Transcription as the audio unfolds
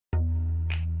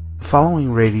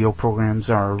following radio programs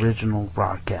are original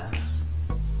broadcasts.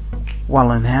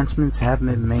 While enhancements have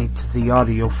been made to the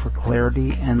audio for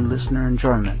clarity and listener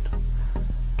enjoyment,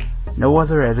 no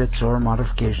other edits or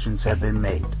modifications have been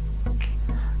made.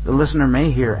 The listener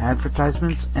may hear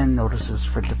advertisements and notices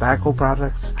for tobacco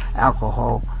products,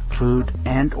 alcohol, food,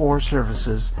 and or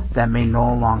services that may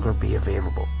no longer be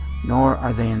available, nor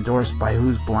are they endorsed by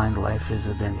Whose Blind Life Is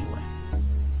It Anyway?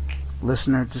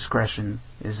 Listener discretion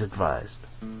is advised.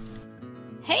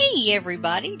 Hey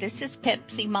everybody, this is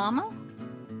Pepsi Mama,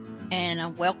 and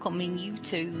I'm welcoming you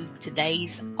to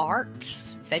today's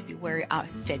Arts, May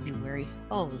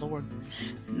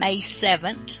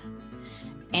 7th.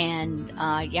 And,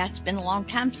 yeah, it's been a long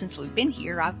time since we've been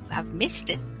here. I've missed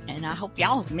it, and I hope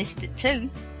y'all have missed it too.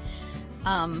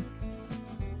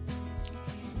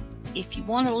 If you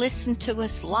want to listen to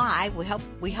us live,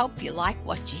 we hope you like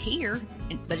what you hear.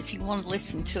 But if you want to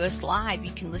listen to us live,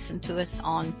 you can listen to us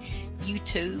on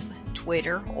YouTube,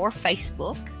 Twitter, or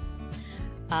Facebook.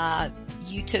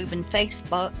 YouTube and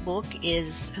Facebook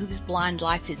is Whose Blind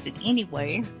Life Is It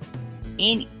Anyway?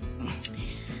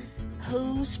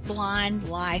 Whose Blind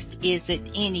Life Is It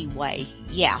Anyway?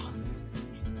 Yeah.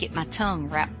 Get my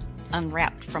tongue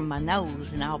unwrapped from my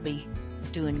nose and I'll be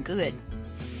doing good.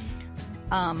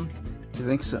 You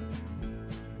think so?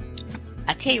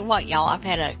 I tell you what, y'all, I've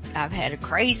had a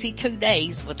crazy 2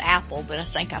 days with Apple, but I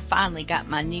think I finally got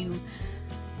my new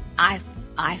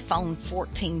iPhone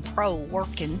 14 Pro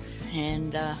working,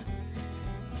 and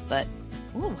but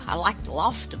I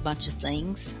lost a bunch of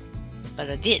things, but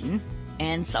I didn't,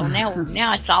 and so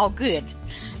now it's all good,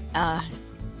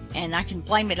 and I can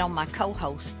blame it on my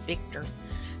co-host Victor.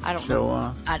 I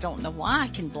don't know why I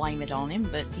can blame it on him,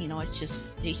 but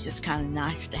he's just kind of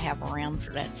nice to have around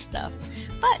for that stuff.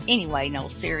 But anyway, no,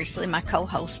 seriously, my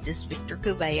co-host is Victor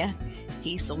Gouveia.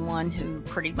 He's the one who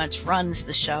pretty much runs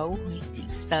the show.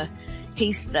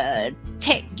 He's the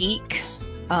tech geek.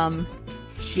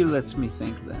 She lets me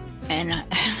think that. And,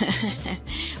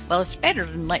 well, it's better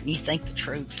than letting you think the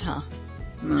truth, huh?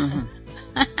 Mm-hmm.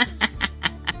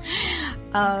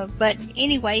 But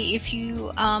anyway, if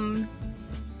you,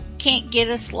 can't get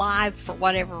us live for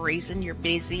whatever reason, you're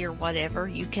busy or whatever,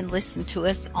 you can listen to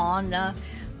us on,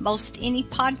 most any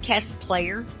podcast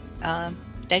player,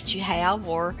 that you have,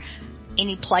 or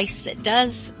any place that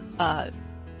does,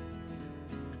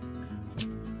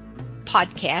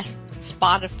 podcast,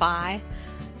 Spotify,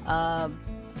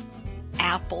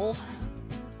 Apple,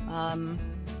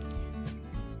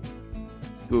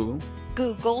 Google,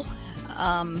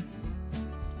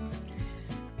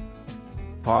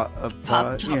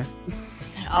 yeah.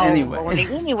 Oh, anyway. Lord.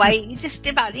 Anyway, just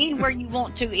about anywhere you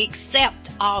want to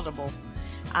except Audible.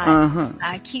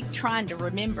 I keep trying to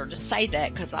remember to say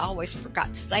that because I always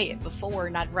forgot to say it before,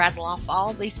 and I'd rattle off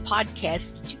all these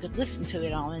podcasts that you could listen to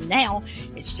it on, and now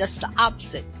it's just the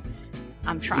opposite.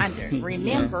 I'm trying to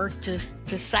remember to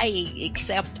say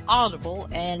except Audible,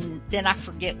 and then I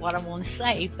forget what I want to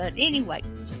say. But anyway,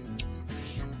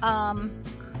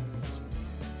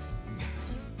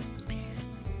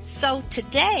 so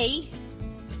today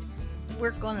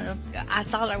I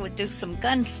thought I would do some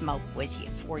Gunsmoke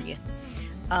for you.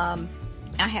 I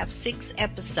have 6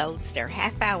 episodes. They're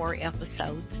half-hour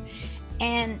episodes.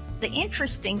 And the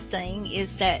interesting thing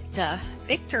is that,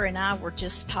 Victor and I were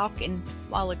just talking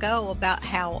a while ago about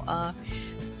how,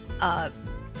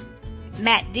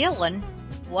 Matt Dillon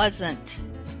wasn't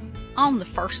on the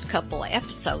first couple of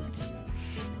episodes.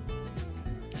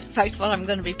 In fact, what I'm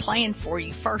going to be playing for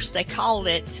you first, they called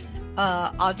it,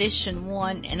 Audition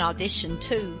 1 and Audition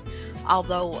 2,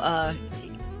 although,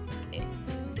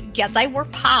 yeah, they were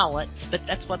pilots, but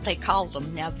that's what they called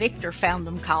them. Now, Victor found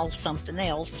them called something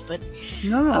else, but...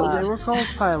 No, they were called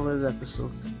pilot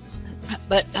episodes.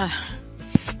 But,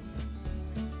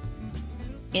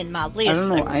 in my list... I don't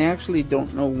know, I actually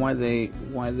don't know why they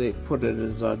put it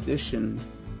as audition.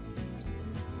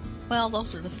 Well,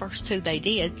 those were the first 2 they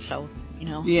did, so,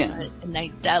 Yeah. And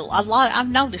I've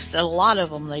noticed that a lot of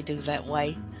them they do that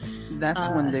way. That's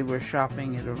when they were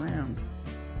shopping it around.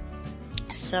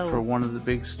 For one of the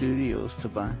big studios to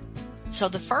buy. So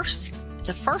the first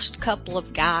couple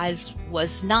of guys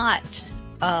was not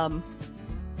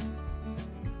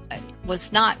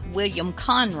William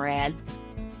Conrad.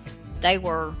 They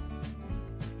were,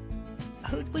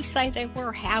 who'd we say they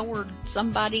were? Howard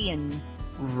somebody and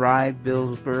Rye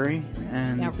Billsbury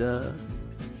and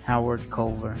Howard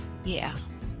Culver. Yeah.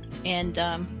 And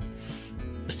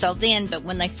but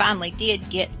when they finally did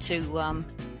get to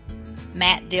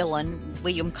Matt Dillon,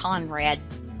 William Conrad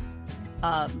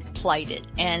played it,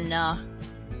 and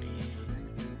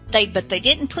they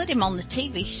didn't put him on the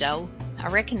TV show. I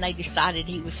reckon they decided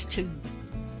he was too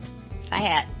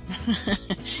fat.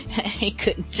 He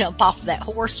couldn't jump off that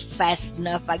horse fast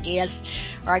enough, I guess.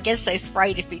 Or I guess they was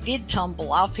afraid if he did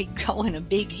tumble off, he'd go in a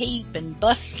big heap and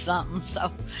bust something.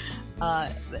 So,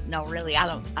 but no, really, I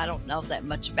don't know that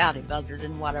much about him other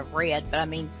than what I've read. But I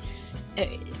mean,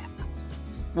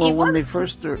 well, when they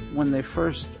first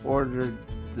ordered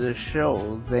the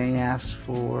show, they asked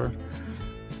for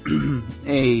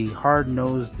a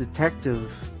hard-nosed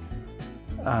detective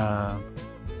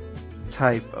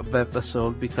type of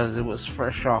episode because it was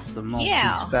fresh off the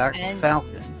Maltese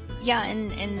Falcon. Yeah,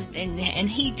 and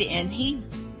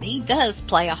he does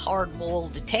play a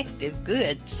hard-boiled detective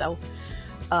good. So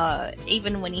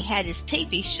even when he had his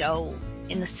TV show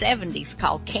in the 70s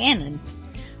called Cannon,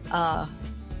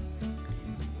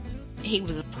 he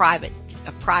was a private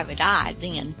eye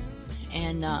then,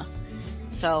 and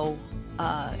so.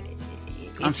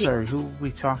 I'm sorry, who are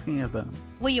we talking about?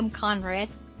 William Conrad.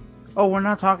 Oh, we're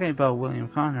not talking about William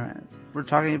Conrad. We're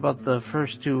talking about the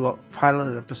first two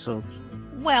pilot episodes.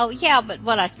 Well, yeah, but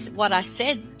what I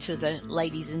said to the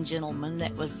ladies and gentlemen,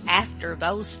 that was after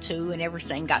those two and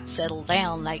everything got settled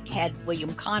down, they had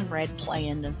William Conrad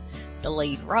playing the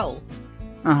lead role.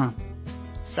 Uh-huh.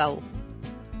 So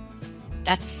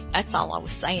that's all I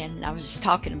was saying. I was just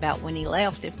talking about when he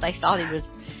left. If they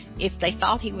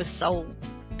thought he was so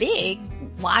big,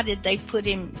 why did they put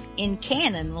him in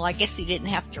Cannon? Well, I guess he didn't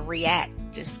have to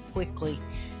react as quickly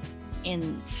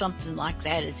in something like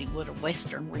that as he would a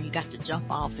Western where you got to jump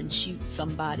off and shoot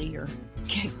somebody or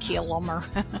kill them or...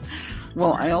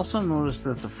 Well, I also noticed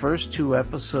that the first two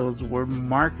episodes were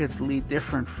markedly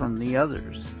different from the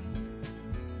others.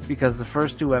 Because the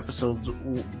first two episodes,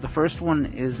 the first one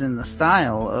is in the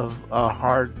style of a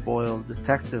hard-boiled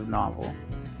detective novel.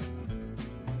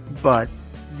 But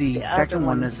the second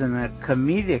one is in a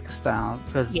comedic style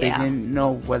because they didn't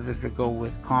know whether to go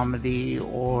with comedy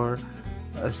or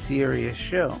a serious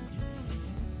show.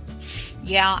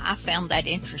 Yeah, I found that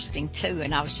interesting too,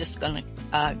 and I was just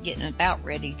getting about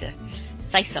ready to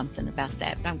say something about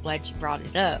that, but I'm glad you brought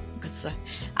it up because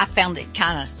I found it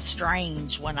kind of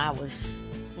strange when I was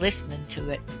listening to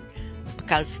it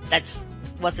because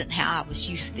wasn't how I was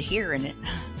used to hearing it.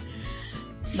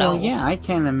 So, well, yeah, I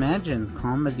can't imagine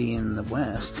comedy in the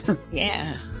West.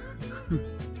 Yeah.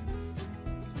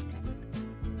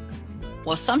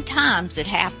 Well, sometimes it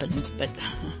happens, but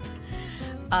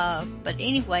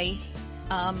anyway,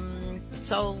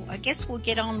 so I guess we'll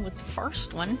get on with the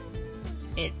first one.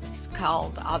 It's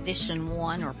called Audition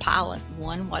 1 or Pilot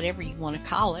 1, whatever you want to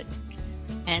call it.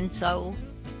 And so,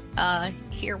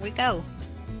 here we go.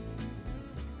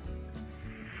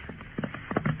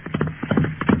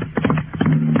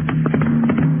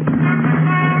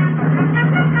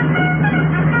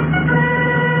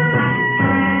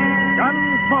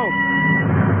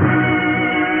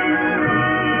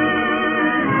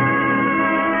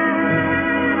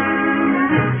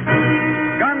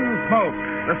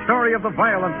 The story of the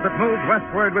violence that moved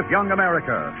westward with young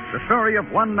America. The story of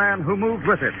one man who moved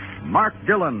with it. Mark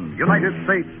Dillon, United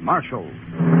States Marshal.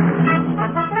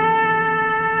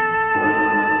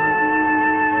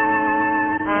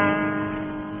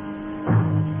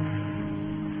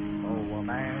 Oh, a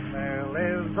man there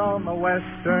lives on the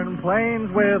western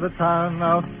plains with a ton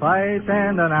of fight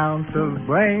and an ounce of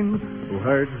brains, who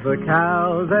herds the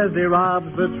cows as he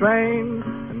robs the trains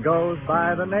and goes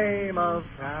by the name of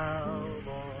Cowboy.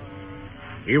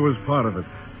 He was part of it.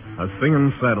 A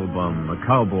singing saddle bum, a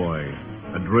cowboy,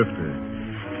 a drifter.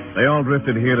 They all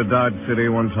drifted here to Dodge City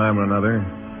one time or another.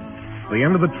 The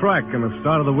end of the track and the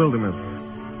start of the wilderness.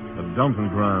 A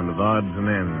dumping ground of odds and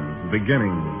ends,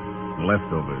 beginnings and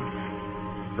leftovers.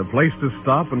 It's a place to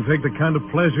stop and take the kind of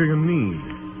pleasure you need.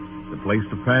 It's a place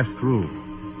to pass through.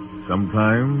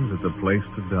 Sometimes it's a place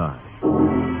to die.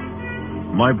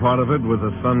 My part of it was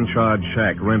a sun-charged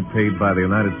shack, rent paid by the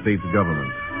United States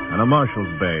government, and a marshal's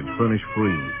badge furnished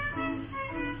free.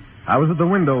 I was at the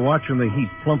window watching the heat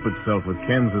plump itself with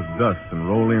Kansas dust and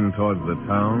roll in towards the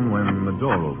town when the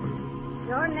door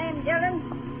opened. Your name, Dillon?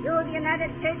 You the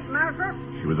United States Marshal?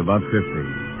 She was about 50.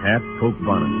 Hat, poke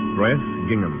bonnet, dress,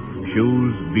 gingham,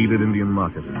 shoes, beaded Indian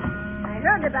moccasins. I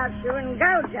heard about you in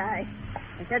Gougai.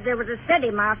 They said there was a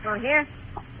steady marshal here.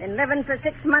 Been living for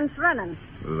 6 months running.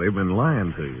 Well, they've been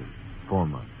lying to you. 4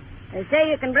 months. They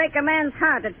say you can break a man's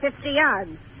heart at 50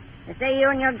 yards. They say you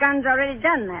and your gun's already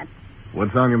done that.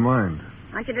 What's on your mind?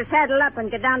 I want you to saddle up and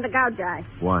get down to Gougai.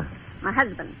 Why? My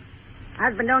husband. My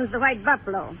husband owns the White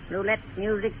Buffalo. Roulette,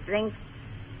 music, drinks.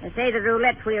 They say the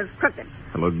roulette wheel's crooked.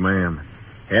 Look, ma'am,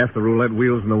 half the roulette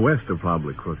wheels in the West are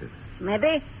probably crooked.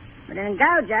 Maybe. But in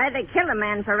Gougai, they kill a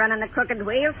man for running a crooked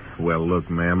wheel. Well, look,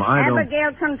 ma'am, I don't...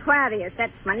 Abigail Contrarius,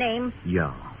 that's my name.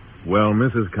 Yeah. Well,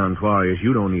 Mrs. Contrarius,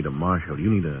 you don't need a marshal. You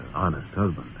need an honest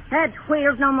husband. That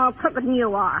wheel's no more crooked than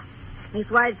you are.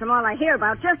 Leastwise, from all I hear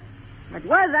about you. If it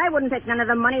was, I wouldn't take none of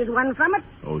the money he's won from it.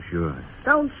 Oh, sure.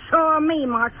 Don't shore me,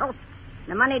 Marshal.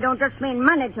 The money don't just mean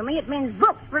money to me. It means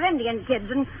books for Indian kids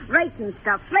and writing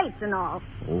stuff, slates and all.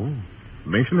 Oh,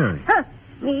 missionary. Huh,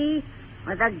 me,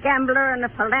 with a gambler and a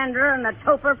philanderer and a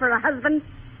toper for a husband.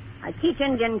 I teach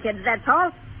Indian kids, that's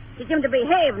all. Teach them to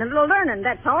behave and a little learning,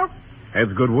 that's all.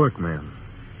 That's good work, ma'am.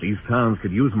 These towns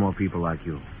could use more people like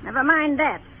you. Never mind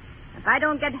that. If I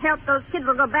don't get help, those kids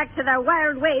will go back to their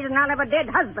wild ways and I'll have a dead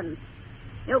husband.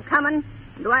 You coming?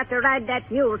 Do I have to ride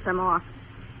that mule some more?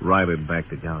 Ride it back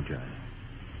to Gougai.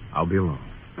 I'll be along.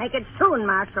 Make it soon,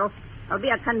 Marshal. There'll be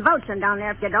a convulsion down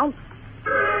there if you don't.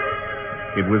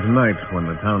 It was night when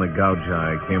the town of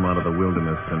Gougai came out of the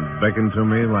wilderness and beckoned to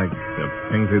me like a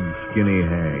painted, skinny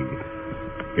hag.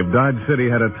 If Dodge City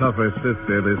had a tougher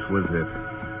sister, this was it.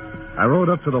 I rode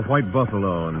up to the White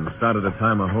Buffalo and started to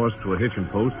tie my horse to a hitching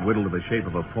post whittled to the shape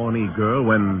of a Pawnee girl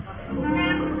when...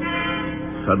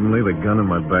 Suddenly, the gun in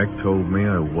my back told me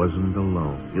I wasn't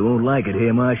alone. You won't like it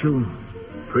here, Marshal.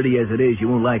 Pretty as it is, you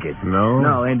won't like it. No?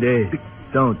 No, and,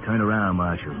 don't turn around,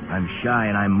 Marshal. I'm shy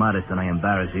and I'm modest and I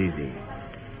embarrass easy.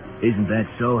 Isn't that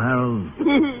so, Harold?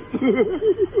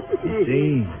 You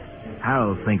see?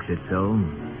 Harold thinks it's so.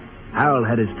 Harold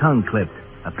had his tongue clipped.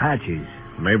 Apaches.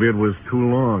 Maybe it was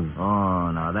too long.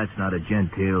 Oh, now, that's not a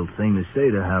genteel thing to say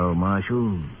to Harold,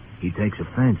 Marshal. He takes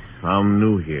offense. I'm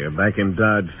new here. Back in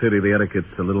Dodge City, the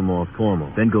etiquette's a little more formal.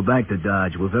 Then go back to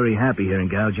Dodge. We're very happy here in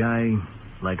Gougai.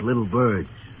 Like little birds.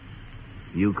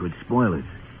 You could spoil it.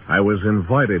 I was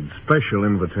invited. Special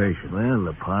invitation. Well,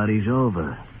 the party's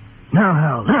over. Now,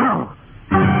 Harold, now!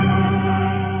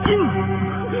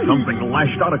 Something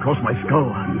lashed out across my skull.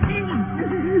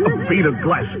 A bead of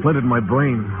glass splintered my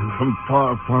brain. From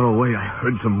far, far away, I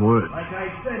heard some words. Like I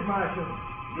said, Marshal,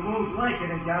 you won't like it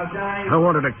in Gougai. I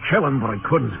wanted to kill him, but I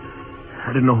couldn't.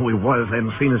 I didn't know who he was. I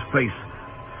hadn't seen his face.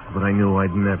 But I knew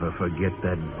I'd never forget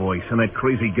that voice and that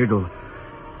crazy giggle.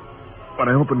 When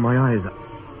I opened my eyes,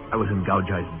 I was in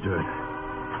Gaujai's dirt.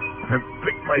 I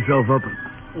picked myself up and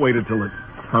waited till the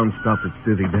town stopped its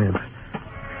dizzy dance.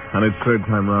 On its third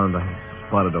time round, I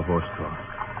spotted a horse trough.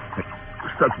 I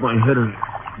stuck my head in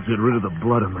to get rid of the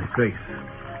blood on my face.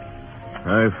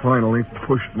 I finally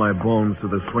pushed my bones to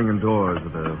the swinging doors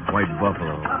of the White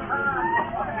Buffalo.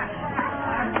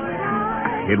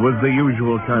 It was the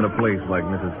usual kind of place, like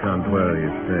Mrs.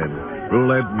 Contrarius said.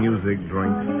 Roulette, music,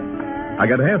 drinks. I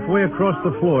got halfway across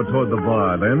the floor toward the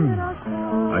bar. Then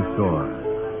I saw her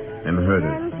and heard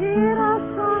her.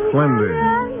 Slender,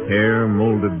 hair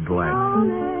molded black,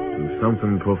 and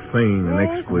something profane and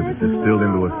exquisite distilled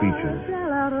into her features.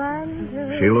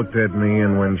 She looked at me,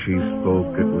 and when she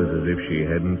spoke, it was as if she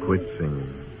hadn't quit singing.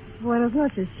 Buenas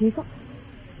noches, chico.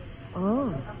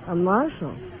 Oh, a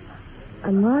marshal.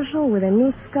 A marshal with a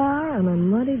new scar and a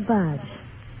muddy badge.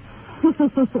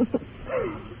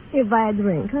 You buy a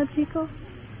drink, huh, Chico?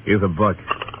 Here's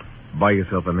 $1. Buy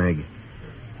yourself an egg.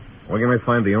 Where can I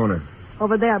find the owner?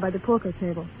 Over there by the poker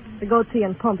table. The goatee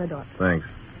and pompadour. Thanks.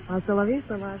 Hasta la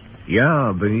vista, Marshal. Yeah,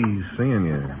 I'll be seeing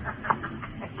you.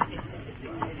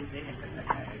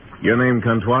 Your name,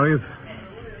 Contrarius?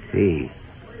 Si.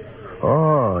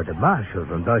 Oh, the marshal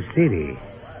from Dodge City.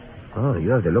 Oh, you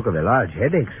have the look of a large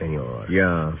headache, senor.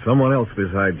 Yeah, someone else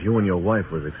besides you and your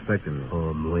wife was expecting me.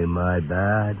 Oh, muy mal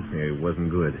bad. It wasn't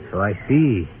good. So I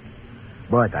see.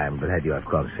 But I'm glad you have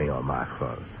come, senor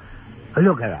marshal.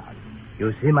 Look around.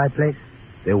 You see my place?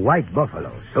 The White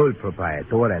Buffalo, sole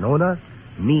proprietor and owner,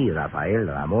 me, Rafael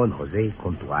Ramon Jose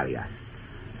Contrarias.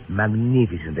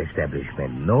 Magnificent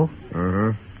establishment, no?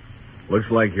 Uh-huh.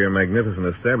 Looks like your magnificent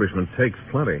establishment takes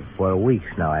plenty. For weeks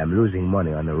now, I'm losing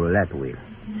money on the roulette wheel.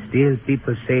 Still,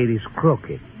 people say it is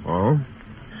crooked. Oh?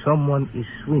 Someone is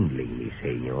swindling me,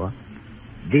 senor.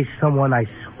 This someone I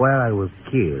swear I will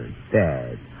kill,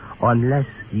 dead, unless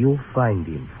you find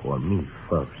him for me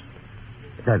first.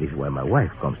 That is why my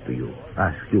wife comes to you,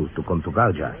 asks you to come to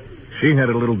Gougai. She had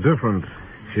it a little different.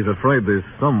 She's afraid this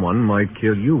someone might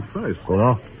kill you first.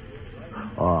 Como?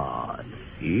 Oh,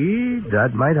 see,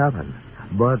 that might happen.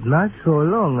 But not so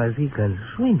long as he can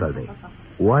swindle me.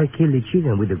 Why kill the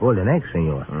chicken with the golden egg,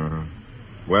 senor? Uh-huh.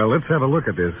 Well, let's have a look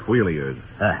at this wheel of yours.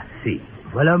 See.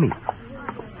 Follow me.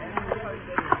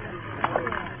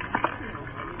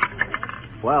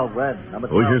 Well, Brad, number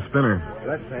 12. Who's your spinner?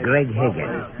 Greg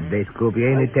Hagen, the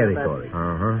Scopiani territory.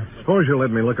 Uh-huh. Suppose you'll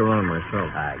let me look around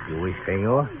myself. You wish,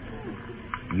 senor?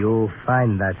 You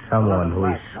find that someone who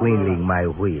is swindling my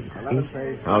wheels.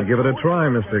 See? I'll give it a try,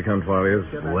 Mr. Contvarius.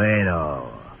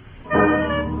 Bueno.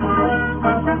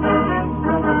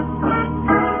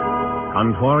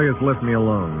 Contvarius left me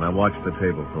alone. I watched the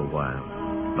table for a while.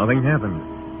 Nothing happened.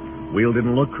 Wheel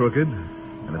didn't look crooked,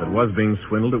 and if it was being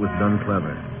swindled, it was done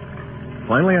clever.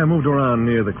 Finally, I moved around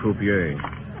near the croupier.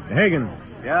 Hagen.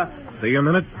 Yeah? See you a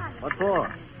minute? What for?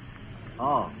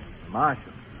 Oh,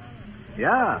 Marshal.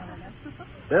 Yeah.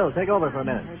 Bill, take over for a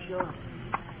minute. Sure.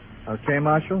 Okay,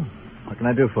 Marshal. What can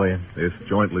I do for you? This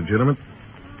joint legitimate?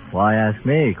 Why ask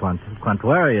me?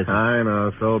 Quantuarius. I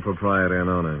know, sole proprietor and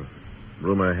owner.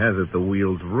 Rumor has it the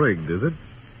wheel's rigged, is it?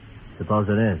 Suppose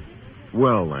it is.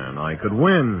 Well, then, I could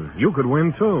win. You could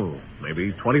win, too.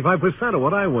 Maybe 25% of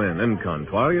what I win, and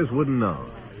Contvarius wouldn't know.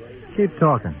 Keep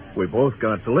talking. We both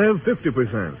got to live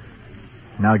 50%.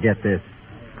 Now get this.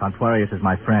 Quantuarius is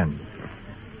my friend.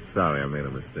 Sorry, I made a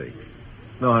mistake.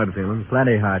 No hard feelings?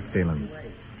 Plenty hard feelings.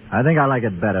 I think I like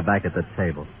it better back at the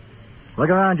table. Look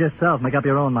around yourself. Make up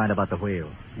your own mind about the wheel.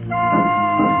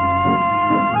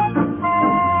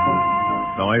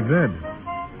 So I did.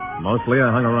 Mostly I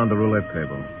hung around the roulette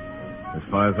table. As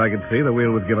far as I could see, the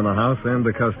wheel was giving the house and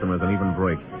the customers an even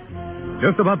break.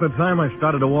 Just about the time I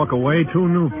started to walk away, two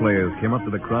new players came up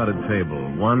to the crowded table.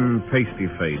 One pasty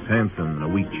face, handsome, and a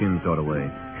weak chin sort of way.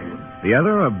 The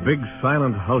other, a big,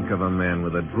 silent hulk of a man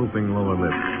with a drooping lower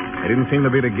lip. They didn't seem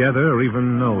to be together or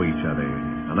even know each other.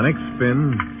 On the next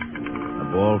spin, the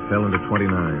ball fell into 29,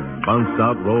 bounced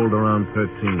out, rolled around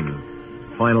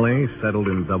 13. Finally, settled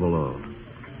in 00.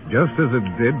 Just as it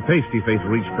did, Pasty-Face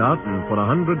reached out and put a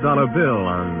 $100 bill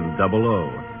on 00.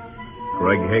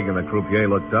 Greg Hagen, the croupier,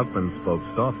 looked up and spoke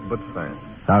soft but fast.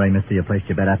 Sorry, mister, you placed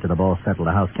your bet after the ball settled.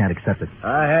 The house can't accept it.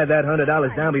 I had that $100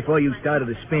 down before you started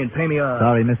the spin. Pay me off.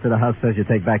 Sorry, mister, the house says you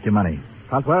take back your money.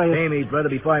 Quantuarius? Pay me, brother,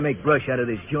 before I make brush out of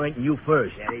this joint, and you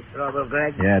first. Any trouble,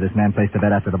 Greg? Yeah, this man placed the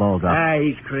bet after the ball dropped.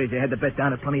 He's crazy. I had the bet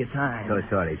down at plenty of time. So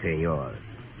sorry, senor.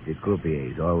 The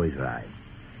croupier is always right.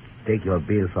 Take your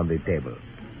bill from the table.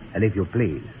 And if you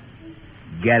please,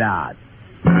 get out.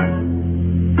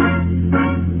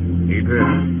 He did.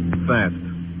 Fast.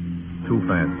 Too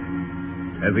fast.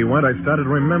 As he went, I started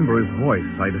to remember his voice.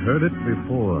 I'd heard it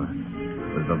before.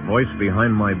 It was the voice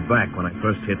behind my back when I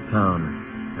first hit town.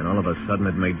 And all of a sudden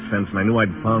it made sense, and I knew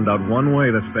I'd found out one way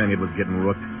the Spaniard was getting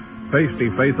rooked.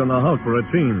 Pasty-Face and the Hulk were a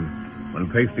team. When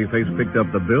Pasty-Face picked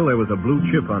up the bill, there was a blue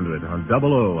chip under it on 00,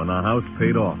 and the house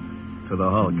paid off to the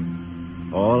Hulk.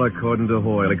 All according to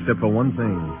Hoyle, except for one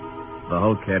thing. The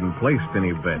Hulk hadn't placed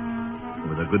any bet. It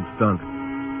was a good stunt.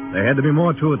 There had to be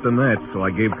more to it than that, so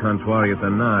I gave Contvarius a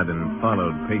nod and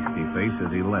followed Pasty-Face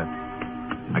as he left.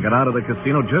 I got out of the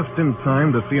casino just in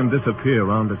time to see him disappear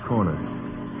around the corner.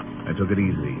 I took it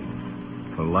easy.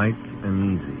 Polite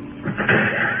and easy.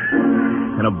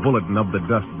 And a bullet nubbed the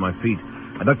dust at my feet.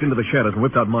 I ducked into the shadows and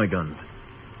whipped out my guns.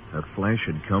 A flash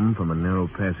had come from a narrow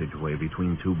passageway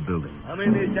between two buildings. I'm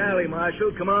in this alley,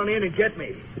 Marshal. Come on in and get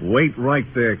me. Wait right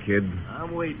there, kid.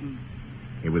 I'm waiting.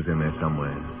 He was in there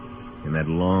somewhere. In that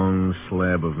long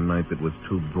slab of night that was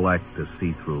too black to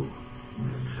see through.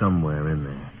 Somewhere in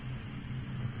there.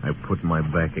 I put my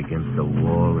back against the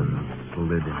wall and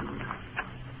slid in.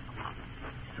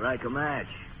 Strike a match.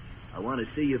 I want to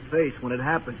see your face when it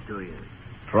happens to you.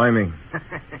 Try me.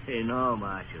 No,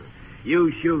 Marshal.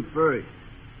 You shoot first.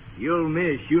 You'll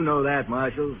miss. You know that,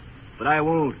 Marshal. But I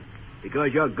won't,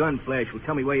 because your gun flash will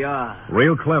tell me where you are.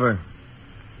 Real clever.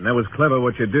 And that was clever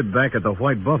what you did back at the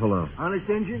White Buffalo. Honest,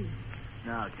 Injun?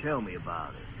 Now, tell me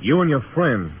about it. You and your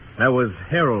friend. That was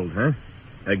Harold, huh?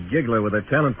 A giggler with a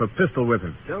talent for pistol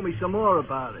whipping. Tell me some more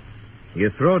about it. You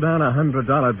throw down a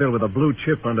 $100 bill with a blue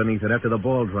chip underneath it after the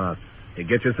ball drops. You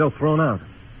get yourself thrown out.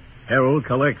 Harold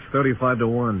collects 35 to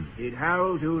 1. Did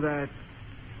Harold do that?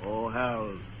 Oh,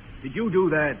 Harold. Did you do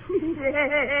that?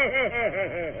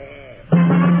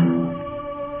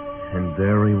 And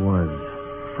there he was,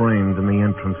 framed in the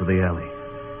entrance of the alley.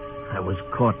 I was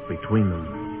caught between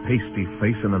them.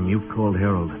 Pasty-Face and a mute called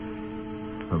Harold.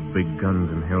 The big guns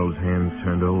in Harold's hands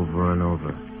turned over and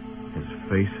over. His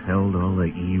face held all the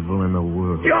evil in the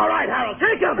world. You're all right, Harold.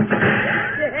 Take him!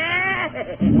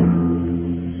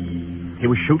 He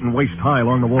was shooting waist high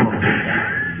along the wall.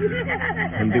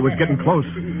 And he was getting close.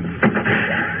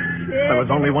 There was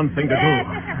only one thing to do,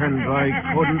 and I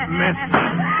couldn't miss.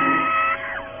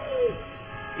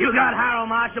 You got Harold,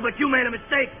 Marshal, but you made a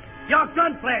mistake. Your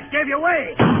gun flash gave you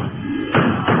away.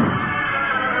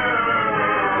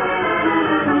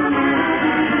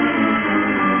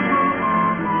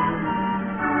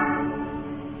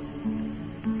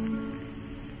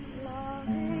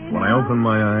 When I opened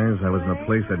my eyes, I was in a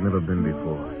place I'd never been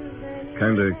before.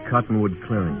 kind of cottonwood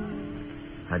clearing.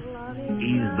 I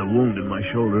eased the wound in my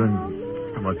shoulder,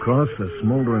 and from across a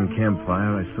smoldering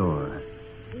campfire, I saw her.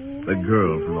 The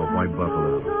girl from the White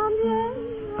Buffalo.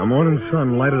 A morning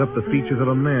sun lighted up the features of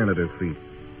a man at her feet.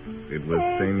 It was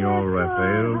Senor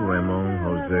Rafael Ramon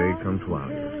Jose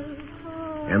Contuarius.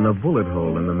 And the bullet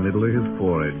hole in the middle of his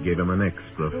forehead gave him an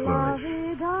extra flourish.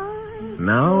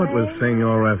 Now it was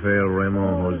Senor Rafael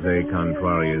Ramon Jose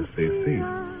Contuarius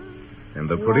deceased. And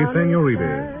the pretty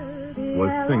senorita was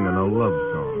singing a love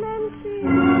song.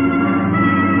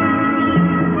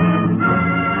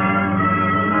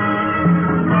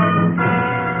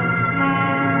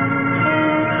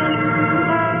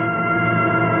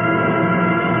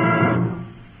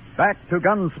 Back to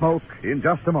Gunsmoke in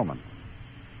just a moment.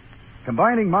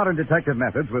 Combining modern detective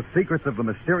methods with secrets of the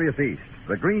mysterious East,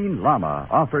 The Green Llama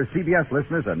offers CBS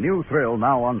listeners a new thrill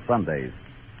now on Sundays.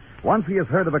 Once he has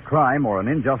heard of a crime or an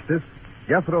injustice,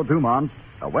 Jethro Dumont,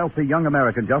 a wealthy young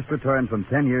American just returned from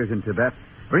 10 years in Tibet,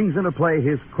 brings into play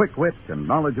his quick wit and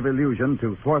knowledge of illusion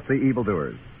to thwart the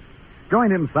evildoers.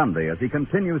 Join him Sunday as he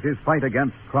continues his fight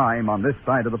against crime on this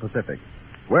side of the Pacific,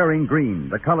 wearing green,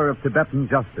 the color of Tibetan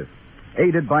justice,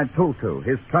 aided by Tulku,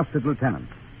 his trusted lieutenant.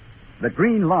 The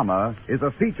Green Llama is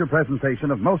a feature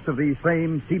presentation of most of these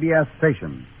same CBS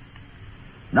stations.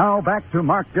 Now back to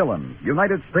Mark Dillon,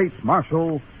 United States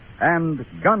Marshal, and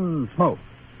Gunsmoke.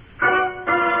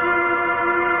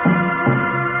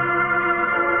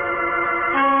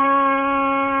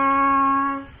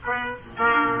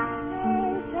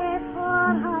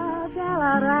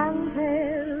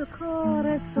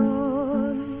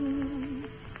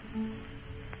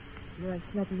 You have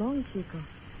slept long, Chico,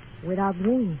 without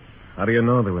dreams. How do you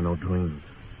know there were no dreams?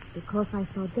 Because I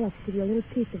saw Death give you a little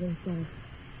piece of himself,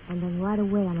 and then right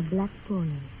away on a black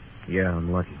pony. Yeah,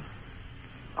 I'm lucky.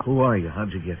 Who are you?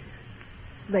 How'd you get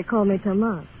here? They call me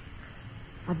Tomas.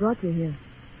 I brought you here.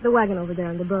 The wagon over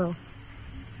there in the burrow.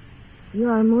 You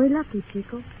are muy lucky,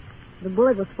 Chico. The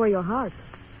bullet was for your heart,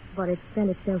 but it sent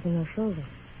itself in your shoulder.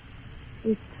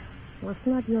 It was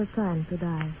not your time to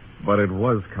die. But it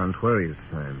was Contuarius'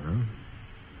 time, huh?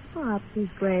 Perhaps his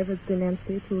grave has been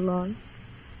empty too long.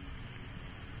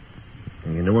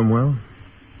 And you knew him well?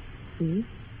 See?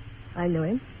 I knew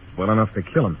him. Well enough to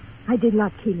kill him. I did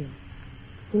not kill him.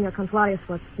 Senor Contuarius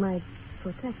was my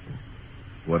protector.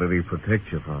 What did he protect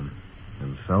you from?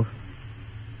 Himself?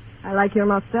 I like your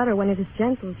mouth better when it is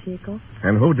gentle, Chico.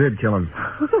 And who did kill him?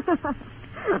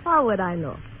 How would I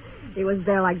know? He was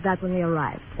there like that when we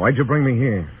arrived. Why'd you bring me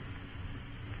here?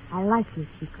 I like you,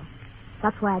 Chico.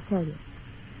 That's why I tell you.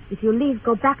 If you leave,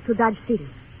 go back to Dodge City.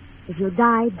 If you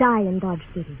die, die in Dodge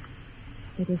City.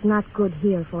 It is not good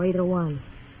here for either one.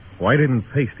 Why didn't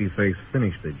Pasty Face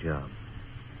finish the job?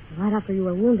 Right after you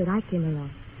were wounded, I came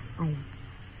along.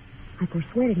 I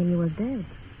persuaded him you were dead.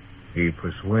 He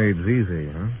persuades easy,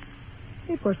 huh?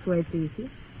 He persuades easy.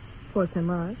 Poor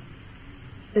Tamar.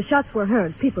 The shots were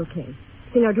heard. People came.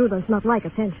 Senor Drew does not like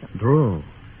attention. Drew.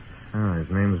 Ah, his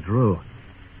name's Drew.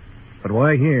 But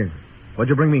why here? What'd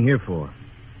you bring me here for?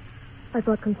 I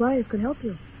thought Contuarius could help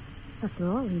you. After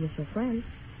all, he was your friend.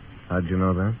 How'd you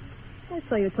know that? I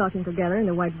saw you talking together in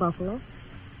the White Buffalo.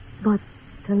 But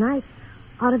tonight,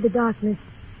 out of the darkness,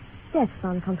 Death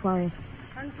found Contuarius.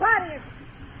 Contuarius!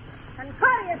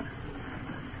 Contuarius!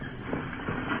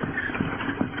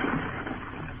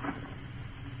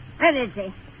 Where is he?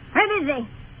 Where is he?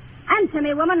 Answer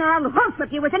me, woman, or I'll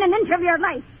horsewhip you within an inch of your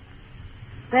life.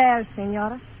 There,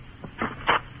 Senora.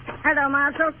 Hello,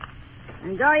 Marshal.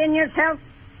 Enjoying yourself?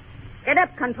 Get up,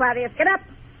 Contuarius, get up.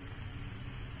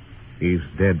 He's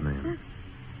dead, ma'am.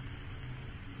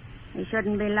 He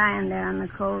shouldn't be lying there on the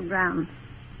cold ground.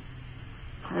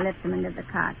 I'll lift him into the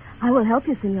cart. I will help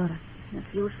you, Senora. If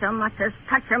you so much as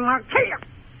touch him, I'll kill you.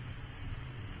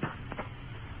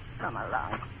 Come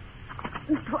along.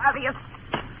 Contuarius.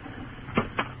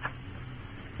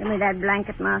 Give me that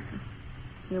blanket, Marshal.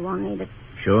 You won't need it.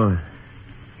 Sure.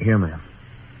 Here, ma'am.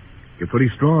 You're pretty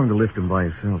strong to lift him by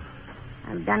yourself.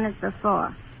 I've done it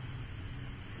before.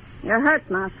 You're hurt,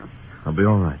 Marshal. I'll be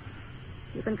all right.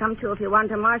 You can come too if you want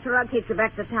to, Marshal. I'll take you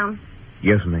back to town.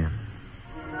 Yes, ma'am.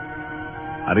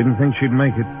 I didn't think she'd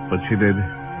make it, but she did.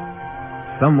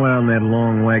 Somewhere on that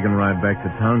long wagon ride back to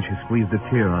town, she squeezed a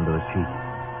tear onto her cheek.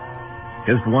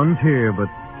 Just one tear, but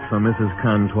for Mrs.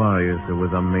 Contuarius, there was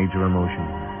a major emotion.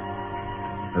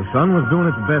 The sun was doing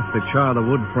its best to char the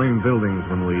wood frame buildings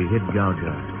when we hit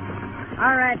Gauja.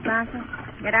 All right, Marshal.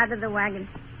 Get out of the wagon.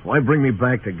 Why bring me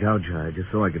back to Gauja,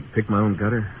 just so I could pick my own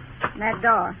gutter? That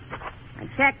door. A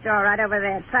check door right over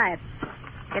there. Try it.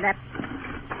 Get up.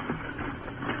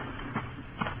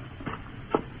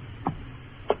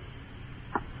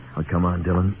 Oh, come on,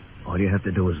 Dillon. All you have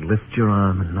to do is lift your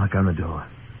arm and knock on the door.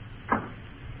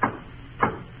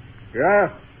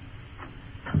 Yeah?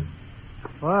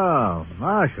 Wow,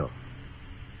 Marshal.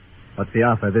 What's the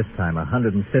offer this time,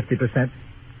 150%?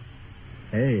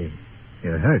 Hey,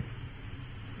 you're hurt.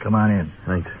 Come on in.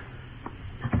 Thanks.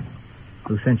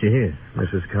 Who sent you here?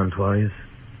 Mrs. Contorius?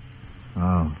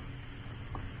 Oh.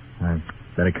 I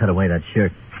better cut away that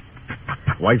shirt.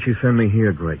 Why'd she send me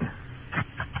here, Greg?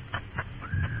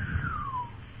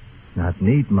 Not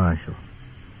neat, Marshal.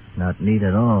 Not neat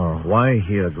at all. Why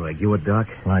here, Greg? You a doc?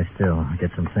 Lie still. I'll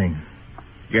get some things.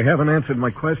 You haven't answered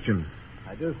my question.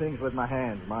 I do things with my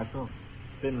hands, Marshal.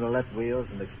 Spin roulette wheels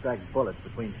and extract bullets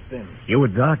between spins. You a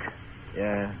doc?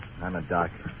 Yeah, I'm a doc.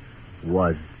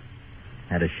 Was.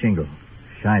 Had a shingle.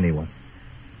 Shiny one.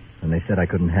 And they said I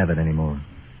couldn't have it anymore.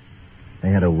 They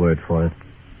had a word for it.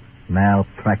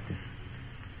 Malpractice.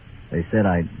 They said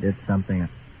I did something.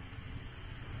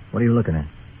 What are you looking at?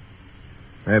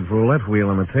 That roulette wheel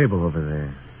on the table over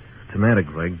there. What's the matter,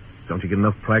 Greg? Don't you get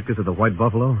enough practice at the White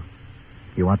Buffalo?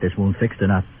 You want this wound fixed or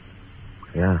not?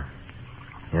 Yeah.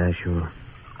 Yeah, sure.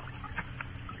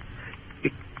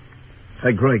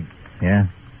 Say, Greg. Yeah?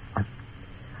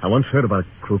 I once heard about a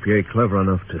croupier clever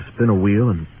enough to spin a wheel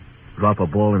and drop a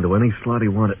ball into any slot he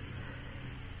wanted.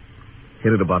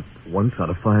 Hit it about once out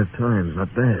of 5 times.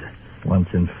 Not bad. Once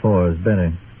in 4 is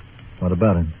better. What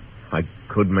about him? I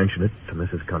could mention it to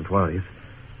Mrs. Contorius.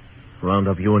 Round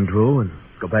up you and Drew and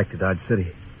go back to Dodge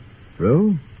City.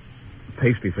 Drew?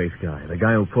 Pasty-face guy. The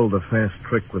guy who pulled the fast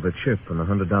trick with a chip and a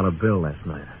 $100 bill last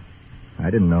night. I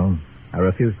didn't know. I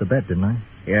refused the bet, didn't I?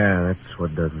 Yeah, that's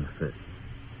what doesn't fit.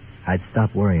 I'd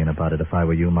stop worrying about it if I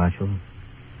were you, Marshal.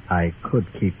 I could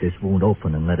keep this wound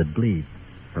open and let it bleed.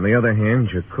 On the other hand,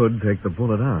 you could take the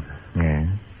bullet out.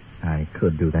 Yeah, I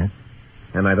could do that.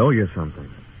 And I'd owe you something.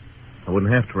 I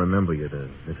wouldn't have to remember you to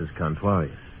Mrs.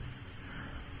 Contorius.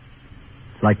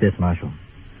 It's like this, Marshal.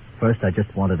 First, I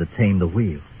just wanted to tame the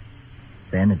wheel.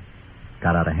 Then it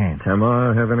got out of hand.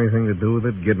 Tamar have anything to do with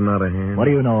it getting out of hand? What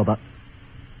do you know about...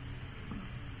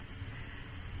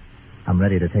 I'm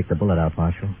ready to take the bullet out,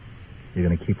 Marshal. You're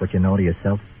going to keep what you know to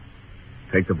yourself?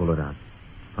 Take the bullet out.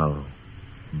 I'll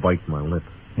bite my lip.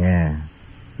 Yeah,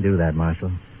 do that, Marshal.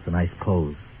 It's a nice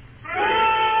pose.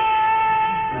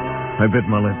 I bit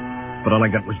my lip, but all I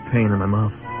got was pain in my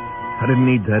mouth. I didn't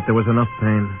need that. There was enough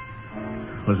pain.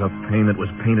 It was a pain that was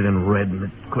painted in red, and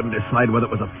it couldn't decide whether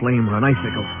it was a flame or an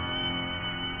icicle.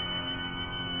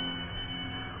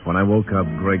 When I woke up,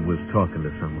 Greg was talking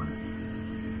to someone.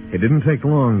 It didn't take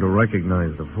long to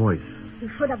recognize the voice. You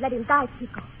should have let him die,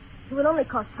 Chico. He will only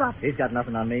cause trouble. He's got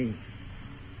nothing on me.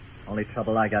 Only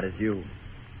trouble I got is you.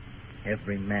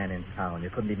 Every man in town. You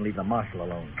couldn't even leave the marshal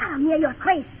alone. Ah, Mia, you're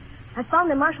crazy. I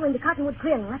found the marshal in the cottonwood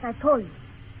clearing, like I told you.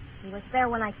 He was there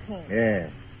when I came. Yeah.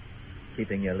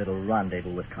 Keeping your little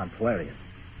rendezvous with Contuarius.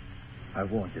 I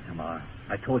warned you, Tamar.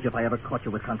 I told you if I ever caught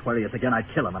you with Contuarius again, I'd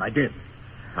kill him, and I did.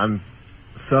 I'm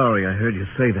sorry I heard you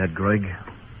say that, Greg.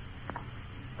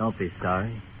 Don't be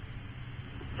sorry.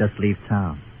 Just leave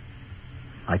town.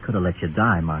 I could have let you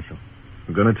die, Marshal.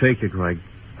 I'm going to take you, Greg.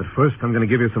 But first, I'm going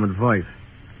to give you some advice.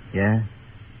 Yeah?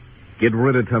 Get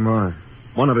rid of Tamar.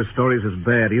 One of her stories is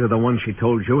bad, either the one she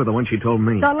told you or the one she told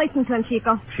me. Don't listen to him,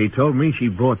 Chico. She told me she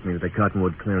brought me to the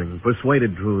Cottonwood clearing,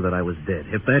 persuaded Drew that I was dead.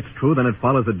 If that's true, then it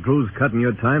follows that Drew's cutting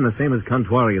your time the same as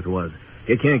Contuarius was.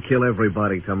 You can't kill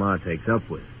everybody Tamar takes up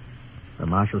with. The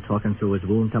marshal talking through his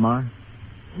wound, Tamar?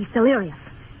 He's delirious.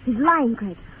 He's lying,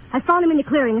 Greg. I found him in the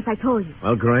clearing, as I told you.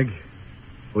 Well, Greg,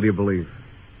 who do you believe?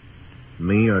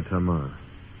 Me or Tamar?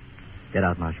 Get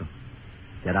out, Marshal.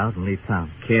 Get out and leave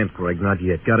town. Can't, Greg, not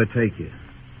yet. Gotta take you.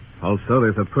 Also,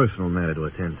 there's a personal matter to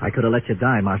attend to. I could have let you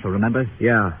die, Marshal, remember?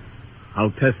 Yeah.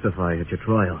 I'll testify at your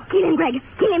trial. Kill him, Greg.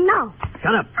 Kill him now.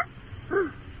 Shut up.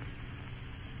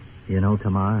 You know,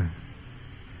 Tamar,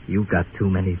 you've got too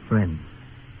many friends.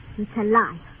 It's a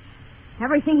lie.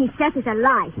 Everything he says is a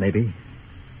lie. Maybe.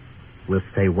 We'll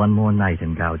stay one more night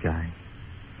in Gaojai.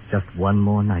 Just one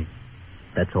more night.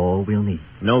 That's all we'll need.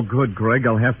 No good, Greg.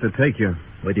 I'll have to take you.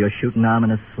 With your shooting arm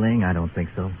and a sling, I don't think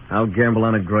so. I'll gamble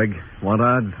on it, Greg. Want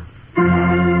odds?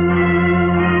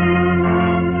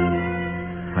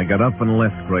 I got up and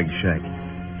left Greg's shack.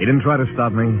 He didn't try to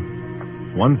stop me.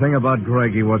 One thing about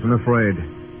Greg, he wasn't afraid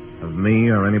of me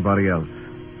or anybody else.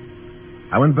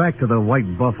 I went back to the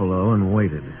White Buffalo and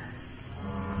waited.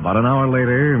 About an hour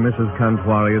later, Mrs.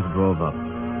 Contuarius drove up.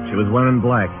 She was wearing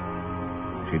black.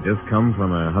 She'd just come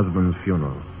from her husband's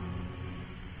funeral.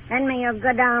 Lend me your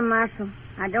good arm, Marshal.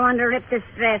 I don't want to rip this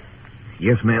dress.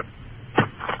 Yes, ma'am.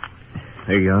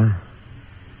 Here you are.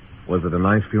 Was it a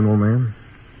nice funeral, ma'am?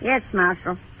 Yes,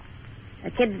 Marshal.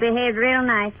 The kid's behaved real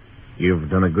nice. You've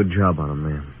done a good job on him,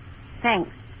 ma'am. Thanks.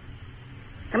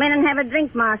 Come in and have a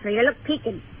drink, Marshal. You look peaked.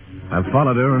 I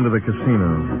followed her into the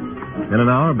casino. In an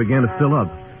hour, it began to fill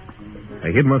up. I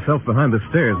hid myself behind the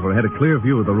stairs where I had a clear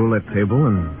view of the roulette table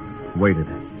and waited.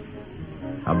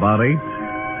 About 8,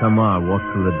 Tamar walked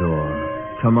through the door.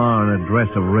 Tamar in a dress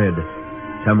of red.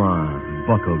 Tamar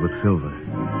buckled with silver.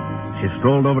 She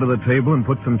strolled over to the table and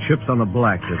put some chips on the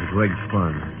black as Greg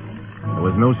spun. There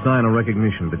was no sign of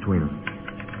recognition between them.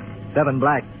 7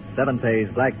 black, 7 pays,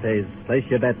 black pays. Place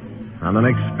your bet. On the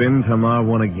next spin, Tamar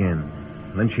won again.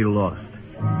 Then she lost.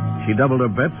 She doubled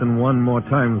her bets and won more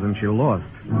times than she lost.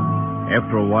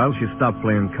 After a while, she stopped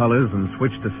playing colors and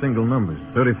switched to single numbers,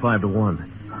 35 to 1.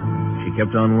 She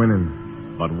kept on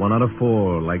winning, but 1 out of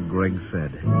 4, like Greg said.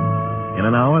 In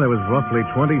an hour, there was roughly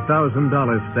 $20,000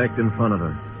 stacked in front of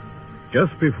her.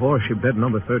 Just before she bet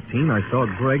number 13, I saw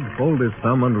Greg fold his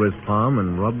thumb under his palm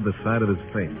and rub the side of his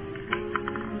face.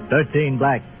 13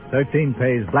 black, 13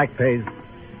 pays, black pays.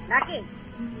 Lucky.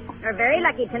 You're very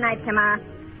lucky tonight, Tamar.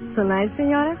 Tonight,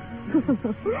 senora?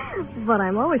 But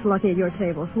I'm always lucky at your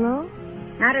tables, no?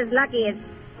 Not as lucky as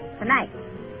tonight.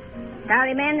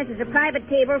 Sorry, men, this is a private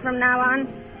table from now on.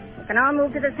 You can all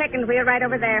move to the second wheel right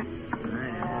over there.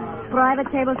 Private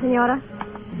table, senora?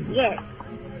 Yes.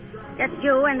 Just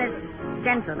you and this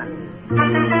gentleman.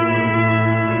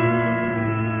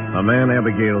 The man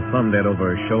Abigail thumbed at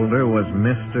over her shoulder was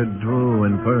Mr. Drew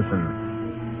in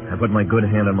person. I put my good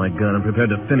hand on my gun and prepared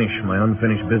to finish my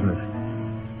unfinished business.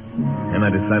 And I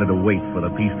decided to wait for the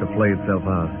piece to play itself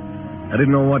out. I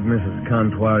didn't know what Mrs.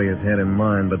 Contuarius had in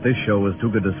mind, but this show was too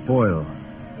good to spoil.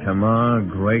 Tamar,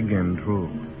 Greg, and Drew.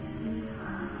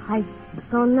 I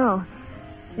don't know.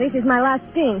 This is my last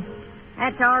spin.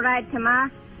 That's all right,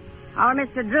 Tamar. All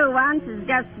Mr. Drew wants is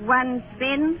just one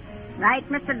spin. Right,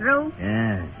 Mr. Drew?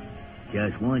 Yeah,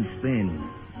 just one spin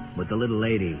with the little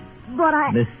lady. But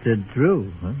I... Mr.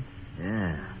 Drew, huh?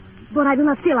 Yeah. But I do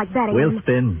not feel like betting. We'll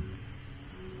spin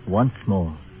once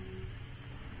more.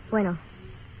 Bueno.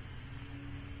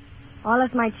 All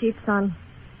of my chips on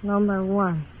number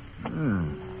 1.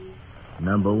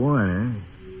 Number 1,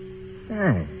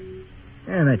 huh?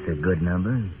 Yeah, that's a good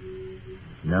number.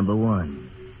 Number 1.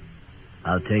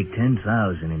 I'll take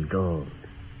 10,000 in gold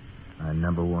on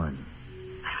number 1.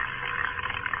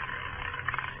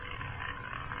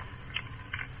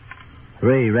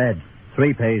 Three red,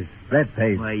 3 pays, red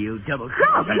pays. Why, you double...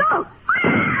 Go!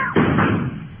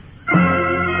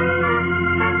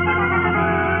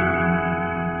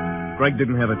 Greg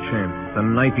didn't have a chance. The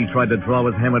knife he tried to draw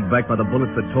was hammered back by the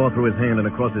bullets that tore through his hand and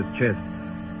across his chest.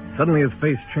 Suddenly his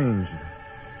face changed.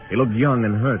 He looked young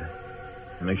and hurt,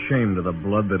 and ashamed of the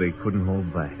blood that he couldn't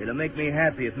hold back. It'll make me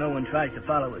happy if no one tries to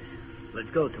follow us. Let's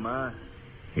go, Tamar.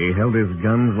 He held his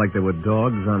guns like they were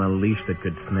dogs on a leash that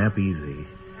could snap easy.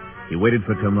 He waited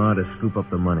for Tamar to scoop up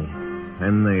the money.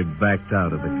 Then they backed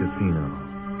out of the casino.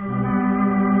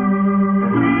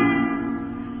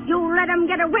 You let him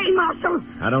get away, Marshal.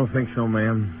 I don't think so,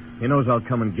 ma'am. He knows I'll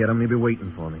come and get him. He'll be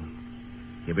waiting for me.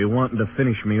 He'll be wanting to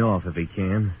finish me off if he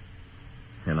can.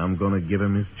 And I'm going to give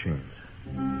him his chance.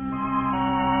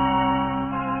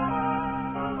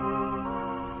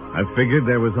 I figured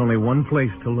there was only one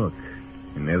place to look.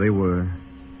 And there they were,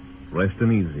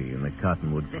 resting easy in the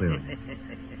cottonwood clearing.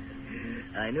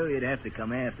 I knew you'd have to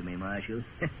come after me, Marshal.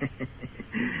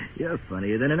 You're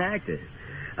funnier than an actor.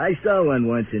 I saw one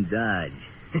once in Dodge.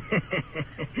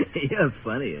 You're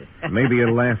funnier. Maybe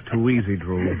you laugh too easy,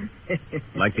 Drew.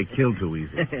 Like you kill too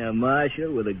easy. A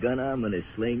marshal with a gun arm and a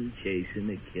sling chasing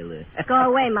the killer. Go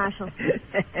away, Marshal.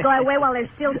 Go away while there's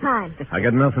still time. I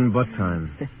got nothing but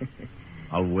time.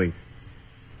 I'll wait.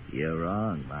 You're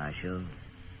wrong, Marshal.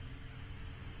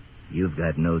 You've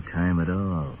got no time at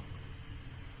all.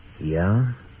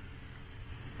 Yeah?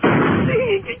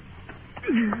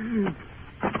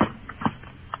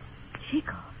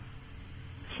 Chico.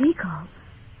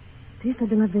 This I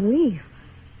do not believe.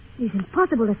 It's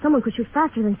impossible that someone could shoot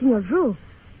faster than Senor Drew.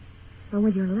 And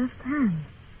with your left hand.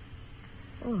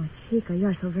 Oh, Chico,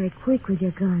 you're so very quick with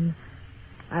your gun.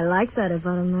 I like that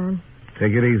about a man.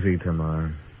 Take it easy,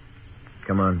 Tamar.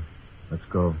 Come on, let's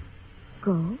go.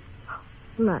 Go?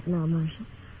 Not now, Marshal.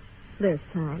 There's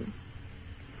time.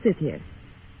 Sit here.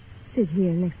 Sit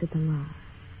here next to Tamar.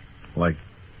 Like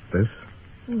this?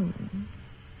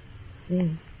 This.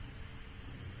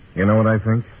 You know what I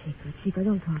think? Chico,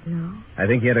 don't talk now. I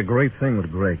think he had a great thing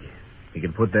with Greg. He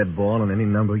could put that ball on any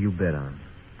number you bet on.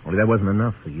 Only that wasn't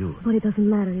enough for you. But it doesn't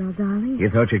matter now, darling. You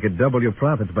thought you could double your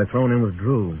profits by throwing in with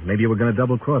Drew. Maybe you were going to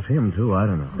double-cross him, too. I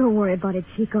don't know. Don't worry about it,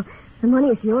 Chico. The money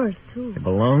is yours, too. It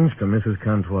belongs to Mrs.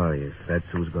 Contuarius. That's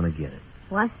who's going to get it.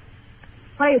 What?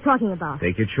 What are you talking about?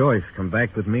 Take your choice. Come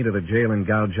back with me to the jail in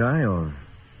Gaojai, or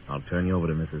I'll turn you over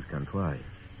to Mrs. Contois.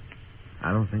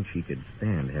 I don't think she could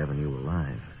stand having you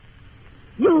alive.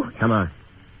 You... Come on.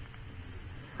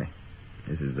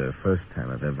 This is the first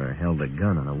time I've ever held a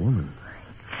gun on a woman.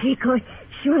 Chico,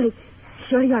 surely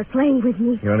you are playing with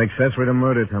me. You're an accessory to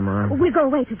murder, Tamar. We'll go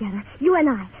away together. You and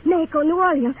I. Mexico, New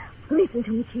Orleans. Listen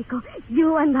to me, Chico.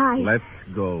 You and I. Let's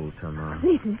go, Tamar.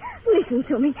 Listen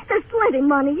to me. There's plenty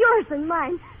money, yours and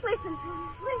mine. Listen to me,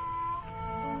 listen.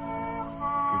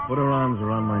 She put her arms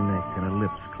around my neck and her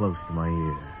lips close to my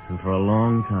ear. And for a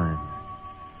long time,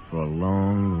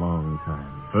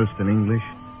 first in English,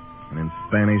 and in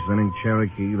Spanish, then in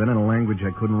Cherokee, then in a language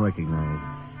I couldn't recognize,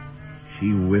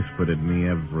 she whispered at me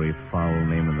every foul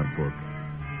name in the book.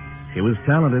 She was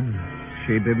talented.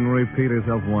 She didn't repeat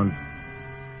herself once.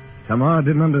 Tamar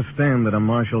didn't understand that a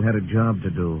marshal had a job to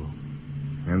do,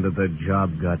 and that the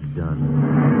job got done.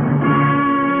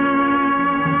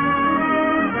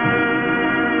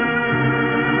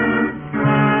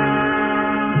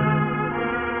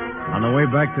 On the way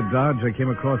back to Dodge, I came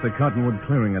across a cottonwood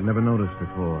clearing I'd never noticed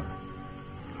before.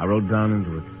 I rode down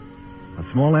into it. A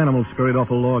small animal scurried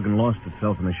off a log and lost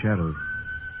itself in the shadows.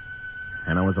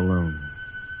 And I was alone.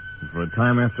 And for a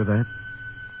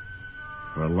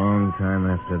long time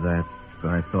after that,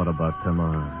 I thought about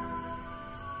Tamar.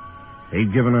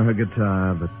 He'd given her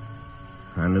guitar, but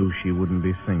I knew she wouldn't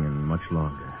be singing much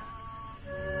longer.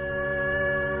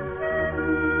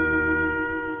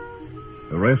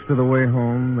 The rest of the way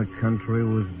home, the country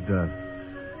was dust.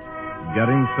 It got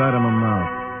inside of my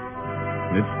mouth,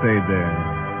 and it stayed there.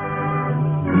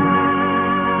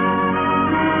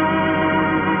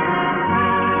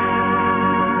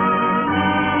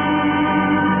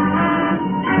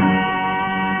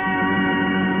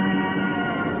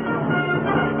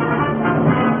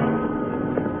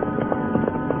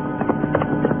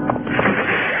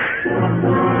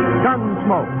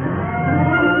 Gunsmoke.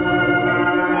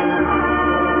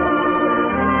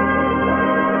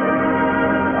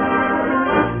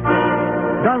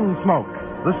 Gunsmoke.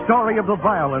 The story of the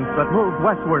violence that moved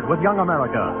westward with young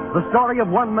America. The story of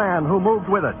one man who moved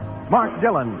with it. Mark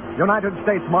Dillon, United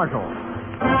States Marshal.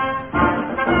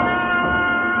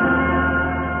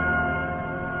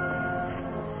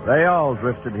 They all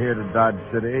drifted here to Dodge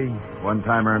City, one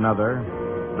time or another.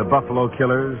 The buffalo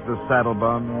killers, the saddle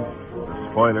bums, the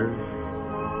spoilers.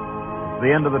 It's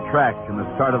the end of the track and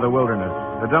the start of the wilderness.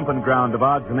 The dumping ground of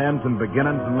odds and ends and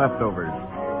beginnings and leftovers.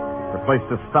 It's a place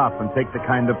to stop and take the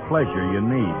kind of pleasure you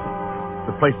need. It's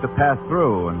a place to pass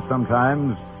through, and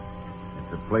sometimes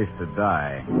it's a place to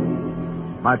die.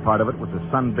 My part of it was a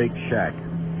sun-baked shack.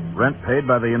 Rent paid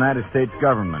by the United States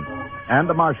government. And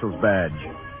a marshal's badge.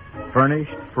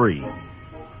 Furnished free.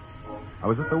 I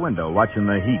was at the window watching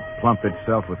the heat plump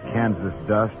itself with Kansas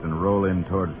dust and roll in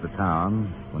towards the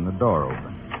town when the door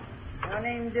opened. Your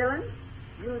name Dillon?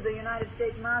 You the United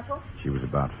States Marshal? She was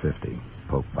about 50.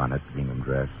 Poke bonnet, gingham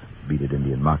dress, beaded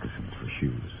Indian moccasins for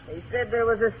shoes. They said there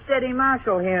was a steady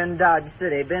marshal here in Dodge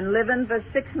City. Been living for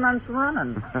 6 months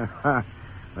running.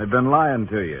 They've been lying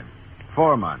to you.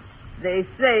 4 months. They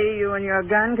say you and your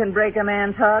gun can break a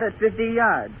man's heart at 50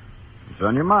 yards. It's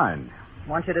on your mind.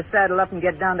 Want you to saddle up and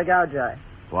get down to Gaojai.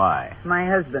 Why? My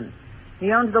husband.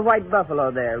 He owns the White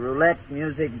Buffalo there. Roulette,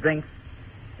 music, drinks.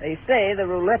 They say the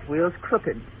roulette wheel's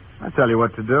crooked. I'll tell you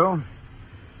what to do.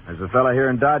 There's a fella here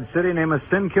in Dodge City named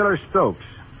Sin Killer Stokes.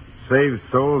 Saves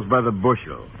souls by the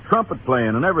bushel. Trumpet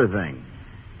playing and everything.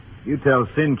 You tell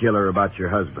Sin Killer about your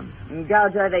husband. In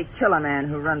Gaojai, they kill a man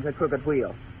who runs a crooked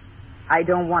wheel. I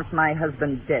don't want my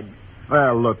husband dead.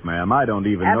 Well, look, ma'am, I don't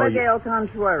even know Abigail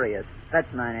Contuarius.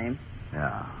 That's my name.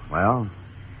 Yeah, well,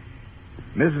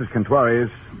 Mrs.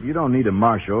 Contuarius, you don't need a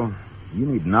marshal. You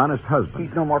need an honest husband.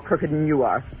 He's no more crooked than you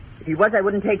are. If he was, I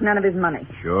wouldn't take none of his money.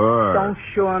 Sure. Don't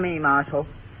sure me, Marshal.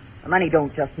 Money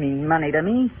don't just mean money to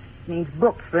me. It means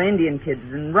books for Indian kids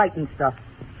and writing stuff.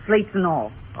 Slates and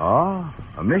all. Oh,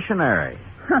 a missionary.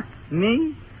 Huh,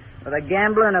 me? With a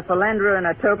gambler and a philanderer and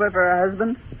a toper for a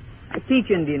husband? I teach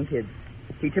Indian kids.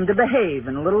 Teach them to behave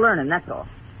and a little learning, that's all.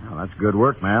 Well, that's good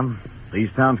work, ma'am. These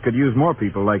towns could use more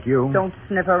people like you. Don't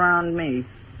sniff around me.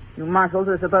 You marshals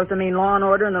are supposed to mean law and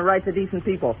order and the rights of decent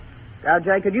people.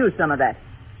 Gaojai could use some of that.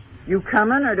 You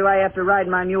coming, or do I have to ride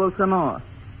my mule some more?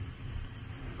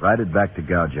 Ride it back to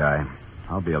Gaojai.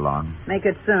 I'll be along. Make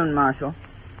it soon, Marshal.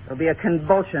 There'll be a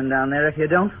convulsion down there if you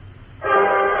don't.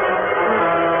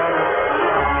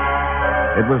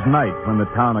 It was night when the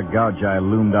town of Gaojai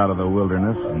loomed out of the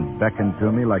wilderness and beckoned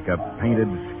to me like a painted,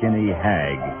 skinny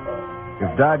hag.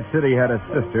 If Dodge City had a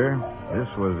sister, this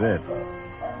was it.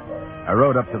 I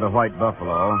rode up to the White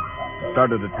Buffalo,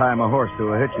 Started to tie my horse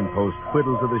to a hitching post,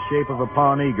 whittled to the shape of a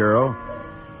Pawnee girl,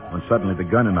 when suddenly the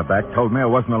gun in my back told me I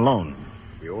wasn't alone.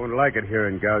 You won't like it here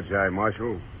in Gaojai,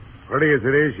 Marshal. Pretty as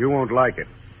it is, you won't like it.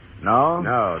 No?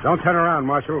 No, don't turn around,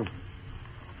 Marshal.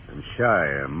 I'm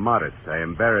shy, I'm modest, I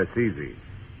embarrass easy.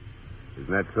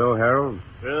 Isn't that so, Harold?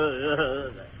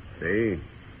 See?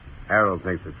 Harold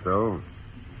thinks it's so.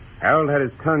 Harold had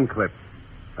his tongue clipped.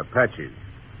 Apaches.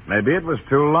 Maybe it was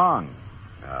too long.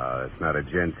 No, that's not a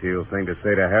genteel thing to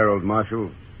say to Harold,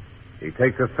 Marshal. He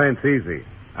takes offense easy.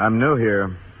 I'm new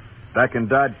here. Back in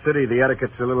Dodge City, the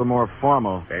etiquette's a little more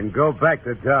formal. Then go back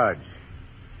to Dodge.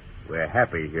 We're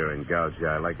happy here in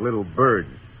Gaojai, like little birds.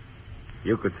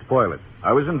 You could spoil it.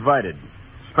 I was invited.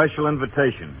 Special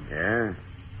invitation. Yeah?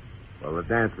 Well, the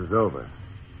dance is over.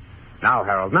 Now,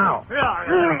 Harold, now!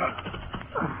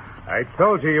 I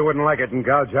told you wouldn't like it in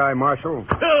Gaojai, Marshal.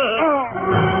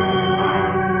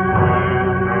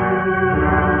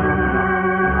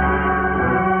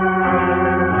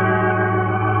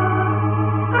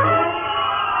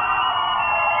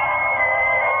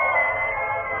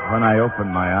 When I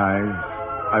opened my eyes,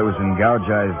 I was in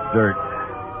Gaojai's dirt.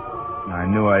 I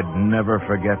knew I'd never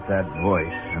forget that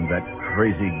voice and that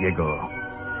crazy giggle.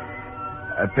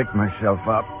 I picked myself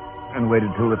up and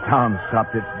waited till the town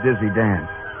stopped its dizzy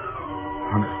dance.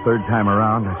 On its third time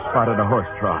around, I spotted a horse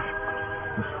trough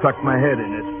and stuck my head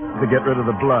in it to get rid of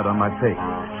the blood on my face.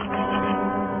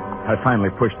 I finally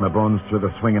pushed my bones through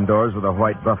the swinging doors of the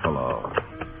White Buffalo.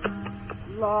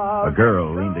 A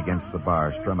girl leaned against the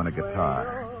bar, strumming a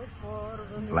guitar.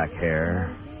 Black hair,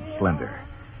 slender.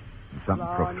 And something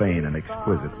profane and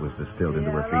exquisite was distilled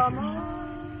into her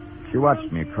features. She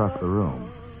watched me across the room,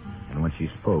 and when she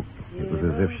spoke, it was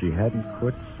as if she hadn't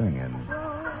quit singing.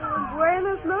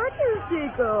 Buenas noches,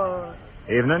 Chico.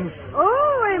 Evening? Oh,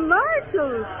 a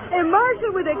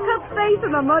Marshal with a cut face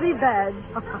and a muddy badge.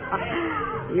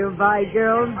 You buy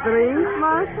girls' drinks,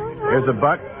 Marshal? Huh? Here's a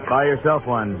buck. Buy yourself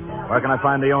one. Where can I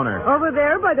find the owner? Over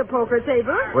there by the poker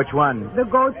table. Which one? The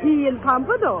goatee and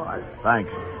pompadour.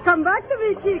 Thanks. Come back to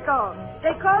me, Chico.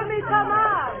 They call me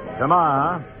Tama. Tama,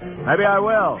 huh? Maybe I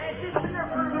will.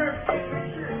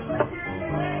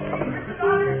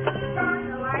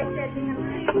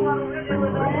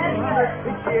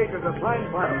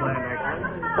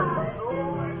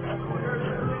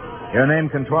 Your name,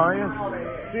 Contorius?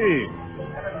 Si.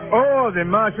 Oh, the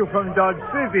Marshal from Dodge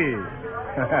City.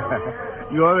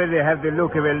 You already have the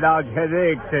look of a large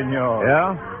headache, senor.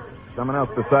 Yeah? Someone else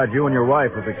besides you and your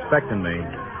wife was expecting me.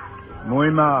 Muy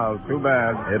mal. Too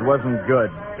bad. It wasn't good.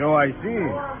 So I see.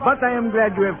 But I am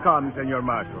glad you have come, Senor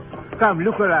Marshal. Come,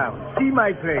 look around. See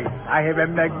my place. I have a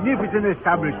magnificent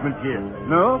establishment here.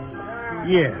 No?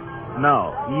 Yes.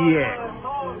 No. Yes.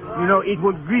 You know, it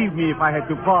would grieve me if I had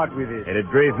to part with it. It'd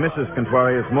grieve Mrs.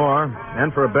 Contorius more,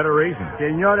 and for a better reason.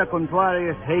 Senora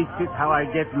Contorius hates it how I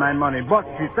get my money, but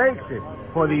she takes it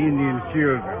for the Indian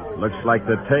children. Looks like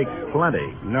the take's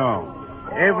plenty. No.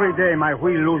 Every day my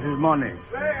wheel loses money.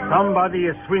 Somebody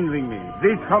is swindling me.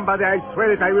 This somebody, I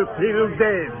swear it, I will kill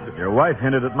dead. Your wife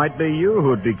hinted it might be you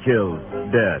who'd be killed,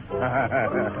 dead.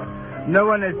 No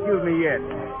one has killed me yet.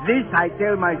 This I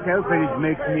tell myself and it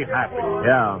makes me happy.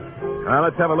 Yeah. Well,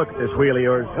 let's have a look at this wheel of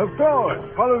yours. Of course.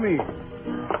 Follow me.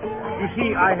 You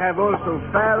see, I have also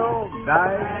pharaoh,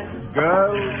 dice,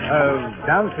 girl,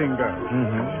 dancing girl.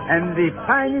 Mm-hmm. And the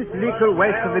finest liquor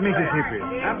west of the Mississippi.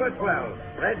 Number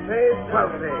 12. Red face,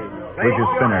 12 face. Where's your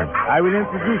spinner? I will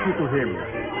introduce you to him.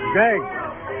 Greg.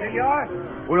 Senor?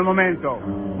 Un momento.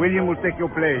 William will take your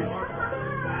place.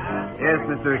 Yes,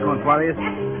 Mr. Contorius.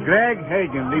 Greg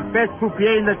Hagen, the best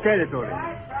croupier in the territory.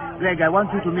 Greg, I want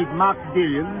you to meet Mark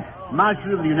Dillon,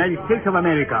 Marshal of the United States of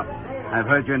America. I've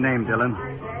heard your name, Dillon.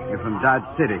 You're from Dodge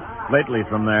City. Lately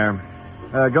from there.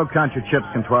 Go count your chips,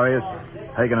 Contorius.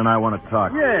 Hagen and I want to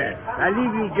talk. Yes, I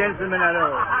leave you gentlemen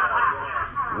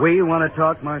alone. We want to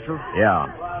talk, Marshal? Yeah.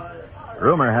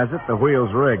 Rumor has it the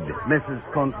wheel's rigged. Mrs.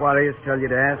 Contorius tell you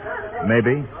to ask?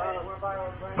 Maybe.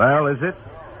 Well, is it?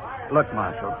 Look,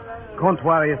 Marshal,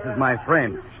 Contorius is my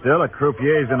friend. Still, a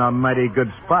croupier's in a mighty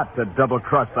good spot to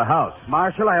double-cross the house.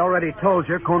 Marshal, I already told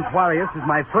you Contorius is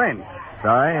my friend.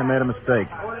 Sorry, I made a mistake.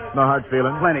 No hard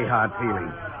feelings? Plenty hard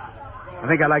feelings. I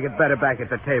think I like it better back at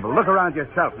the table. Look around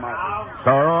yourself, Marshal.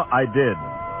 So I did.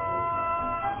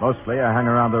 Mostly, I hung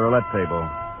around the roulette table.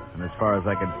 And as far as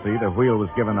I could see, the wheel was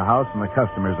giving the house and the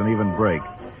customers an even break.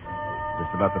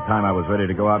 Just about the time I was ready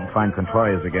to go out and find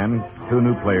Contorius again, two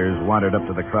new players wandered up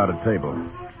to the crowded table.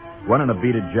 One in a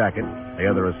beaded jacket, the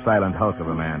other a silent hulk of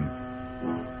a man.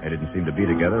 They didn't seem to be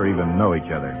together or even know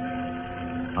each other.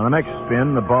 On the next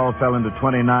spin, the ball fell into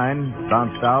 29,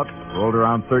 bounced out, rolled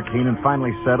around 13, and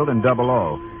finally settled in double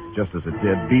O. Just as it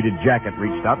did, Beaded Jacket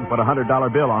reached out and put a $100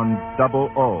 bill on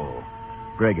double O.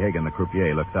 Greg Hagan, the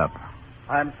croupier, looked up.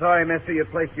 I'm sorry, mister, you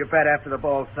placed your bet after the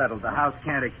ball's settled. The house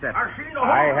can't accept it.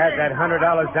 I had that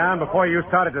 $100 down before you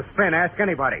started to spin. Ask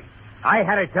anybody. I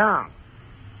had it down.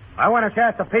 I want to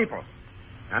ask the people.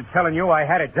 I'm telling you, I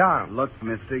had it down. Look,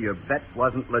 mister, your bet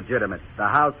wasn't legitimate. The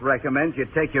house recommends you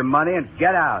take your money and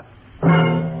get out.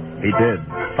 He did.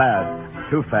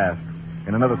 Fast. Too fast.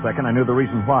 In another second, I knew the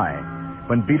reason why.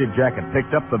 When Beaded Jacket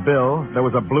picked up the bill, there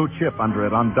was a blue chip under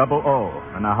it on double O,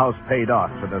 and the house paid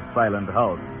off to the silent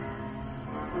house.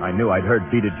 I knew I'd heard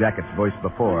Beaded Jacket's voice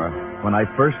before. When I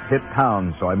first hit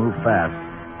town, so I moved fast.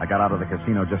 I got out of the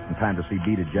casino just in time to see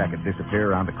Beaded Jacket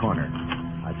disappear around the corner.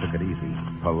 I took it easy.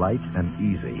 Polite and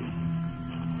easy.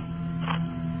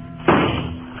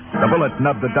 The bullet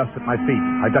nubbed the dust at my feet.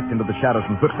 I ducked into the shadows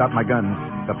and whipped out my guns.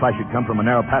 The flash had come from a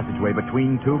narrow passageway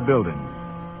between two buildings.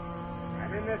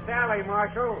 I'm in this alley,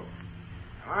 Marshal.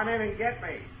 Come on in and get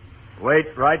me. Wait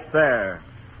right there.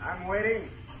 I'm waiting.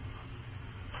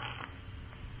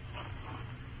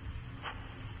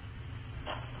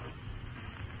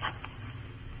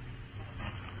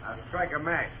 I'll strike a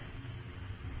match.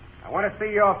 I want to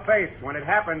see your face when it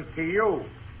happens to you.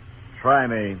 Try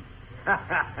me.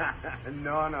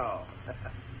 No.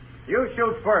 You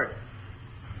shoot first.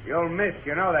 You'll miss,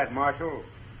 you know that, Marshal.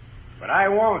 But I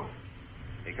won't,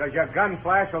 because your gun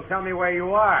flash will tell me where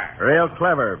you are. Real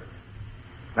clever.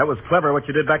 That was clever what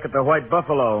you did back at the White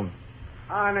Buffalo.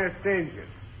 Honest Injun.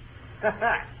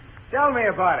 Tell me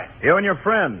about it. You and your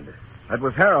friend. That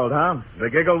was Harold, huh? The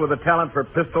giggle with the talent for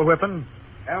pistol whipping?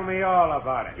 Tell me all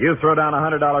about it. You throw down a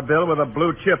 $100 bill with a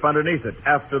blue chip underneath it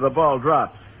after the ball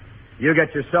drops. You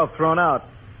get yourself thrown out.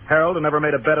 Harold, who never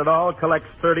made a bet at all, collects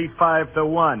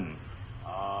 35-1.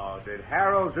 Oh, did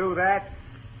Harold do that?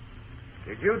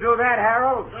 Did you do that,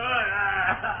 Harold?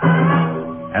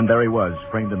 And there he was,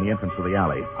 framed in the entrance of the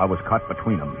alley. I was caught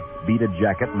between them. Beaded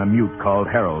Jacket and a mute called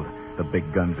Harold. The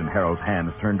big guns in Harold's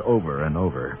hands turned over and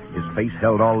over. His face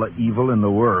held all the evil in the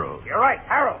world. You're right,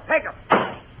 Harold. Take him.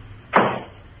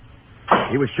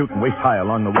 He was shooting waist high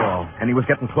along the wall, and he was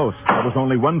getting close. There was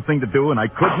only one thing to do, and I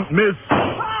couldn't miss.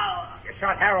 You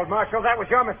shot Harold, Marshal. That was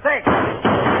your mistake.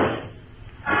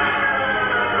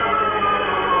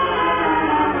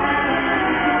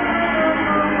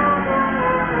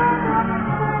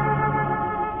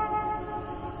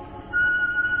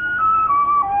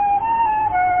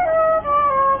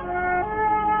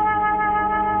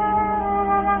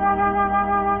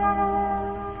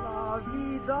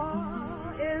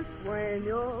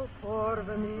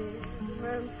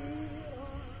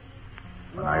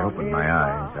 When I opened my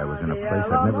eyes, I was in a place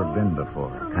I'd never been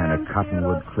before, a kind of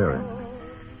cottonwood clearing.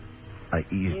 I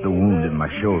eased the wound in my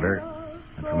shoulder,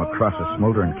 and from across a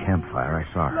smoldering campfire,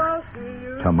 I saw her.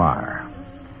 Tamar.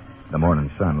 The morning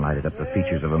sun lighted up the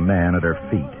features of a man at her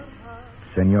feet.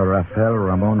 Senor Rafael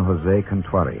Ramon Jose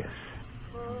Cantuarias.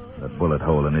 The bullet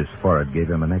hole in his forehead gave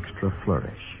him an extra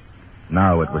flourish.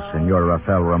 Now it was Senor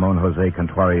Rafael Ramon Jose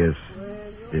Cantuarias,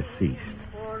 deceased.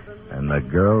 And the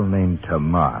girl named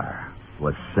Tamar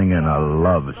was singing a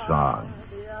love song.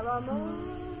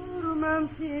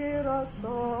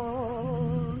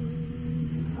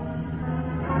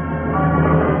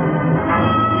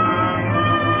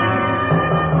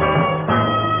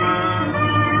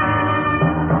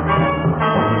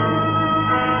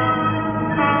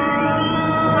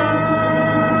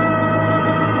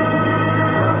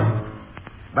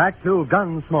 Back to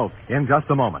Gunsmoke in just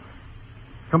a moment.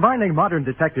 Combining modern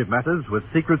detective methods with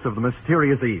secrets of the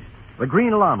mysterious East, the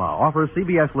Green Llama offers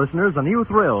CBS listeners a new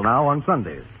thrill now on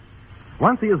Sundays.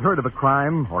 Once he has heard of a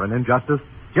crime or an injustice,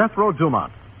 Jethro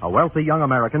Dumont, a wealthy young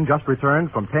American just returned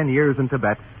from 10 years in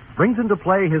Tibet, brings into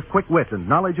play his quick wit and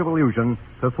knowledge of illusion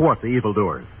to thwart the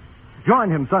evildoers. Join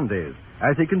him Sundays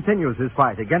as he continues his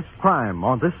fight against crime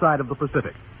on this side of the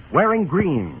Pacific, wearing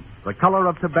green, the color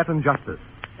of Tibetan justice,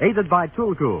 aided by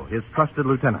Tulku, his trusted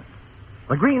lieutenant.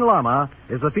 The Green Llama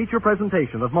is a feature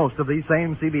presentation of most of these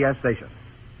same CBS stations.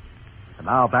 And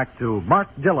now back to Mark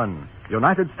Dillon,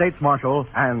 United States Marshal,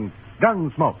 and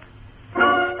Gunsmoke.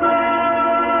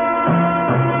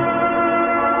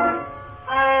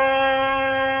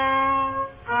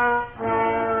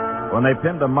 When they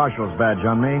pinned a marshal's badge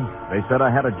on me, they said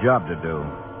I had a job to do.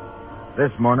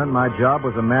 This morning, my job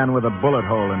was a man with a bullet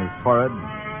hole in his forehead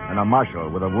and a marshal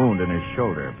with a wound in his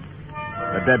shoulder.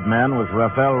 The dead man was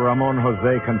Rafael Ramon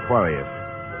Jose Cantuarias,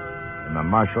 and the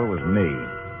marshal was me.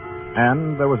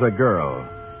 And there was a girl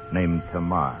named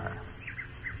Tamar.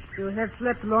 You have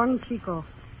slept long, Chico,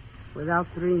 without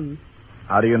dreams.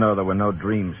 How do you know there were no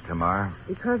dreams, Tamar?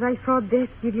 Because I saw death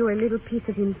give you a little piece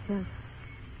of himself.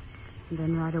 and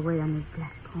then ride away on his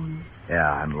black pony.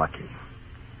 Yeah, I'm lucky.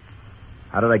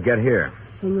 How did I get here?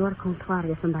 Senor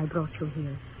Contrarius and I brought you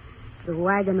here. The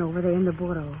wagon over there in the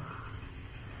burro.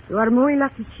 You are muy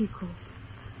lucky, Chico.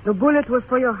 The bullet was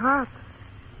for your heart,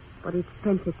 but it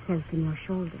spent itself in your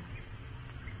shoulder.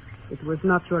 It was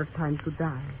not your time to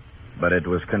die. But it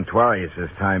was Contrarius'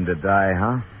 time to die,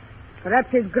 huh?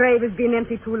 Perhaps his grave has been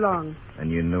empty too long.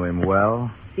 And you knew him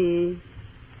well? See,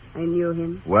 I knew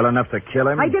him. Well enough to kill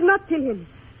him? I did not kill him.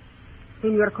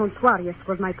 Senor Contrarius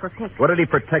was my protector. What did he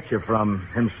protect you from?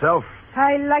 Himself?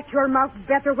 I like your mouth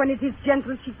better when it is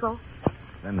gentle, Chico.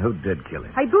 Then who did kill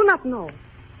him? I do not know.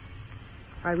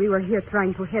 While we were here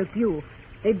trying to help you,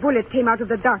 a bullet came out of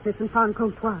the darkness and found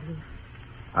Contrarius.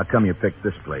 How come you picked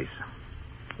this place?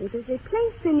 It is a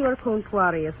place Senor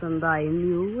Contrarius and I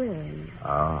knew well.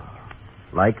 Oh,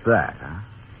 like that, huh?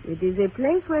 It is a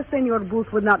place where Senor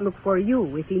Booth would not look for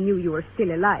you if he knew you were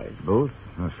still alive. Booth?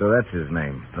 Oh, so that's his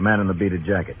name. The man in the beaded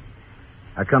jacket.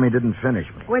 How come he didn't finish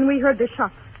me? When we heard the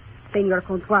shot, Senor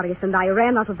Contrarius and I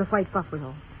ran out of the White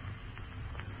Buffalo.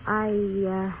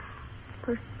 I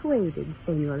persuaded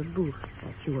Senor Booth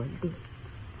that you were dead.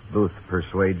 Booth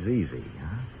persuades easy,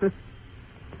 huh?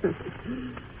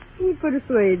 He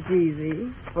persuades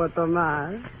easy, for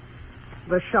Tomás.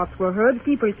 The shots were heard,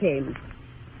 people came.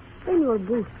 Senor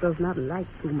Booth does not like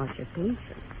too much attention.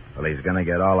 Well, he's going to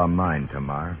get all of mine,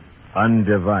 Tamar.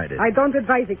 Undivided. I don't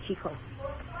advise it, Chico.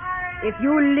 If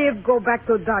you live, go back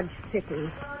to Dodge City.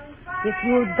 If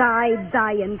you die,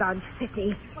 die in Dodge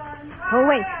City. Oh,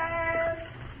 wait.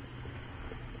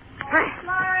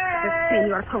 The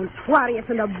Senor Contrarius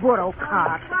in the burro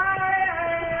cart.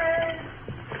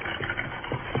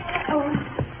 Oh.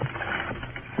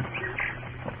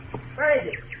 Where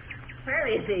is he? Where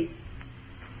is he?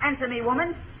 Answer me,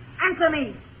 woman. Answer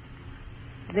me.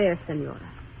 There, Senora.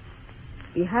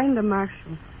 Behind the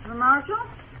marshal. The marshal?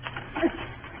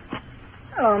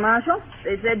 Hello, Marshal.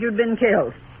 They said you'd been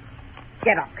killed.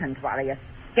 Get up, Contrarius.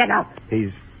 Get up.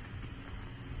 He's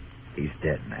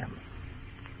dead, ma'am.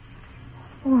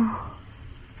 Oh.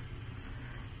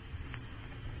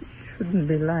 He shouldn't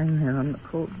be lying there on the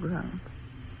cold ground.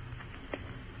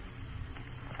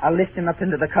 I'll lift him up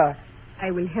into the car.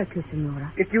 I will help you,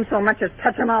 Senora. If you so much as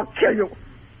touch him, I'll kill you.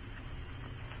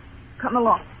 Come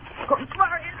along.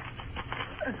 Contrarius.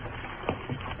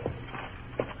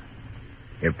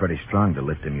 You're pretty strong to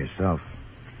lift him yourself.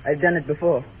 I've done it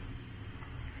before.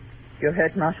 You're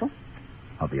hurt, Marshal?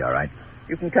 I'll be all right.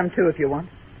 You can come too if you want.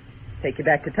 Take you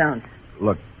back to town.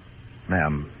 Look,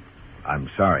 ma'am, I'm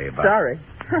sorry about... Sorry?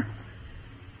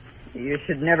 You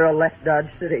should never have left Dodge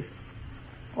City.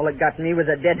 All it got me was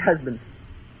a dead husband.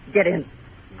 Get in.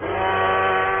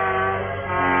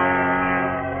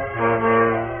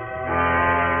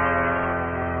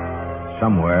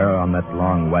 Somewhere on that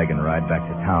long wagon ride back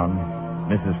to town,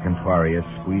 Mrs. Contrarius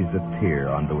squeezed a tear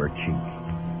onto her cheek.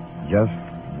 Just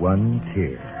one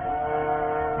tear.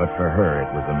 But for her, it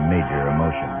was a major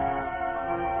emotion.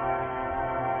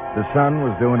 The sun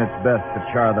was doing its best to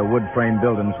char the wood frame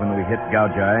buildings when we hit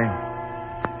Gaujai.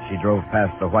 She drove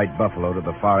past the White Buffalo to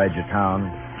the far edge of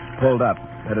town, pulled up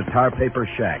at a tar paper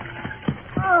shack.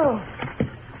 Oh.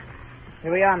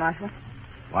 Here we are, Marshal.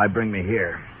 Why bring me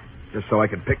here? Just so I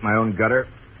could pick my own gutter?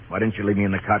 Why didn't you leave me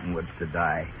in the cottonwoods to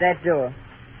die? That door.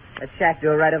 That shack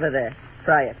door right over there.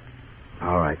 Try it.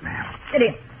 All right, ma'am. Get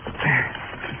in.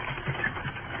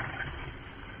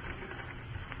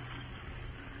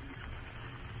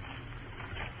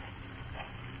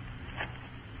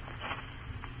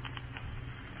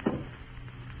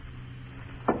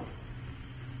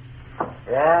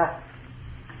 Yeah?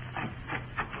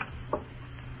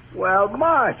 Well,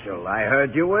 Marshal, I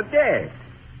heard you were dead.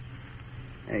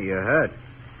 Hey, you're hurt.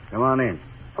 Come on in.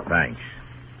 Thanks.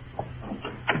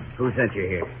 Who sent you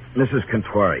here? Mrs.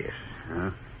 Contrarius.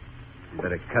 Huh? You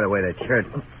better cut away that shirt.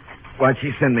 Why'd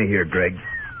she send me here, Greg?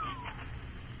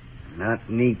 Not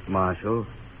neat, Marshal.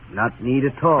 Not neat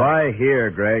at all. Why here,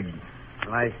 Greg?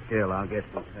 Lie still. I'll get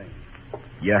some things.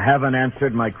 You haven't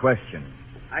answered my question.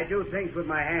 I do things with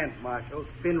my hands, Marshal.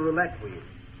 Spin roulette wheels.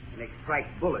 And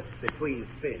extract bullets between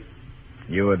spins.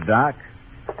 You a doc?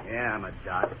 Yeah, I'm a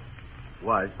doc.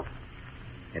 Was.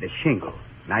 Had a shingle.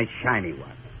 Nice shiny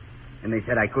one. And they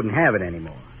said I couldn't have it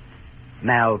anymore.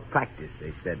 Malpractice,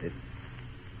 they said it.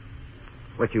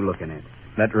 What you looking at?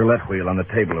 That roulette wheel on the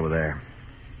table over there.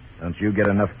 Don't you get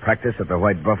enough practice at the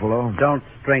White Buffalo? Don't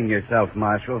strain yourself,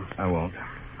 Marshal. I won't.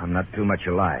 I'm not too much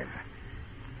alive.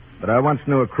 But I once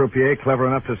knew a croupier clever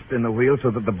enough to spin the wheel so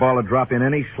that the ball would drop in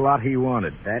any slot he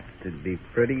wanted. That'd be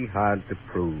pretty hard to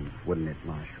prove, wouldn't it,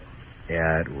 Marshal?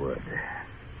 Yeah, it would.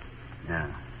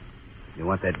 Now, You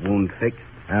want that wound fixed?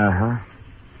 Uh-huh.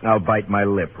 I'll bite my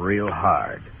lip real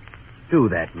hard. Do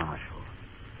that, Marshal.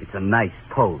 It's a nice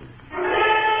pose.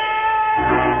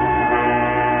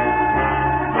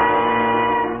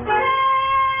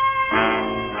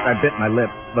 I bit my lip,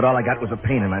 but all I got was a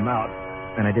pain in my mouth.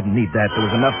 And I didn't need that. There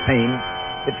was enough pain.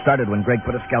 It started when Greg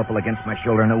put a scalpel against my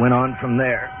shoulder, and it went on from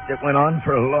there. It went on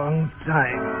for a long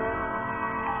time.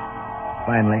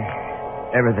 Finally,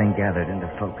 everything gathered into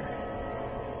focus.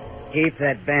 Keep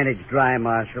that bandage dry,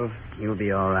 Marshal. You'll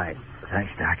be all right.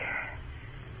 Thanks, Doc.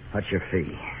 What's your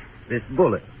fee? This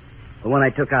bullet, the one I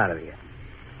took out of you,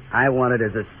 I want it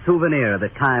as a souvenir of the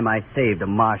time I saved a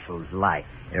marshal's life.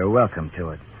 You're welcome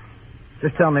to it.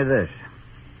 Just tell me this.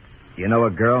 You know a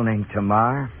girl named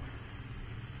Tamar?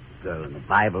 Girl in the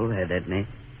Bible had that name.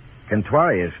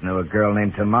 Contuarius knew a girl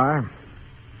named Tamar.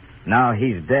 Now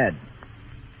he's dead.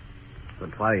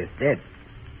 Contuarius dead?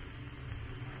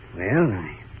 Well,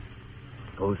 I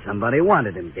suppose somebody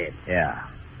wanted him dead. Yeah.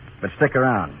 But stick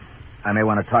around. I may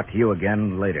want to talk to you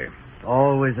again later.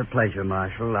 Always a pleasure,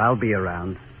 Marshal. I'll be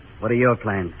around. What are your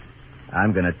plans?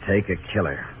 I'm going to take a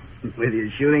killer. With your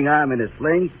shooting arm in a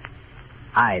sling?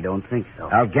 I don't think so.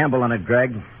 I'll gamble on it,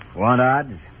 Greg. Want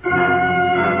odds?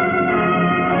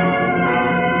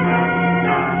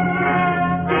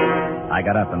 I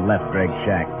got up and left Greg's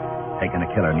shack. Taking a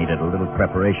killer needed a little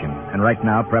preparation. And right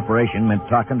now, preparation meant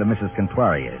talking to Mrs.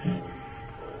 Contuarius.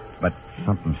 But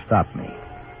something stopped me.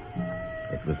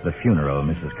 It was the funeral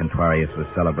Mrs. Contuarius was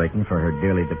celebrating for her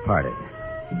dearly departed.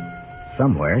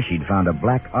 Somewhere she'd found a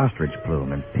black ostrich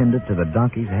plume and pinned it to the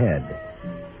donkey's head.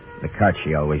 The cart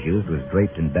she always used was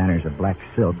draped in banners of black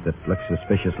silk that looked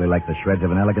suspiciously like the shreds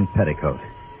of an elegant petticoat.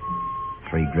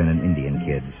 3 grinning Indian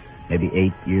kids, maybe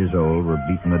 8 years old, were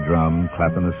beating a drum,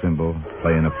 clapping a cymbal,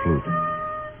 playing a flute.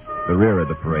 The rear of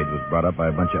the parade was brought up by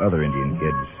a bunch of other Indian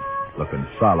kids, looking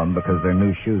solemn because their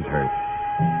new shoes hurt.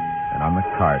 And on the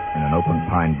cart, in an open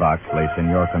pine box, lay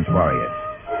Senor Contuarius.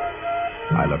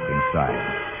 I looked inside.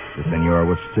 The senor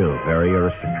was still very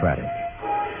aristocratic.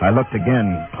 I looked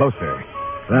again, closer.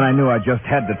 Then I knew I just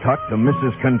had to talk to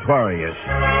Mrs. Contuarius.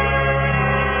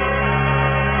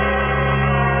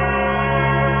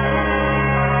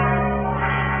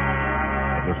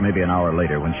 It was maybe an hour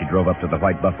later when she drove up to the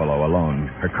White Buffalo alone,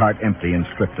 her cart empty and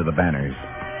stripped to the banners.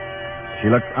 She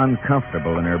looked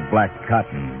uncomfortable in her black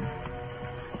cotton.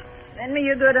 Lend me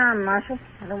your good arm, Marshal.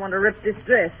 I don't want to rip this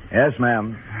dress. Yes,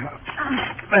 ma'am.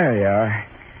 There you are.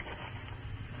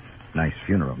 Nice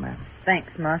funeral, ma'am. Thanks,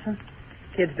 Marshal.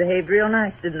 Kids behaved real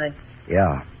nice, didn't they?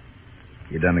 Yeah.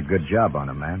 You done a good job on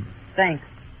them, ma'am. Thanks.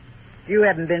 You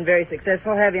haven't been very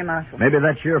successful, have you, Marshal? Maybe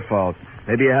that's your fault.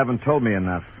 Maybe you haven't told me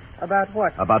enough. About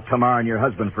what? About Tamar and your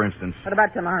husband, for instance. What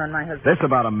about Tamar and my husband? This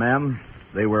about them, ma'am.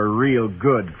 They were real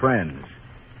good friends.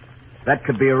 That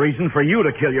could be a reason for you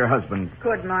to kill your husband.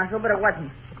 Could, Marshal, but it wasn't.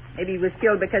 Maybe he was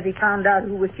killed because he found out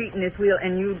who was cheating his wheel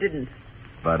and you didn't.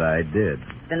 But I did.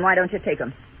 Then why don't you take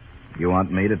him? You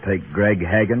want me to take Greg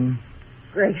Hagan?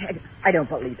 Greg Hagan? I don't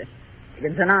believe it.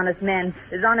 Hagan's an honest man,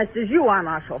 as honest as you are,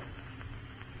 Marshal.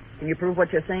 Can you prove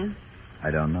what you're saying?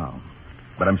 I don't know.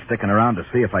 But I'm sticking around to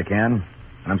see if I can.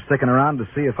 And I'm sticking around to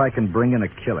see if I can bring in a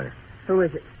killer. Who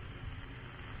is it?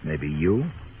 Maybe you.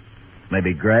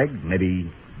 Maybe Greg. Maybe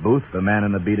Booth, the man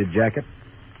in the beaded jacket.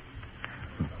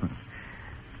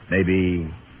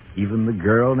 Maybe even the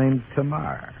girl named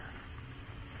Tamar.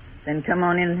 Then come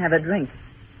on in and have a drink.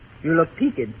 You look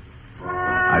peaked.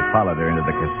 I followed her into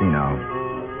the casino.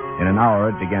 In an hour,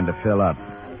 it began to fill up.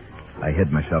 I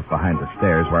hid myself behind the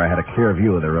stairs where I had a clear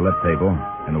view of the roulette table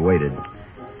and waited.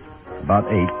 About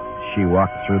 8, she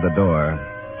walked through the door.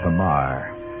 Tamar.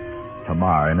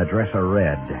 Tamar in a dress of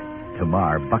red.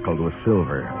 Tamar buckled with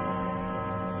silver.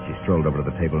 She strolled over to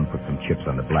the table and put some chips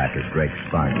on the black as Greg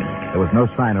spun. There was no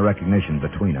sign of recognition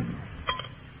between them.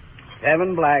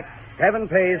 7 black. 7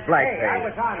 pays, black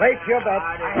pays. Place your bet.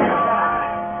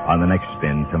 On the next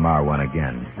spin, Tamar won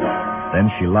again.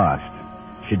 Then she lost.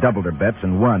 She doubled her bets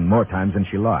and won more times than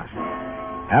she lost.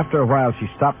 After a while, she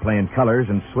stopped playing colors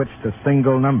and switched to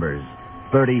single numbers,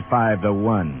 35 to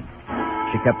 1.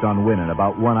 She kept on winning,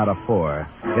 about 1 out of 4.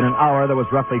 In an hour, there was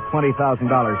roughly $20,000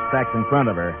 stacked in front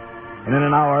of her. And in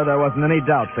an hour, there wasn't any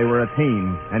doubt they were a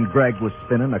team, and Greg was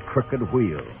spinning a crooked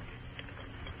wheel.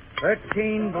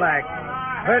 13 black.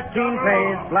 13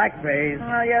 pays, black pays.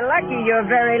 Well, you're lucky. You're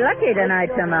very lucky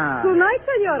tonight, Tamar. Tonight,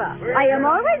 senora. I am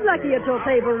always lucky at your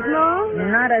tables, no?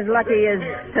 Not as lucky as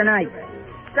tonight.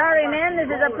 Sorry, men, this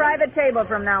is a private table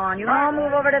from now on. You all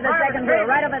move over to the second row,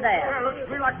 right over there.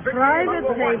 Private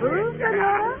table,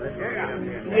 senora?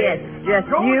 Yes, just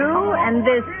you and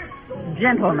this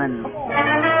gentleman.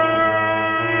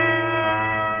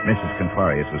 Mrs.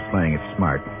 Confarius was playing it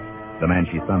smart. The man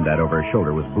she thumbed at over her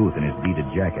shoulder was Booth in his beaded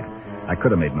jacket. I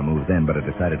could have made my move then, but I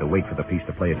decided to wait for the piece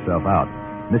to play itself out.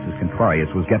 Mrs.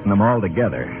 Confarius was getting them all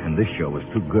together, and this show was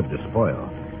too good to spoil.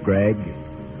 Greg,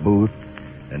 Booth,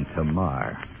 and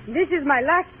Tamar. This is my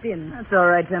last spin. That's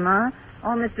all right, Tamar.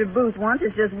 All Mr. Booth wants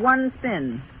is just one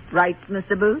spin. Right,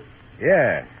 Mr. Booth?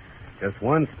 Yeah, just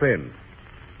one spin.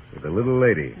 With a little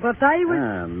lady. But I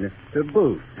was... Mr.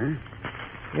 Booth, huh?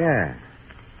 Yeah.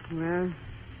 Well,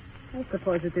 I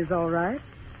suppose it is all right.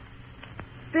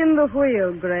 Spin the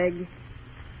wheel, Greg.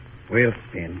 We'll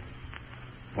spin.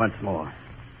 Once more.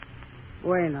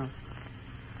 Bueno.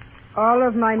 All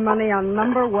of my money on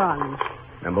number 1.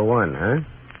 Number 1, huh?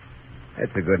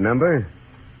 That's a good number.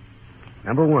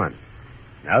 Number 1.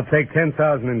 I'll take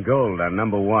 10,000 in gold on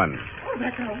number 1.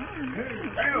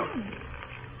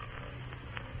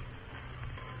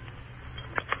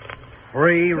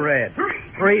 Three red.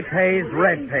 3 pays,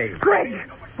 red pays. Greg,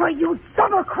 why you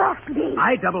double-crossed me?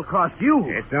 I double-crossed you.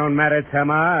 It don't matter,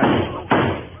 Tamar.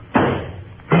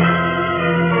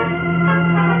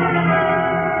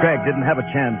 Greg didn't have a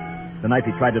chance. The knife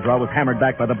he tried to draw was hammered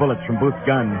back by the bullets from Booth's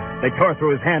gun. They tore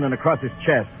through his hand and across his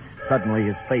chest. Suddenly,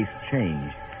 his face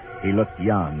changed. He looked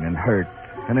young and hurt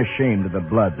and ashamed of the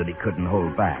blood that he couldn't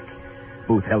hold back.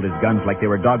 Booth held his guns like they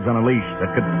were dogs on a leash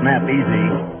that could snap easy.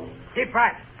 Keep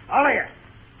right. All of you.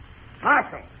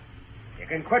 Marshal, you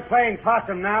can quit playing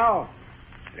possum now.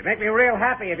 It'll make me real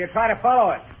happy if you try to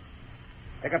follow it.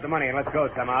 Pick up the money and let's go,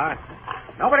 Tamar.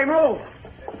 Nobody move.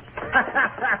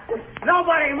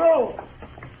 Nobody move.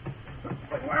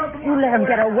 You let him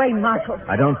get away, Marshal.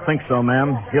 I don't think so,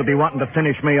 ma'am. He'll be wanting to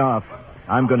finish me off.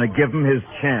 I'm going to give him his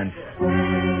chance.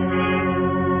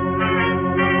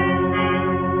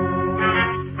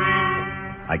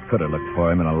 I could have looked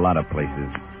for him in a lot of places,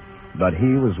 but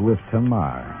he was with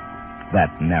Tamar.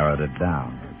 That narrowed it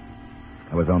down.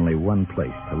 There was only one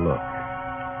place to look.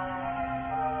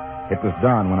 It was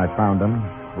dawn when I found him,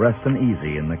 resting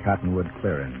easy in the cottonwood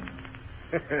clearing.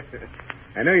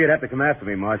 I knew you'd have to come after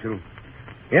me, Marshal.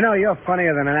 You know, you're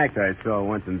funnier than an actor I saw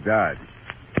once in Dodge.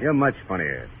 You're much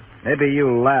funnier. Maybe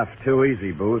you laugh too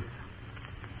easy, Booth.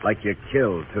 Like you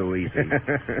kill too easy.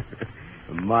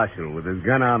 A marshal with his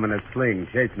gun arm and a sling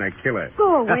chasing a killer.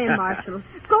 Go away, Marshal.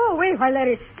 Go away while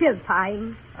there is still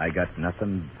time. I got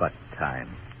nothing but time.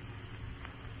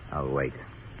 I'll wait.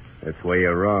 That's where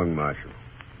you're wrong, Marshal.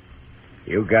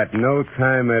 You got no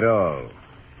time at all.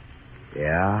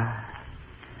 Yeah?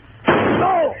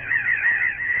 No!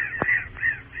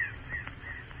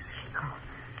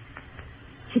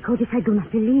 Chico, this I do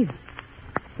not believe.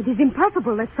 It is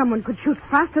impossible that someone could shoot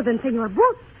faster than Senor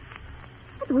Booth.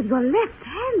 But with your left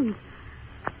hand.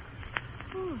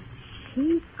 Oh,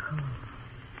 Chico.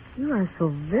 You are so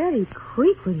very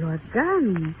quick with your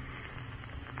gun.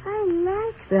 I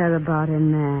like that about a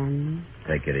man.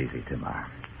 Take it easy, Tamar.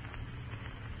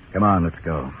 Come on, let's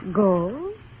go.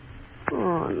 Go?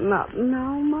 Oh, not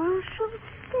now, Marshal.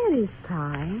 There is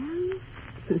time.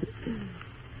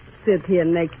 Sit here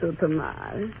next to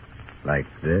Tamar. Like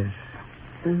this?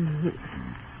 Mm-hmm.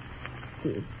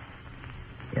 Sit.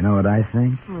 You know what I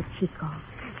think? Oh,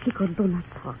 Chico, do not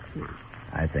talk now.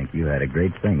 I think you had a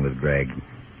great thing with Greg.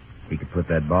 He could put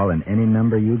that ball in any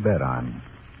number you bet on.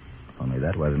 Only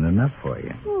that wasn't enough for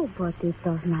you. Oh, but it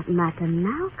does not matter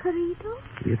now, Carito.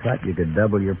 You thought you could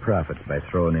double your profits by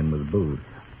throwing in with Booth.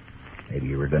 Maybe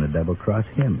you were going to double-cross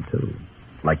him, too.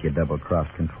 Like you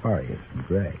double-crossed Confarius and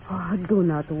Greg. Oh, do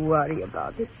not worry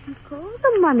about it, Chico.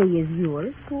 The money is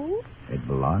yours, too. It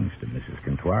belongs to Mrs.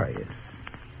 Confarius.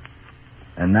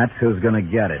 And that's who's going to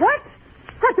get it. What?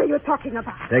 What are you talking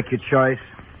about? Take your choice.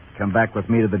 Come back with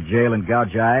me to the jail in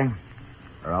Gaujai,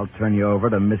 or I'll turn you over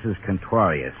to Mrs.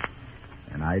 Confarius.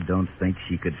 And I don't think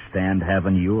she could stand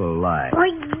having you alive. Why,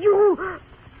 you...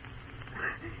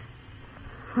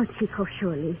 Oh, Chico,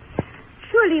 surely.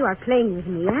 Surely you are playing with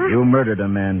me, huh? You murdered a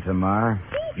man, Tamar.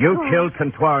 Chico. You killed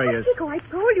Confarius. Oh, Chico, I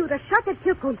told you the shot that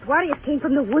killed Confarius came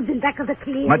from the woods in back of the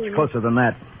clearing. Much closer than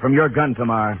that. From your gun,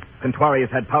 Tamar. Confarius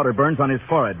had powder burns on his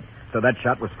forehead, so that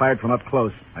shot was fired from up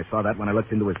close. I saw that when I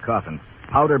looked into his coffin.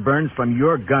 Powder burns from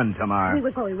your gun, Tamar. We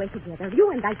were going away together,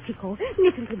 you and I, Chico.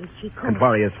 Listen to me, Chico.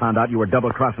 Confarius found out you were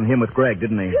double-crossing him with Greg,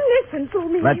 didn't he? Listen to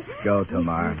me. Let's go,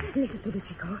 Tamar. Listen to me,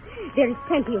 Chico. There is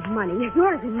plenty of money,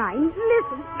 yours and mine.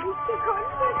 Listen to me, Chico.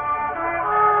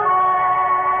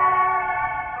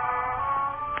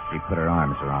 She put her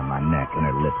arms around my neck and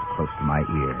her lips close to my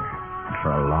ear. And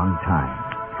for a long time,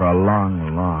 for a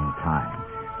long, long time,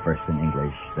 first in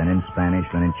English, then in Spanish,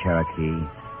 then in Cherokee,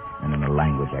 and in a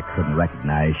language I couldn't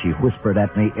recognize, she whispered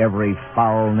at me every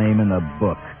foul name in the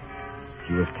book.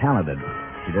 She was talented,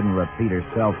 She didn't repeat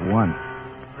herself once.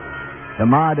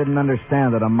 Tamar didn't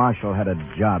understand that a marshal had a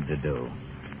job to do,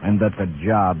 and that the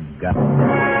job got...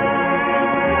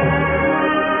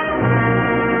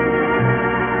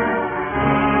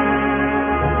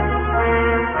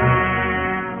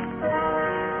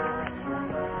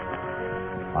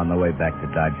 On the way back to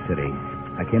Dodge City,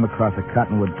 I came across a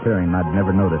cottonwood clearing I'd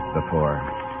never noticed before.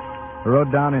 I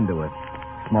rode down into it.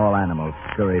 A small animal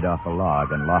scurried off a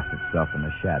log and lost itself in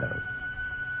the shadows.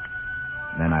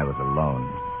 Then I was alone.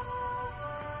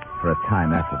 For a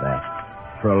time after that,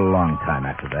 for a long time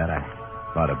after that, I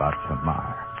thought about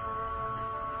Tamar.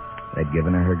 They'd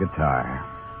given her guitar,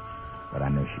 but I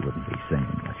knew she wouldn't be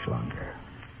singing much longer.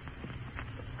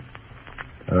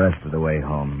 The rest of the way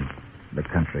home, the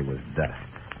country was dust.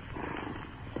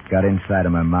 It got inside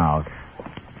of my mouth,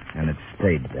 and it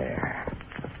stayed there.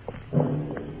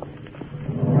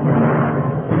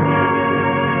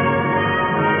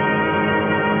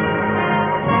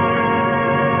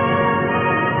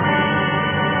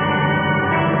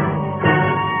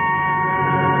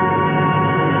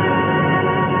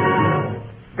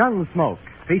 Gunsmoke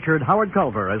featured Howard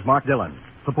Culver as Mark Dillon,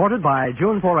 supported by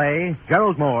June Foray,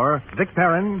 Gerald Moore, Vic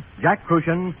Perrin, Jack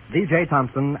Crucian, D.J.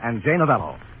 Thompson, and Jay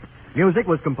Novello. Music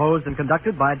was composed and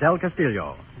conducted by Del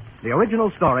Castillo. The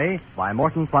original story, by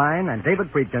Morton Fine and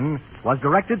David Friedkin, was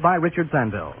directed by Richard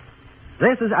Sandville.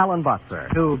 This is Alan Botzer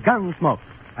to Gunsmoke,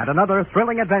 and another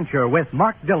thrilling adventure with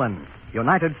Mark Dillon,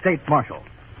 United States Marshal.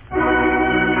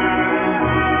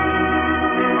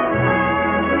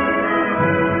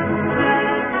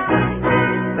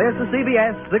 This is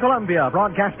CBS, the Columbia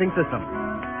Broadcasting System.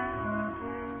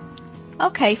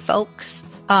 Okay, folks.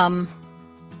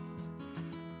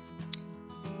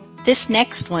 This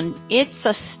next one, it's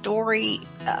a story.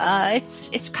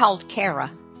 It's called Kara,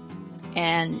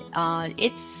 and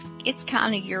it's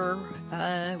kind of your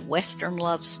Western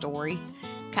love story,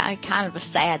 kind of a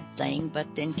sad thing,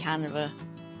 but then kind of a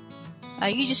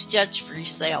you just judge for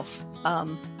yourself.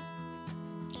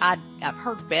 I've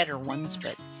heard better ones,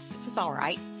 but it was all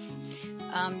right.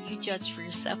 You judge for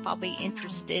yourself. I'll be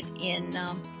interested in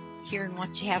hearing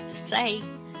what you have to say.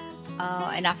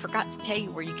 And I forgot to tell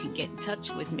you where you can get in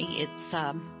touch with me. It's,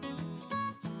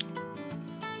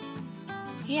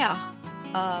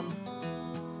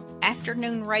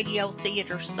 Afternoon Radio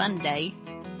Theater Sunday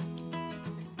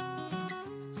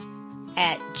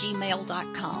at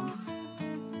gmail.com.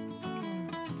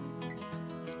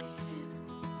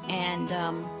 And,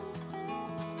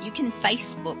 you can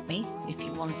Facebook me if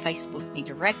you want to Facebook me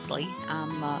directly.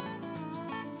 I'm,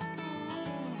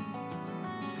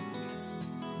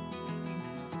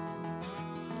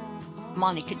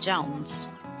 Monica Jones.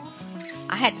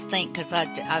 I had to think because I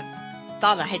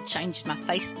thought I had changed my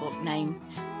Facebook name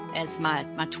as my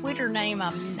Twitter name.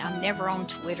 I'm never on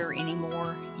Twitter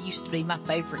anymore. It used to be my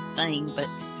favorite thing, but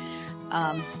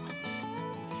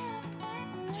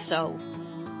so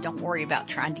don't worry about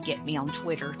trying to get me on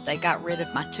Twitter. They got rid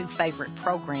of my two favorite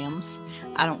programs.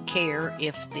 I don't care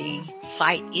if the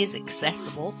site is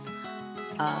accessible.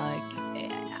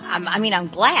 I'm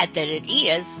glad that it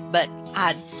is, but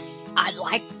I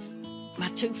like my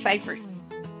two favorite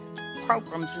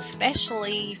programs,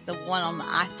 especially the one on the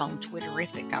iPhone,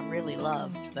 Twitterific. I really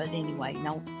loved. But anyway,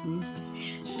 no,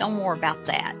 don't worry about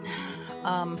that.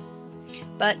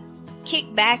 But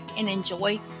kick back and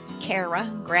enjoy Kara.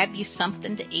 Grab you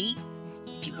something to eat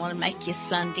if you want to make you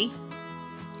Sunday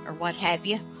or what have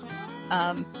you.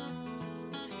 I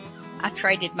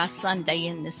traded my Sunday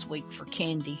in this week for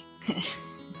candy.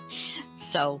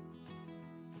 So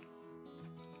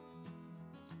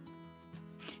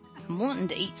I'm wanting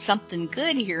to eat something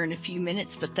good here in a few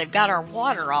minutes, but they've got our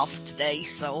water off today,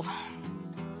 so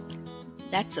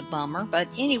that's a bummer. But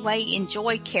anyway,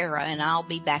 enjoy Kara, and I'll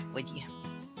be back with you.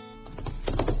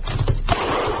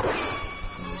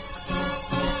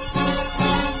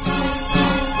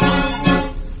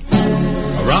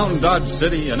 Around Dodge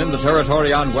City and in the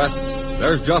territory on West,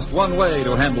 there's just one way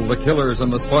to handle the killers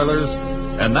and the spoilers,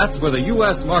 and that's with a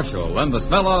U.S. Marshal and the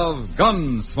smell of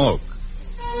Gunsmoke.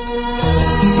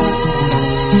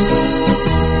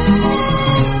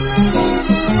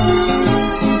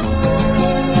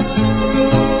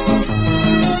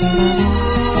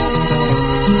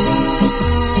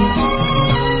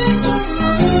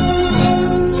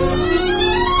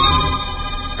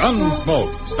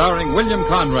 Gunsmoke, starring William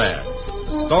Conrad.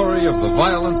 The story of the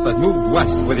violence that moved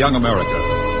west with young America.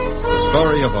 The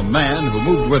story of a man who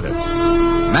moved with it.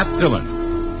 Matt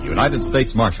Dillon, United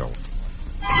States Marshal.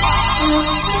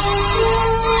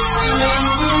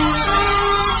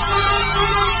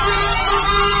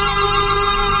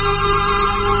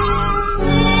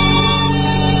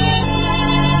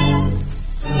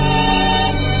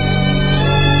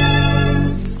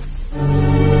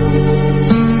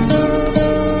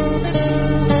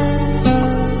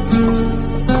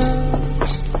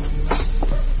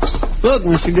 Look,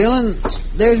 Mr. Dillon,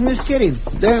 there's Miss Kitty,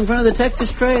 there in front of the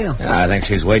Texas Trail. Yeah, I think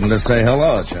she's waiting to say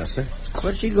hello, Chester.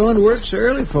 What's she going to work so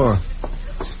early for?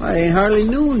 Why, it ain't hardly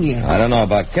noon yet. I don't know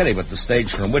about Kitty, but the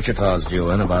stage from Wichita's due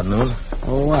in about noon.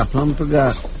 Oh, I plumb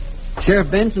forgot.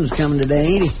 Sheriff Benson's coming today,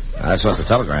 ain't he? That's what the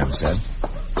telegram said.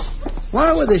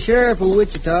 Why would the sheriff of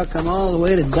Wichita come all the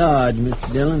way to Dodge,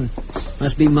 Mr. Dillon?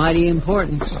 Must be mighty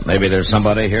important. Maybe there's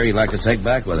somebody here he'd like to take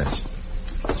back with him.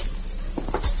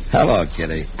 Hello,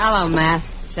 Kitty. Hello, Matt.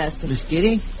 Chester. Miss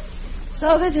Kitty?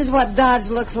 So this is what Dodge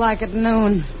looks like at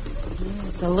noon.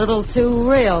 It's a little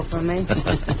too real for me.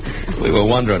 We were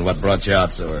wondering what brought you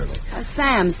out so early.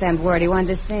 Sam sent word he wanted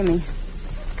to see me.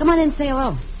 Come on in and say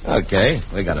hello. Okay,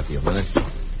 we got a few minutes.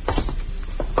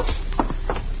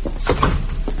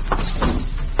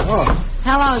 Oh.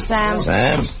 Hello, Sam.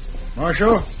 Sam.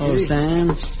 Marshal. Oh,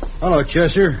 Sam. Hello,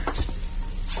 Chester.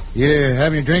 You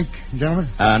having a drink, gentlemen?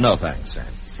 No, thanks, Sam.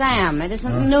 Sam, it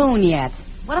isn't noon yet.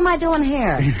 What am I doing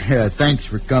here? Yeah, thanks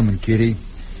for coming, Kitty.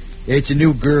 It's a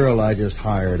new girl I just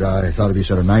hired. I thought it'd be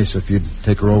sort of nice if you'd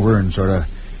take her over and sort of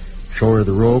show her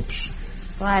the ropes.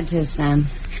 Glad to, Sam.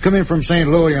 She come in from St.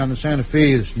 Louis on the Santa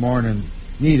Fe this morning.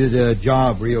 Needed a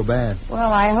job real bad.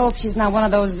 Well, I hope she's not one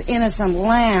of those innocent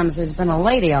lambs who's been a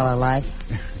lady all her life.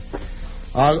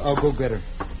 I'll go get her.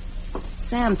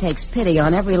 Sam takes pity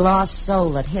on every lost soul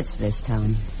that hits this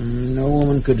town. No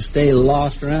woman could stay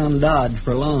lost around Dodge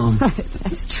for long.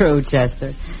 That's true,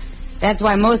 Chester. That's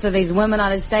why most of these women ought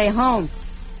to stay home.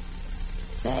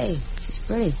 Say, she's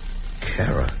pretty.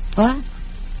 Kara. What?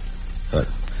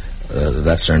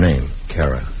 That's her name,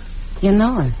 Kara. You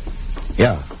know her?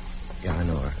 Yeah, I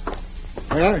know her.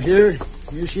 Well, here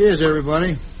she is,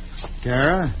 everybody.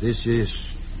 Kara, this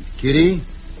is Kitty,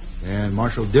 and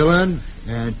Marshal Dillon,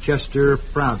 and Chester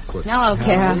Proudfoot. Hello,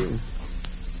 Kara.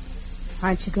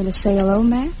 Aren't you going to say hello,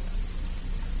 Matt?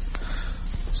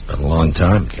 It's been a long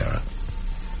time, Kara.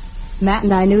 Matt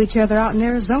and I knew each other out in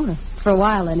Arizona, for a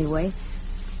while anyway,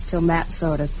 till Matt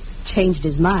sort of changed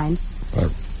his mind. Well,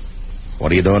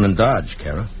 what are you doing in Dodge,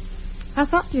 Kara? I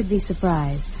thought you'd be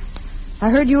surprised.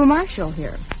 I heard you were Marshal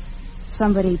here.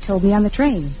 Somebody told me on the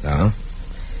train. Oh?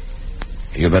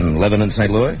 You been living in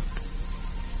St. Louis?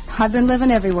 I've been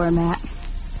living everywhere, Matt.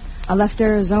 I left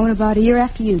Arizona about a year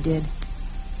after you did.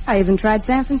 I even tried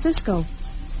San Francisco.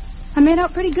 I made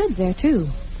out pretty good there, too.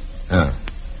 Oh.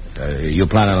 You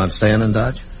planning on staying in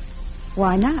Dodge?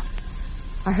 Why not?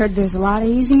 I heard there's a lot of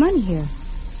easy money here.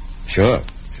 Sure.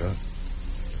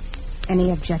 Any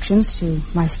objections to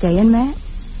my staying, Matt?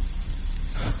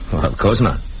 Well, of course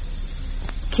not.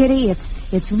 Kitty,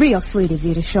 it's real sweet of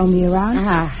you to show me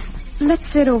around. Let's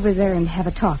sit over there and have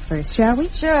a talk first, shall we?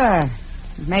 Sure.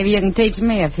 Maybe you can teach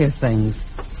me a few things.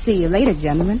 See you later,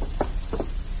 gentlemen.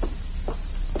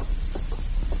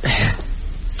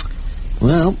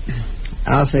 Well,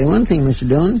 I'll say one thing, Mr.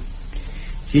 Dillon.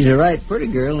 She's a right pretty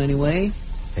girl, anyway.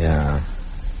 Yeah.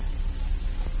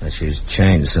 She's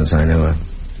changed since I knew her.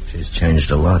 She's changed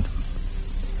a lot.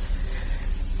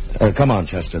 Come on,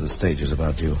 Chester. The stage is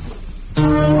about you.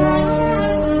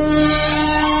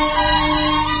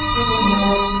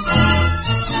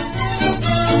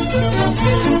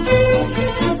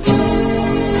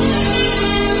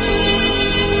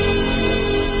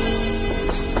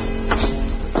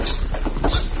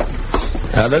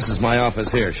 This is my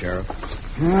office here, Sheriff.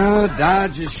 Oh,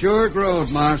 Dodge is sure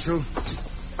growed, Marshal.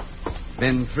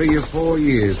 Been 3 or 4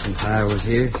 years since I was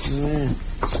here. Yeah.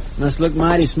 Must look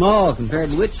mighty small compared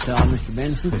to Wichita, Mr.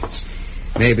 Benson.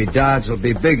 Maybe Dodge will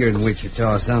be bigger than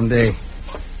Wichita someday.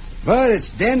 But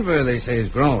it's Denver, they say, is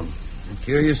growing. I'm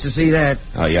curious to see that.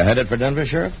 Oh, you headed for Denver,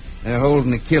 Sheriff? They're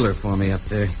holding a killer for me up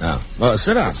there. Oh. Well,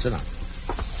 sit down.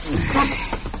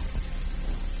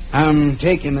 I'm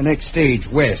taking the next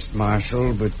stage west,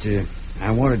 Marshal, but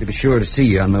I wanted to be sure to see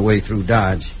you on my way through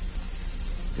Dodge.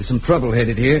 There's some trouble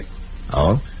headed here.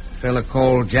 Oh? A fella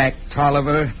called Jack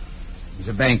Tolliver. He's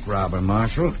a bank robber,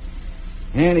 Marshal.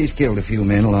 And he's killed a few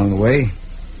men along the way.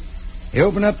 He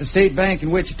opened up the state bank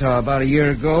in Wichita about a year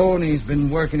ago, and he's been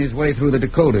working his way through the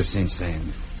Dakotas since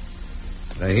then.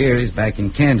 But I hear he's back in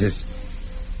Kansas.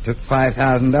 Took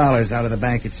 $5,000 out of the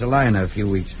bank at Salina a few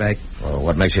weeks back. Well,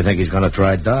 what makes you think he's going to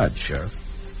try Dodge, Sheriff?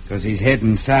 Because he's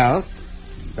heading south.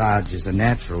 Dodge is a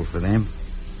natural for them.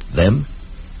 Them?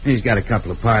 He's got a couple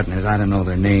of partners. I don't know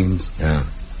their names. Yeah.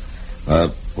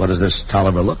 What does this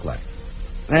Tolliver look like?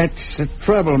 That's the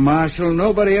trouble, Marshal.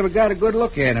 Nobody ever got a good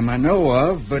look at him I know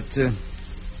of, but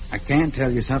I can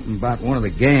tell you something about one of the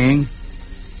gang.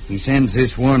 He sends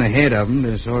this one ahead of him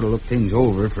to sort of look things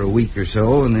over for a week or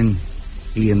so, and then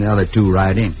he and the other two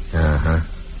ride in. Uh-huh.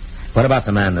 What about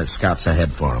the man that scouts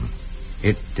ahead for him?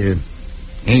 It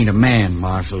Ain't a man,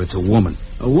 Marshal. It's a woman.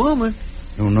 A woman?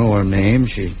 Don't know her name.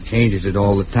 She changes it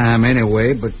all the time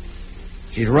anyway, but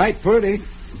she's right pretty.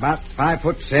 About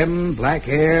 5'7", black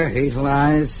hair, hazel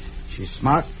eyes. She's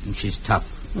smart and she's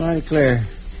tough. All right, Claire.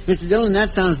 Mr. Dillon,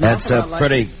 that sounds... That's a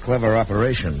pretty clever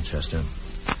operation, Chester.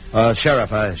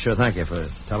 Sheriff, I sure thank you for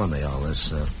telling me all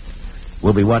this.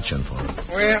 We'll be watching for him.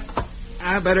 Well,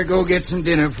 I better go get some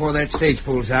dinner before that stage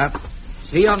pulls out.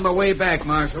 See you on my way back,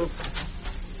 Marshal.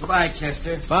 Goodbye,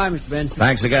 Chester. Bye, Mr. Benson.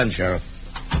 Thanks again, Sheriff.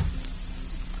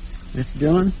 Mr.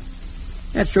 Dillon,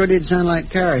 that sure did sound like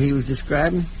Kara he was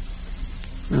describing.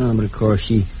 Oh, but of course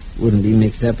she wouldn't be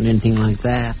mixed up in anything like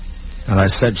that. Well, I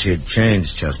said she'd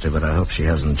changed, Chester, but I hope she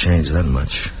hasn't changed that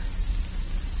much.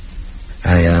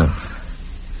 I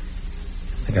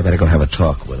think I better go have a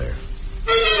talk with her.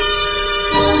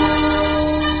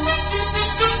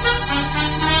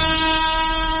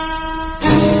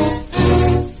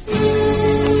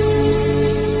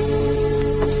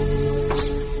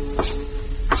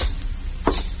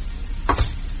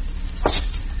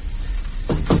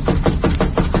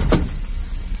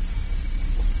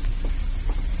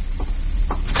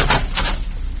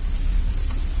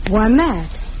 Why, Matt,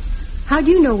 how'd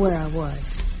you know where I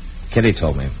was? Kitty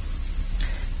told me.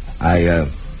 I'd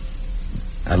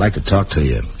like to talk to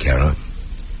you, Kara.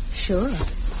 Sure.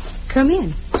 Come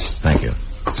in. Thank you.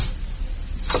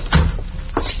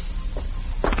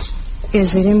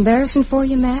 Is it embarrassing for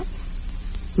you, Matt?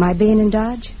 My being in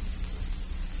Dodge?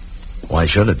 Why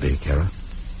should it be, Kara?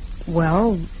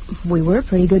 Well, we were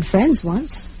pretty good friends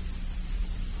once.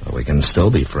 Well, we can still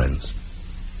be friends.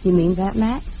 You mean that,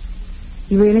 Matt?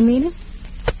 You really mean it?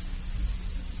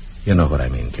 You know what I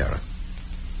mean, Kara.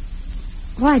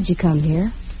 Why'd you come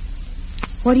here?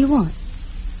 What do you want?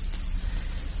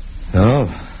 Oh,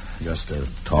 just to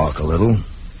talk a little.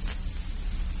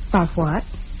 About what?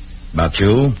 About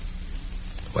you.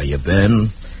 Where you been.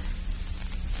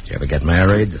 Did you ever get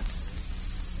married?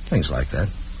 Things like that.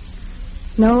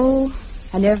 No,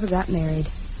 I never got married.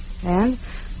 And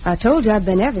I told you I've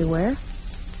been everywhere.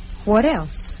 What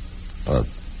else? Well,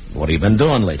 what have you been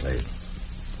doing lately?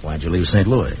 Why'd you leave St.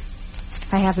 Louis?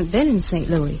 I haven't been in St.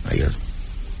 Louis.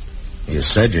 You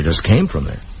said you just came from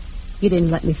there. You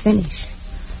didn't let me finish.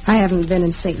 I haven't been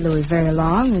in St. Louis very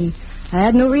long, and I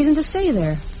had no reason to stay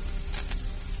there.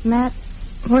 Matt,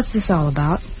 what's this all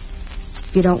about?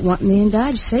 If you don't want me in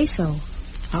Dodge, say so.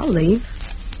 I'll leave.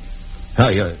 Oh,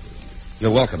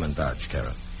 you're welcome in Dodge,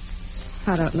 Kara.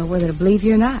 I don't know whether to believe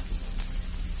you or not.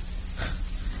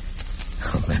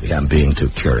 Oh, maybe I'm being too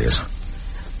curious.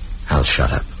 I'll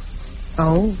shut up.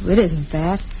 Oh, it isn't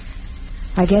that.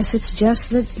 I guess it's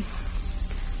just that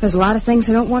there's a lot of things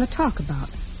I don't want to talk about.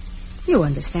 You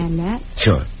understand that?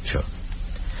 Sure.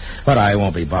 But I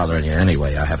won't be bothering you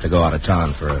anyway. I have to go out of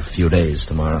town for a few days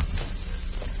tomorrow.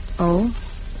 Oh?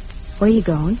 Where are you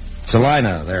going?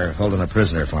 Salina. They're holding a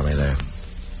prisoner for me there.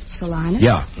 Salina?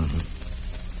 Yeah.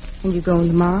 Mm-hmm. And you going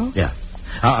tomorrow? Yeah.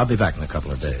 I'll be back in a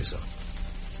couple of days. So.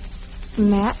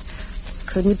 Matt,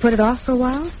 couldn't you put it off for a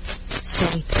while?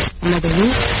 Say, another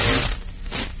week?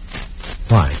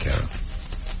 Why, Carol?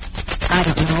 I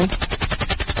don't know.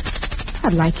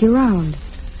 I'd like you around.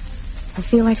 I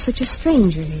feel like such a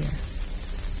stranger here.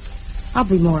 I'll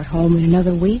be more at home in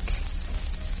another week.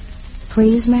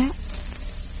 Please, Matt?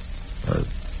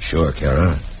 Sure,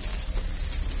 Kara.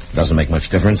 Doesn't make much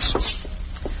difference.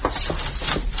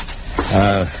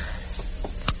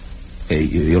 Hey,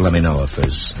 you let me know if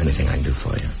there's anything I can do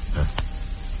for you. Huh?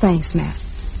 Thanks, Matt.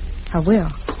 I will.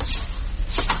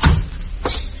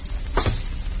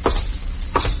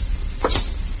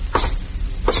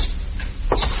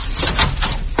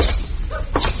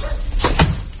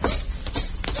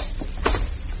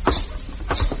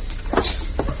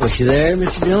 Was she there,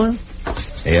 Mr. Dillon?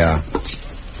 Yeah.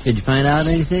 Did you find out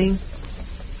anything?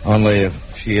 Only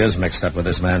if she is mixed up with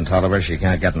this man, Tolliver, she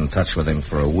can't get in touch with him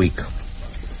for a week.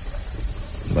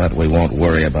 But we won't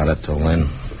worry about it till then.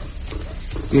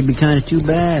 It'd be kind of too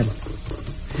bad.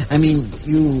 I mean,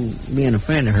 you being a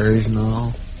friend of hers and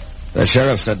all. The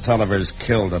sheriff said Tolliver's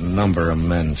killed a number of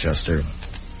men, Chester.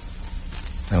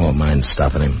 I won't mind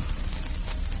stopping him.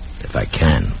 If I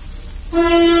can.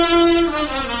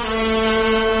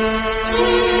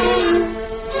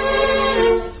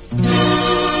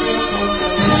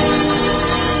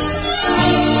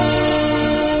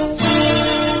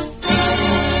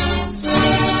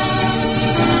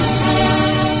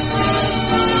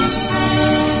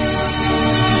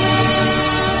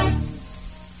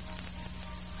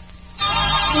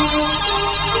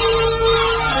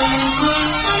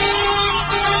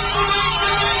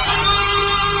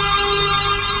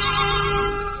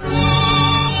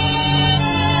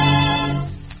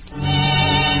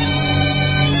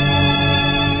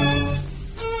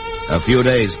 A few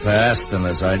days passed, and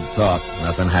as I'd thought,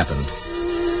 nothing happened.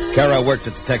 Kara worked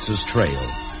at the Texas Trail.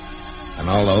 And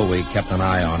although we kept an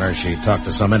eye on her, she talked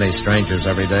to so many strangers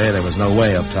every day, there was no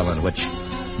way of telling which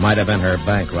might have been her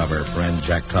bank robber friend,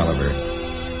 Jack Tolliver.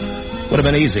 Would have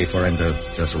been easy for him to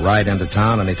just ride into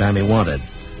town anytime he wanted,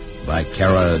 buy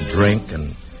Kara a drink,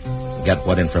 and get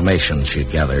what information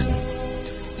she'd gathered.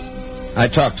 I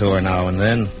talked to her now and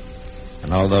then,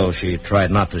 and although she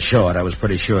tried not to show it, I was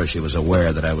pretty sure she was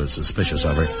aware that I was suspicious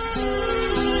of her.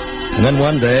 And then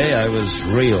one day, I was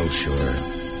real sure.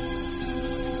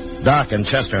 Doc and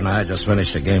Chester and I just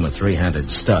finished a game of three-handed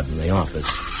stud in the office.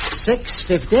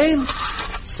 $6.50,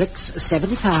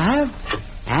 $6.75,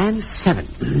 and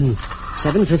 $7.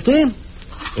 $7.50,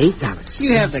 $8.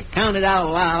 You have to count it out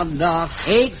loud, Doc.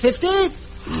 $8.50,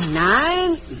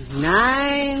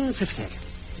 $9.50.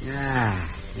 Ah,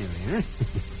 there we are.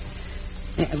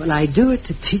 Well, I do it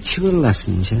to teach you a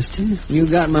lesson, Chester. You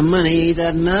got my money, ain't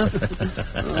that enough?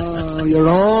 Oh, you're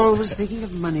always thinking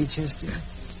of money, Chester.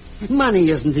 Money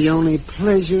isn't the only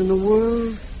pleasure in the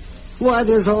world. Why,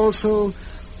 there's also...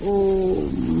 Oh,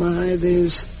 my,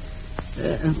 there's...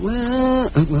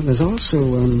 there's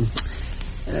also,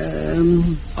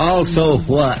 Also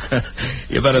what?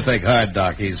 You better think hard,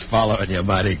 Doc. He's following you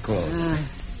mighty close.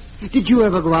 Did you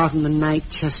ever go out in the night,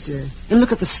 Chester, and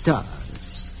look at the stars?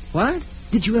 What?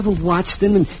 Did you ever watch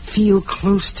them and feel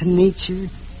close to nature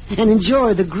and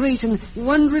enjoy the great and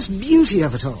wondrous beauty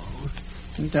of it all?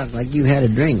 You talk like you had a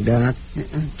drink, Doc.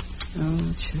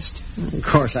 Oh, Chester. Of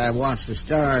course, I watched the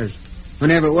stars.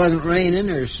 Whenever it wasn't raining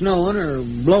or snowing or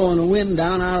blowing a wind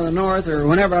down out of the north, or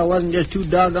whenever I wasn't just too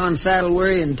doggone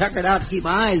saddle-weary and tuckered out to keep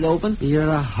my eyes open. You're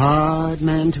a hard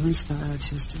man to inspire,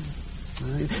 Chester.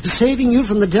 Saving you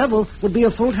from the devil would be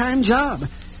a full-time job.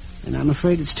 And I'm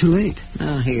afraid it's too late.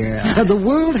 Oh, here. The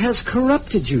world has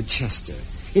corrupted you, Chester.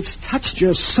 It's touched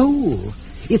your soul.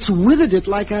 It's withered it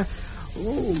like a...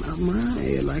 Oh,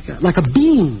 my, like a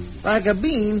beam. Like a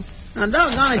beam? Now,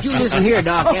 doggone it, you listen here,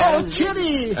 Doc. Oh,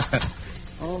 Kitty!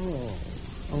 Oh,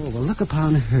 well, look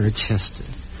upon her, Chester.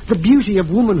 The beauty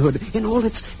of womanhood in all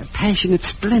its passionate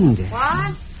splendor.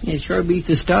 What? It sure beats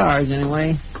the stars,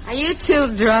 anyway. Are you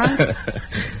too drunk?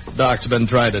 Doc's been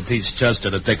trying to teach Chester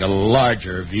to take a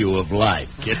larger view of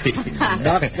life, Kitty.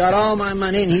 Doc got all my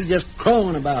money, and he's just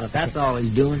crowing about it. That's all he's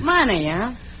doing. Money,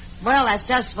 huh? Well, that's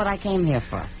just what I came here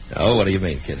for. Oh, what do you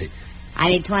mean, Kitty? I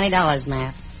need $20,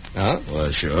 Matt. Oh,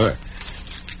 well, sure.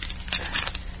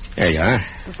 Here you are.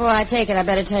 Before I take it, I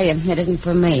better tell you, it isn't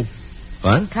for me.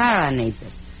 What? Kara needs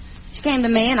it. She came to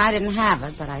me, and I didn't have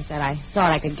it, but I said I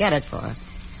thought I could get it for her.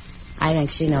 I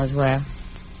think she knows where.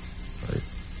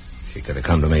 She could have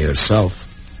come to me herself.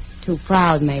 Too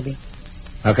proud, maybe.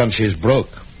 How come she's broke?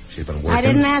 She's been working? I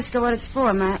didn't ask her what it's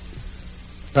for, Matt.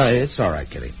 It's all right,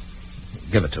 Kitty.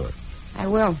 Give it to her. I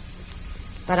will.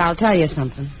 But I'll tell you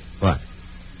something. What?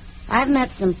 I've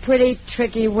met some pretty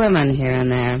tricky women here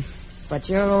and there. But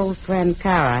your old friend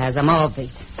Kara has them all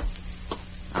beat.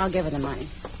 I'll give her the money.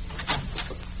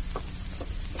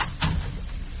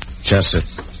 Chester.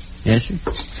 Yes, sir?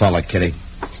 Follow Kitty.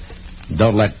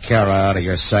 Don't let Kara out of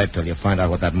your sight till you find out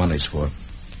what that money's for.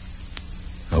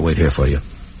 I'll wait here for you.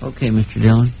 Okay, Mr.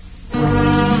 Dillon.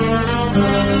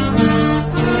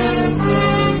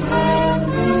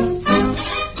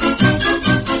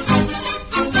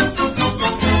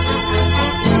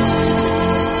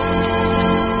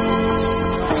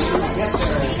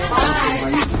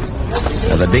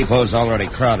 The depot's already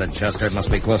crowded, Chester. It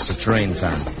must be close to train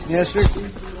time. Yes, sir.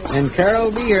 And Carol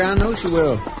will be here. I know she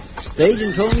will. The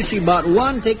agent told me she bought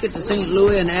one ticket to St.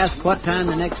 Louis and asked what time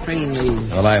the next train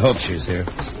leaves. Well, I hope she's here.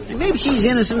 And maybe she's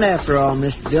innocent after all,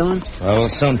 Mr. Dillon. Well, we'll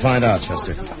soon find out,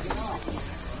 Chester.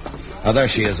 Oh, there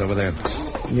she is over there.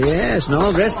 Yes, and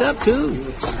all dressed up, too.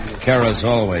 Kara's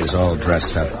always all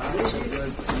dressed up.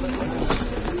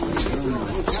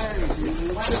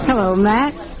 Hello,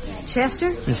 Matt.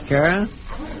 Chester? Miss Kara?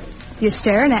 You're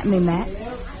staring at me, Matt.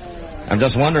 I'm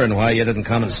just wondering why you didn't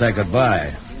come and say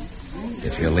goodbye.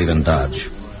 If you're leaving Dodge.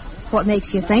 What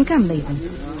makes you think I'm leaving?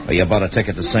 Well, you bought a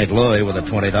ticket to St. Louis with the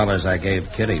 $20 I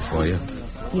gave Kitty for you.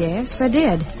 Yes, I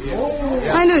did.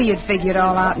 I knew you'd figure it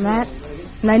all out, Matt.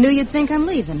 And I knew you'd think I'm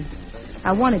leaving.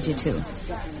 I wanted you to.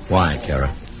 Why,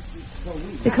 Kara?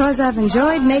 Because I've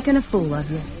enjoyed making a fool of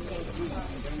you.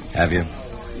 Have you?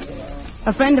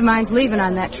 A friend of mine's leaving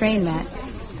on that train, Matt.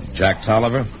 Jack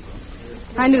Tolliver?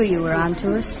 I knew you were on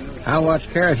to us. I'll watch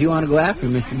Kara if you want to go after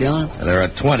him, Mr. Dillon. There are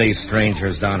 20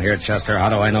 strangers down here, Chester. How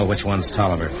do I know which one's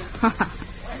Tolliver?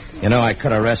 You know, I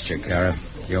could arrest you, Kara.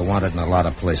 You're wanted in a lot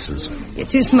of places. You're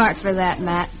too smart for that,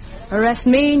 Matt. Arrest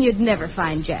me and you'd never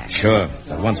find Jack. Sure,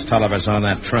 but once Tolliver's on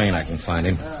that train, I can find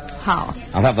him. How?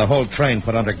 I'll have the whole train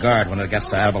put under guard when it gets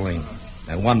to Abilene.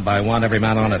 And one by one, every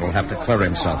man on it will have to clear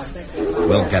himself.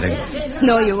 We'll get him.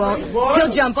 No, you won't. He'll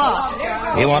jump off.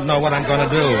 He won't know what I'm going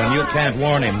to do, and you can't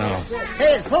warn him now.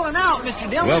 Hey, it's pulling out, Mr.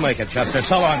 Dillon. We'll make it, Chester.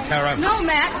 So long, Kara. No,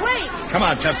 Matt, wait. Come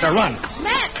on, Chester, run.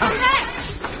 Matt, come back.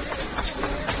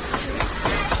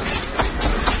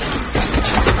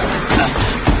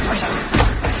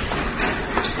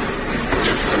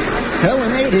 Well, we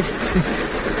made it.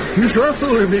 You sure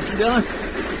fooled her, Mr. Dillon.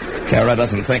 Kara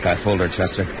doesn't think I fooled her,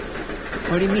 Chester.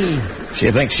 What do you mean? She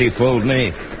thinks she fooled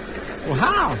me. Well,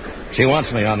 how? She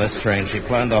wants me on this train. She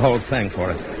planned the whole thing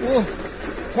for it. Well,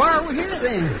 why are we here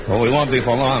then? Well, we won't be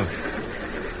for long.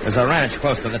 There's a ranch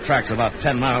close to the tracks about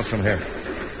 10 miles from here.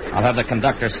 I'll have the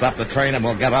conductor stop the train and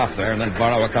we'll get off there and then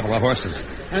borrow a couple of horses.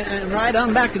 And ride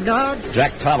on back to Dodge?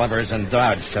 Jack Tolliver's in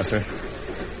Dodge, Chester.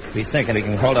 He's thinking he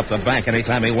can hold up the bank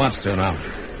anytime he wants to now.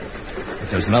 But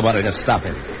there's nobody to stop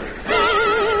him.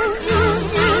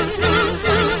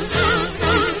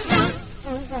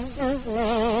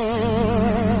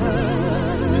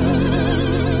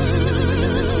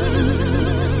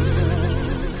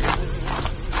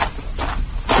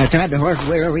 I tied the horse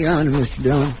way over yonder, Mr.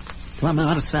 Dillon. Plumb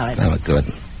out of sight. Oh, good.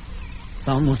 It's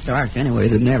almost dark anyway.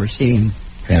 They'd never see him.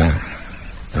 Yeah.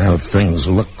 Well, things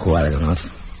look quiet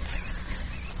enough.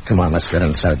 Come on, let's get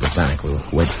inside the bank. We'll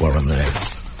wait for him there.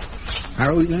 How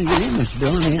are we going to get in, Mr.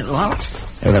 Dillon? Ain't it locked?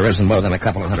 Well, there isn't more than a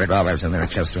couple of $100 in there,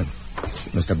 Chester.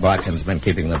 Mr. Botkin's been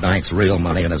keeping the bank's real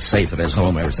money in a safe at his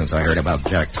home ever since I heard about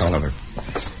Jack Tolliver.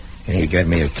 And he gave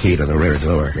me a key to the rear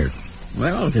door here.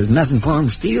 Well, if there's nothing for him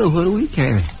to steal, what do we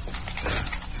carry?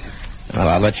 Well,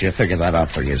 I'll let you figure that out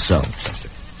for yourself, Chester.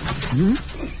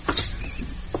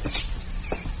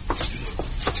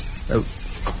 So,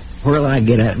 where'll I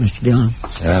get at, Mr. Dillon?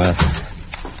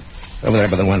 Over there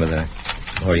by the window there.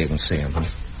 Or you can see him. Huh?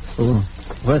 Well,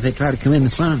 what if they try to come in the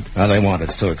front? Oh, they won't.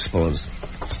 It's too exposed.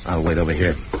 I'll wait over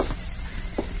here.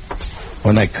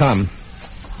 When they come,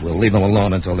 we'll leave them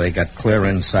alone until they get clear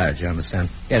inside. You understand?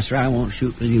 Yes, sir. I won't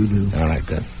shoot till you do. All right,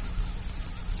 good.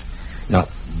 No,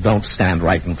 don't stand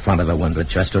right in front of the window,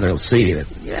 Chester. They'll see you.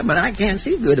 Yeah, but I can't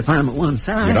see good if I'm at one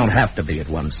side. You don't have to be at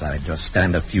one side. Just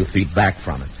stand a few feet back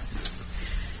from it.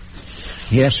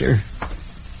 Yes, sir.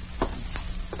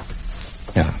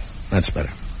 Yeah, that's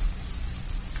better.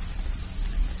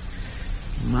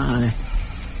 My,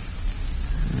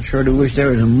 I sure do wish there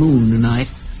was a moon tonight.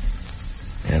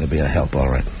 Yeah, it'll be a help, all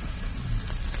right.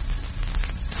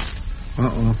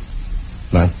 Uh-oh.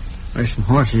 What? There's some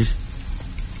horses.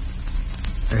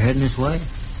 They're heading this way.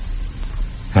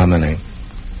 How many?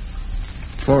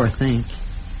 4, I think.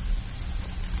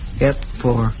 Yep,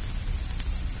 4.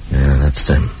 Yeah, that's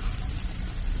them.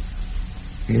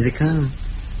 Here they come.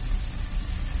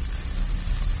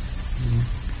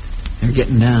 They're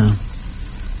getting down.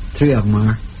 3 of them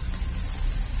are.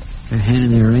 They're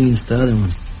handing their reins to the other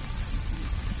one.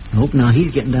 I hope now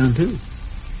he's getting down, too.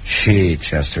 She,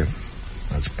 Chester.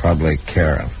 That's probably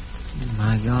Kara.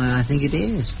 My God, I think it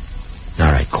is.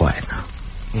 All right, quiet now.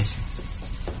 Yes, sir.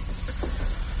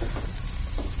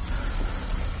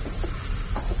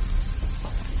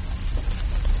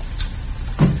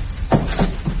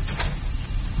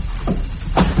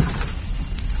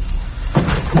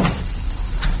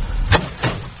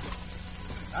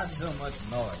 Not so much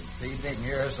noise. See, they can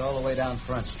hear us all the way down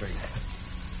Front Street.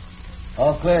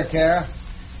 All clear, Kara?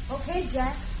 Okay,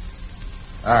 Jack.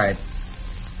 All right.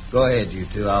 Go ahead, you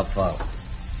two. I'll follow.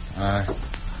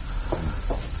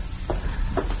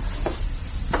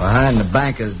 Behind the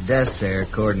banker's desk there,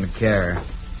 according to Kara.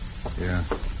 Yeah.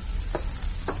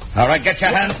 All right, get your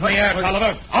hands in the air,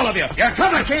 Tolliver. All of you. You're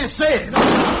coming. I can't see it. No.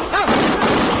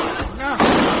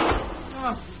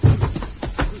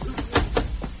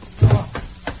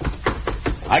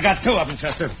 I got 2 of them,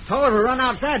 Chester. Tolliver run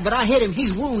outside, but I hit him.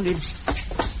 He's wounded.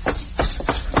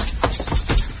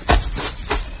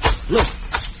 Look,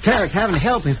 Kara's having to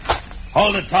help him.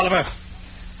 Hold it, Tolliver.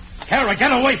 Kara,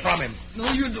 get away from him.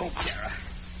 No, you don't, Kara.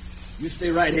 You stay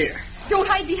right here. Don't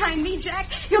hide behind me,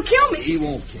 Jack. You'll kill me. He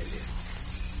won't kill you.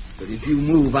 But if you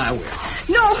move, I will.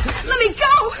 No, let me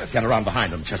go. Get around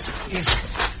behind him, Chester. Yes, sir.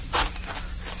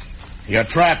 You're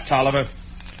trapped, Tolliver.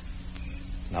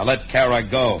 Now let Kara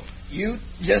go. You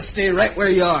just stay right where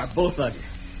you are, both of you.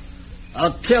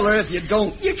 I'll kill her if you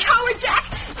don't. You coward, Jack.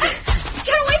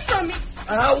 Get away from me.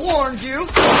 I warned you.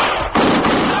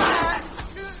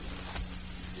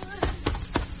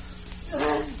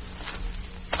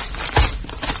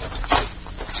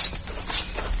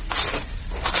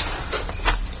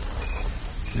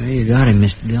 There you got him,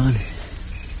 Mr. Dillon.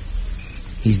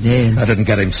 He's dead. I didn't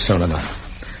get him soon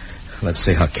enough. Let's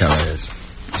see how Kara is.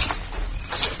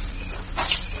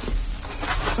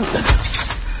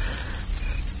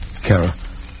 Kara.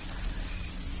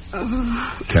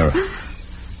 Kara.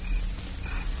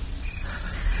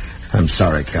 I'm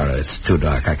sorry, Kara. It's too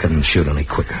dark. I couldn't shoot any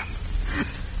quicker.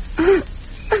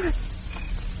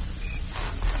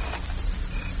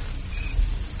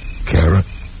 Kara.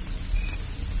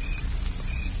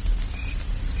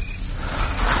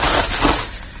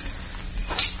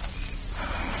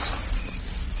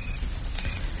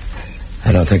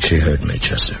 I don't think she heard me,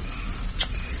 Chester.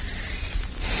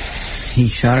 He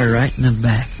shot her right in the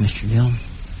back, Mr. Dillon.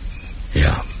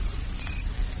 Yeah.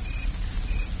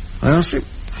 Well, sir,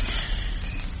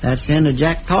 that's the end of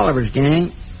Jack Tolliver's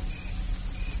gang.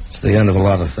 It's the end of a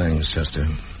lot of things, Chester.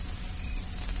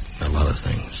 A lot of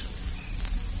things.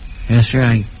 Yes, sir,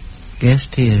 I guess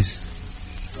it is.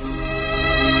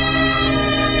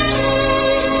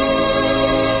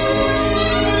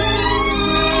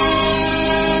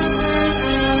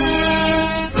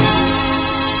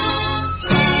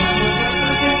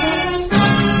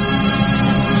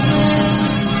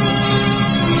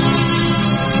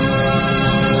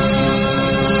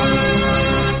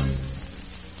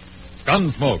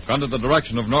 Gunsmoke, under the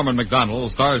direction of Norman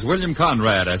Macdonald, stars William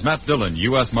Conrad as Matt Dillon,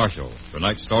 U.S. Marshal.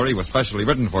 Tonight's story was specially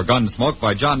written for Gunsmoke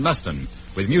by John Meston,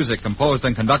 with music composed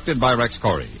and conducted by Rex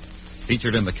Corey.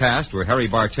 Featured in the cast were Harry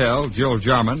Bartell, Jill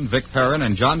Jarman, Vic Perrin,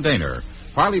 and John Daner.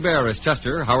 Parley Bear as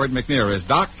Chester, Howard McNear as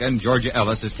Doc, and Georgia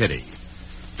Ellis as Kitty.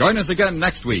 Join us again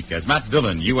next week as Matt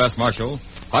Dillon, U.S. Marshal,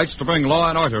 fights to bring law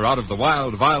and order out of the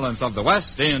wild violence of the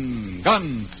West in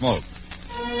Gunsmoke.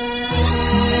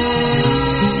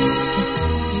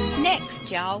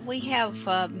 Y'all, we have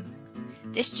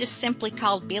this just simply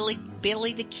called Billy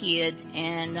the Kid,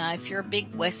 and if you're a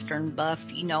big Western buff,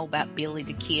 you know about Billy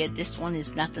the Kid. This one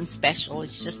is nothing special.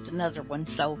 It's just another one,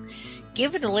 so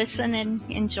give it a listen and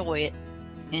enjoy it.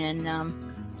 And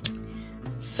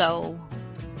so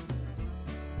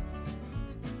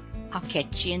I'll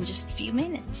catch you in just a few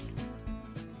minutes.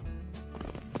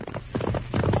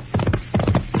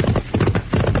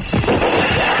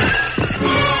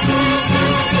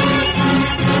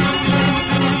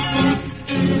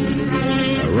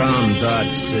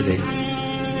 Dodge City,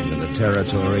 into the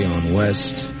territory on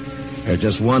West. There's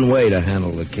just one way to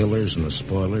handle the killers and the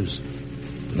spoilers,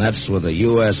 and that's with a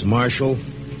U.S. Marshal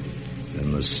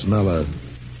and the smell of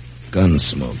gun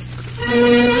smoke.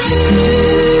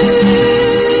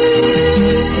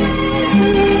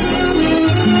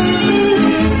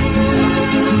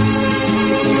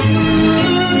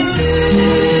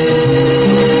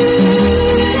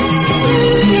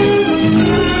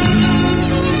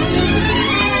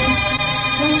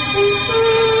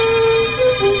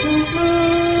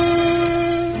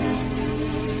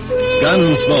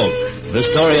 Gunsmoke, the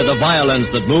story of the violence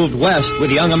that moved west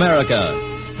with young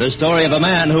America. The story of a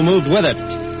man who moved with it.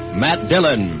 Matt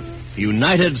Dillon,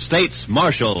 United States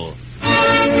Marshal.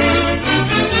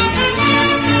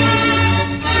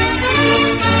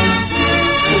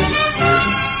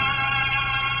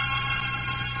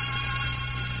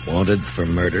 Wanted for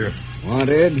murder.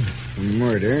 Wanted for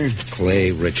murder.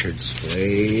 Clay Richards.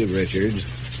 Clay Richards.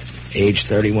 Age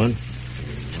 31.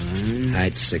 31.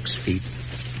 Height 6 feet.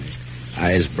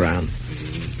 Eyes brown.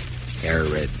 Hair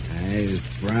red. Eyes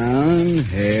brown,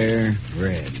 hair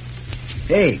red.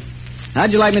 Hey,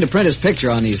 how'd you like me to print his picture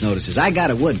on these notices? I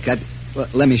got a woodcut. Well,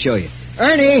 let me show you.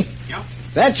 Ernie! Yep?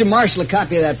 Fetch your Marshal a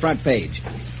copy of that front page.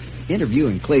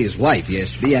 Interviewing Clay's wife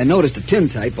yesterday, I noticed a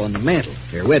tintype on the mantel,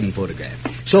 their wedding photograph.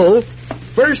 So,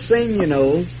 first thing you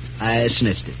know, I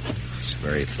snitched it. It's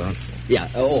very thoughtful. Yeah,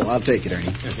 I'll take it,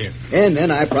 Ernie. Here. And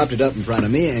then I propped it up in front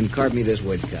of me and carved me this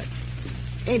woodcut.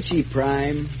 Ain't she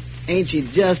prime? Ain't she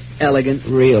just elegant?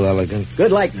 Real elegant.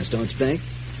 Good likeness, don't you think?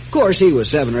 Of course, he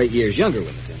was 7 or 8 years younger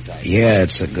with the tintype. Yeah,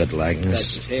 it's a good That's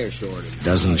likeness. his hair sort of.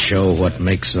 Doesn't show what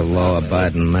makes a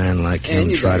law-abiding man like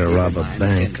him try to rob a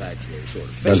bank.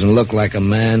 Doesn't look like a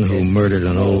man who murdered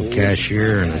an old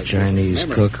cashier and a Chinese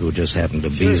cook who just happened to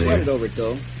be Sweat it there. over it,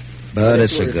 though. But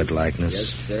it's a good likeness.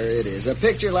 Yes, sir, it is. A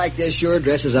picture like this sure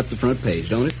dresses up the front page,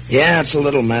 don't it? Yeah, it's a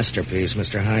little masterpiece,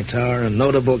 Mr. Hightower, a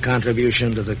notable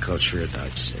contribution to the culture of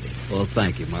Dodge City. Well,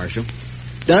 thank you, Marshal.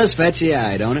 Does fetch the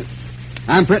eye, don't it?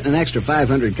 I'm printing an extra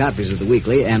 500 copies of the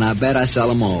weekly, and I bet I sell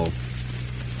them all.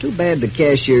 Too bad the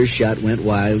cashier's shot went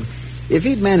wild. If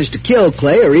he'd managed to kill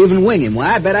Clay or even wing him,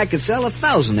 why, I bet I could sell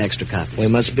 1,000 extra copies. We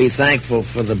must be thankful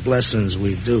for the blessings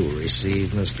we do receive,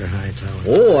 Mr. Hightower.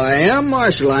 Oh, I am,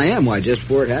 Marshal, I am. Why, just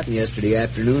before it happened yesterday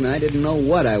afternoon, I didn't know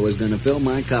what I was going to fill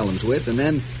my columns with, and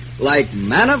then, like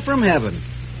manna from heaven,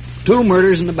 2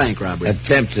 murders and a bank robbery.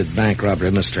 Attempted bank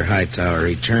robbery, Mr. Hightower.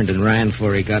 He turned and ran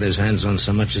before he got his hands on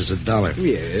so much as $1.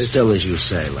 Yes. Still as you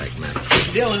say, like man.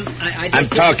 Dillon, I'm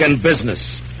talking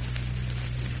business.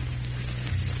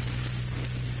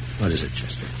 What is it,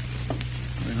 Chester?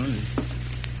 Well,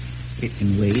 it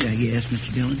can wait, I guess,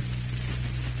 Mr. Dillon.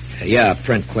 Yeah,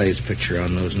 print Clay's picture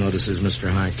on those notices, Mr.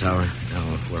 Hightower.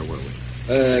 Now, where were we?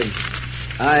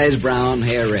 Eyes brown,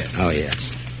 hair red. Oh, yes.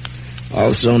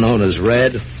 Also known as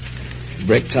Red,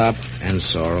 Bricktop, and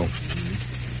Sorrel.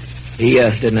 He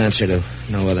didn't answer to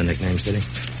no other nicknames, did he?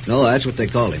 No, that's what they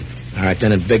call him. All right,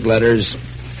 then in big letters,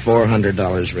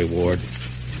 $400 reward.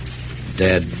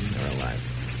 Dead or alive.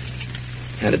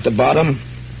 And at the bottom,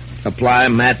 apply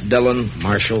Matt Dillon,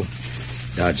 Marshal,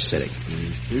 Dodge City.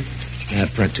 Mm-hmm.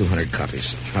 Print 200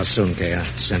 copies. How soon can I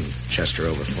send Chester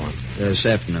over for him? This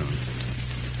afternoon.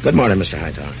 Good morning, Mr.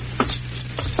 Hightower.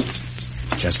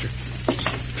 Chester.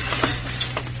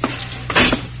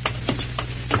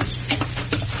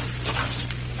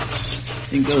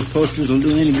 Think those posters will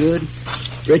do any good?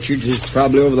 Richards is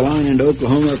probably over the line into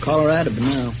Oklahoma or Colorado by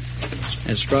now.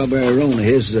 That strawberry roan of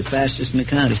his is the fastest in the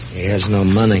county. He has no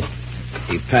money.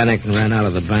 He panicked and ran out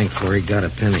of the bank before he got a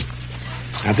penny.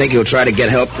 I think he'll try to get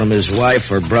help from his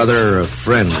wife or brother or a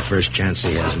friend the first chance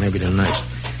he has, maybe tonight.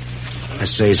 I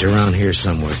say he's around here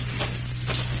somewhere.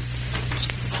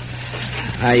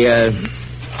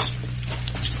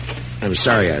 I'm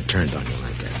sorry I turned on you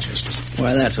like that, Chester.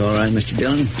 Why, that's all right, Mr.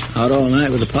 Dillon. Out all night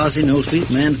with a posse, no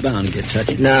sleep, man's bound to get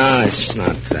touchy. No, it's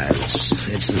not that.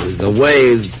 It's the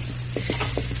way...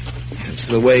 It's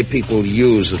the way people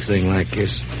use a thing like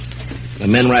this. The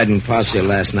men riding posse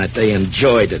last night, they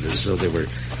enjoyed it as though they were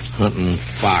hunting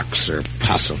fox or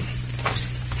possum.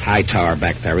 Hightower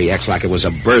back there, he acts like it was a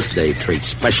birthday treat,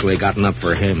 specially gotten up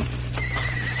for him.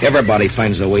 Everybody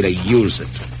finds a way to use it.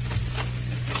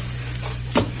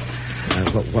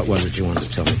 What was it you wanted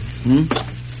to tell me?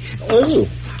 Oh,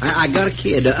 I got a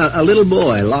kid, a little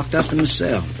boy, locked up in the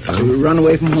cell. Run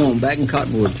away from home, back in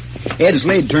Cottonwood. Ed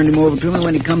Slade turned him over to me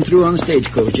when he come through on the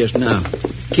stagecoach just now.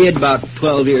 Kid about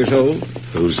 12 years old.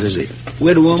 Whose is he?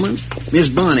 Widow woman, Miss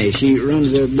Bonnie. She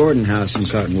runs a boarding house in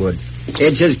Cottonwood.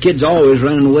 Ed says kid's always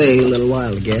running away a little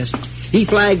while, I guess. He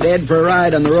flagged Ed for a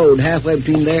ride on the road halfway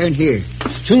between there and here.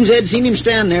 Soon as Ed seen him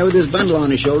stand there with his bundle on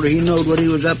his shoulder, he knowed what he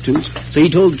was up to. So he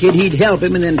told the kid he'd help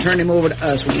him and then turn him over to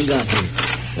us when he got here.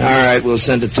 All right, we'll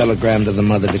send a telegram to the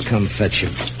mother to come fetch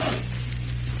him.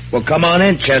 Well, come on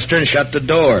in, Chester, and shut the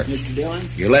door. Mr. Dillon?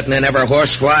 You're letting in every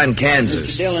horse fly in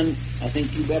Kansas. Mr. Dillon, I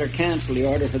think you better cancel the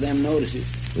order for them notices.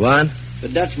 What? The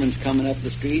Dutchman's coming up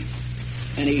the street,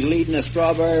 and he's leading a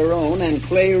strawberry roan, and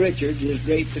Clay Richards is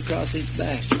draped across his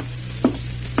back.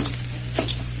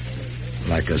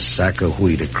 Like a sack of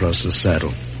wheat across the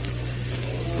saddle.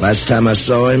 Last time I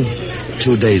saw him,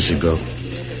 2 days ago,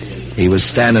 he was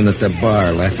standing at the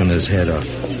bar laughing his head off.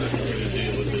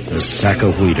 A sack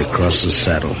of wheat across the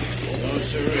saddle.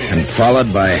 And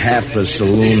followed by half the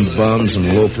saloon bums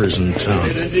and loafers in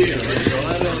town.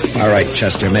 All right,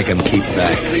 Chester, make him keep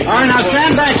back. All right, now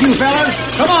stand back, you fellas.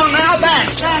 Come on now,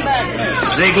 back. Stand back.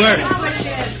 Ziegler?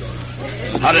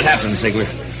 How'd it happen, Ziegler?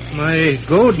 My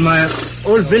goat, my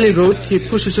old billy goat, he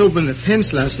pushes open the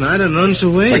fence last night and runs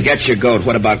away. Forget your goat.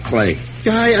 What about Clay?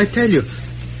 Yeah, I tell you.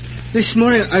 This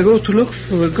morning I go to look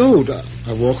for the goat.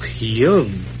 I walk here,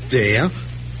 there.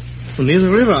 Near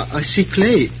the river, I see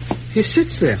Clay. He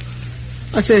sits there.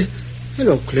 I say,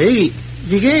 hello, Clay.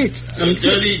 Wie geht's? You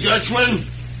dirty Dutchman.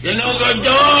 You no good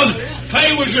dog.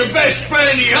 Clay was your best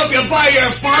friend. He helped you buy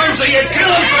your farm, so you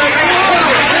kill him for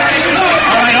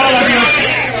All right, all of you.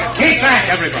 Keep back,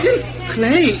 everybody.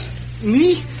 Clay?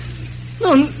 Me?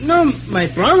 No, my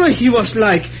brother, he was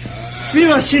like... We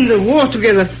was in the war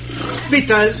together.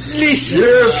 Peter, listen.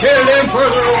 You killed him for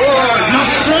the war. Not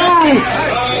so.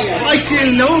 I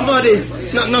killed nobody.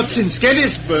 Not since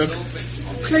Gettysburg.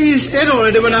 Clay is dead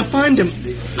already when I find him.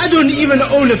 I don't even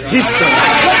own a pistol.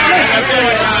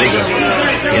 Ziegler,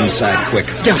 inside, quick.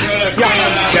 Yeah.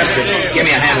 Chester, give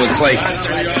me a hand with Clay.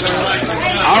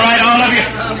 All right, all of you.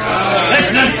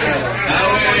 Listen.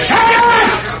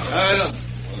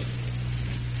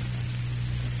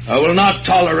 I will not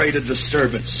tolerate a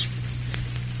disturbance.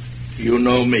 You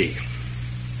know me.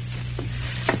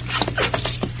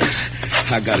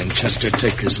 I got him, Chester.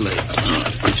 Take his leg. All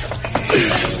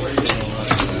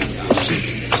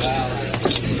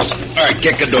right,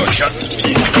 kick the door shut.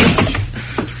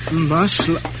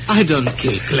 Marshal, I don't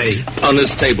kill Clay. On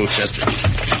this table, Chester.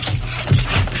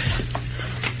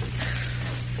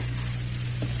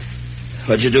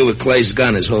 What'd you do with Clay's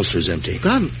gun? His holster's empty.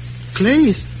 Gun?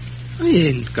 Clay's? I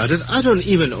ain't got it. I don't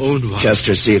even own one.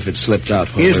 Chester, see if it slipped out.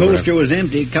 His holster was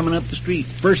empty coming up the street.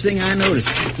 First thing I noticed.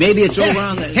 Maybe it's over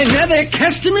on the... Another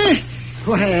customer?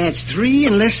 Why, that's 3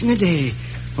 in less than a day.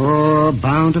 Oh,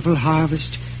 bountiful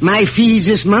harvest. My fees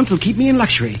this month will keep me in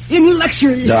luxury. In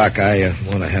luxury. Doc, I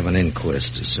want to have an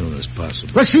inquest as soon as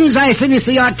possible. Well, as soon as I finish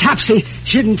the autopsy,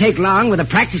 shouldn't take long with the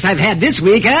practice I've had this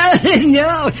week, huh?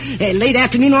 No. Late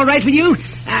afternoon all right with you?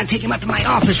 I'll take him up to my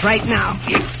office right now.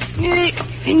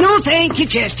 No, thank you,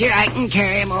 Chester. I can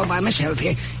carry him all by myself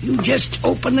here. You just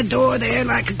open the door there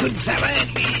like a good fella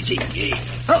and easy.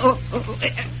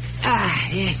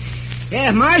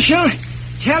 Yeah, Marshal,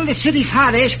 tell the city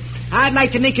fathers I'd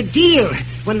like to make a deal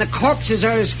when the corpses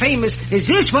are as famous as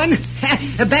this one.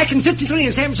 Back in 53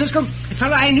 in San Francisco, a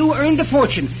fellow I knew earned a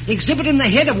fortune exhibiting the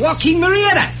head of Joaquin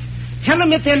Murrieta. Tell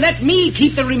them if they'll let me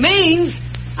keep the remains,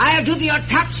 I'll do the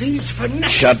autopsies for nothing.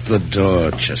 Shut the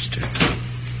door, Chester.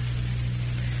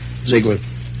 Ziegler,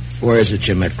 where is it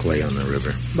you met Clay on the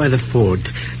river? By the ford.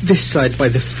 This side by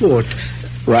the fort.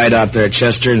 Ride out there,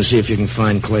 Chester, and see if you can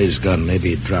find Clay's gun.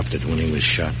 Maybe he dropped it when he was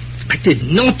shot. I did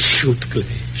not shoot Clay.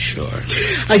 Sure.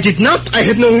 I did not. I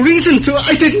had no reason to.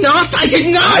 I did not.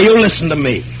 Now, you listen to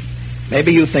me.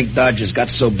 Maybe you think Dodge has got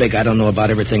so big I don't know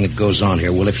about everything that goes on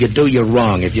here. Well, if you do, you're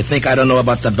wrong. If you think I don't know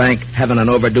about the bank having an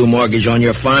overdue mortgage on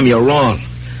your farm, you're wrong.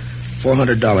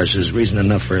 $400 is reason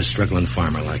enough for a struggling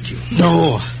farmer like you.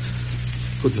 No.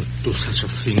 Could not do such a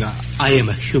thing. I am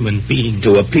a human being.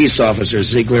 To a peace officer,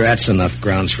 Ziegler, that's enough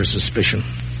grounds for suspicion.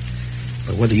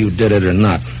 But whether you did it or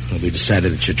not will be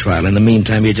decided at your trial. In the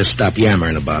meantime, you just stop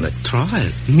yammering about it.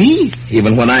 Trial? Me?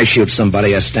 Even when I shoot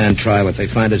somebody, I stand trial. If they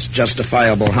find it's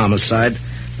justifiable homicide,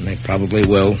 and they probably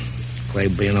will, Clay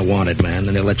being a wanted man,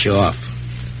 then they'll let you off.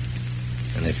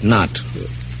 And if not...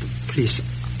 Please,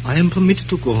 I am permitted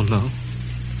to go now.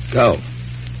 Go.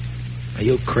 Are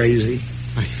you crazy?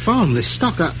 I found this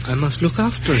stock. I must look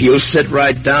after it. You sit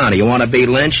right down. You want to be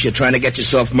lynched? You're trying to get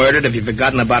yourself murdered? Have you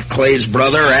forgotten about Clay's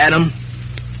brother, Adam?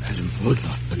 Adam would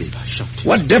not believe I shot him.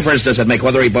 What difference does it make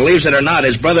whether he believes it or not?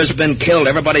 His brother's been killed.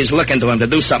 Everybody's looking to him to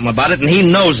do something about it, and he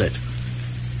knows it.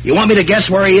 You want me to guess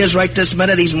where he is right this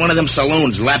minute? He's in one of them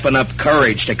saloons lapping up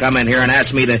courage to come in here and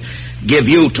ask me to give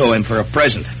you to him for a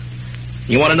present.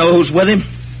 You want to know who's with him?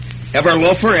 Ever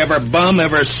loafer, ever bum,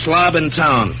 ever slob in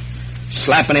town.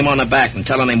 Slapping him on the back and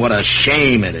telling him what a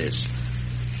shame it is.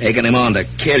 Taking him on to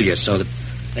kill you so that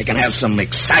they can have some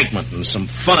excitement and some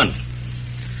fun.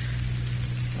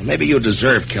 Well, maybe you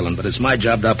deserve killing, but it's my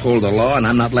job to uphold the law, and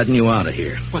I'm not letting you out of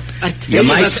here. What? You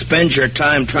might spend your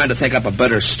time trying to think up a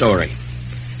better story.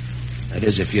 That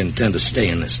is, if you intend to stay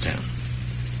in this town.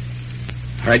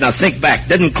 All right, now think back.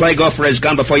 Didn't Clay go for his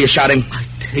gun before you shot him? I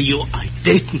tell you, I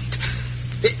didn't.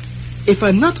 If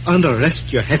I'm not under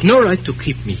arrest, you have no right to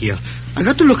keep me here. I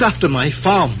got to look after my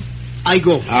farm. I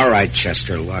go. All right,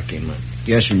 Chester, lock him up.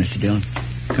 Yes, sir, Mr. Dillon.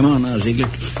 Come on now, Ziegler.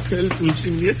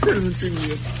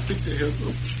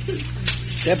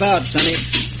 Step out, Sonny.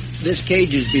 This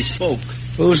cage is bespoke.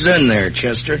 Who's in there,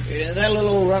 Chester? That little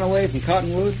old runaway from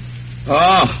Cottonwood.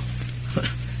 Oh.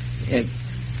 Yeah,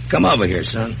 come over here,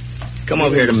 son. Come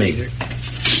over here to me.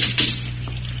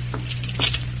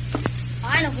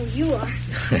 I know who you are.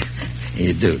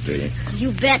 You do you?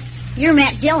 You bet. You're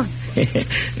Matt Dillon.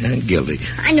 I'm guilty.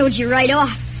 I knowed you right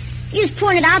off. You was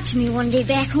pointed out to me one day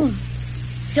back home.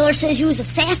 Filler says you was the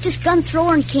fastest gun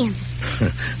thrower in Kansas.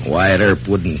 Wyatt Earp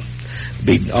wouldn't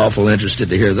be awful interested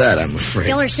to hear that, I'm afraid.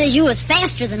 Filler says you was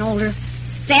faster than Older.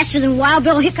 Faster than Wild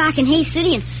Bill Hickok in Hayes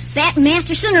City and Fat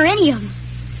Masterson or any of them.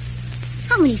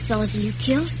 How many fellas have you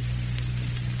killed?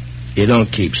 You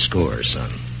don't keep score,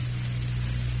 son.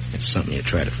 It's something you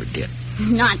try to forget.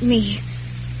 Not me.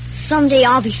 Someday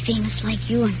I'll be famous like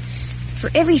you, and for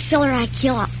every filler I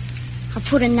kill, I'll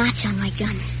put a notch on my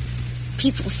gun.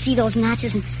 People will see those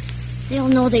notches, and they'll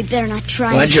know they better not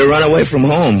try. Why'd you run away from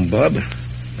home, Bub?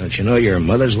 Don't you know your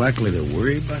mother's likely to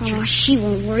worry about you? Oh, she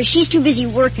won't worry. She's too busy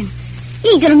working.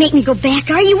 You ain't gonna make me go back,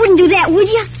 are you? You wouldn't do that, would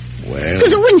you? Well...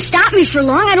 Because it wouldn't stop me for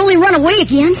long. I'd only run away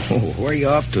again. Oh, where are you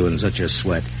off to in such a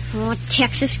sweat? Oh,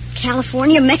 Texas,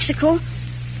 California, Mexico. A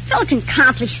fella can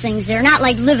accomplish things there, not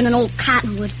like living in old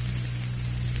Cottonwood.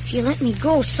 If you let me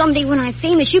go, someday when I'm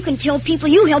famous, you can tell people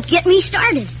you helped get me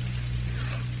started.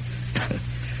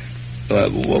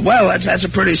 Well, that's a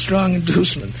pretty strong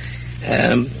inducement.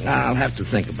 I'll have to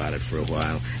think about it for a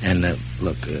while. And,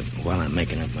 look, while I'm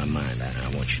making up my mind, I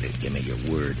want you to give me your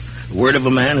word. The word of a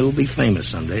man who will be famous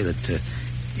someday that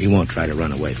he won't try to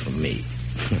run away from me.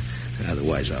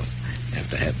 Otherwise, I'll have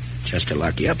to have Chester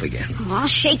lock you up again. Oh, I'll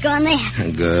shake on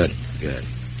that. Good.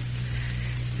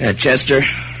 Chester,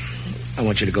 I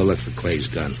want you to go look for Clay's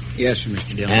gun. Yes, sir,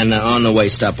 Mr. Dillon. And on the way,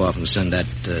 stop off and send that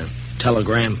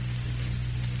telegram.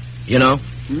 You know?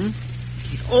 Hmm?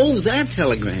 Oh, that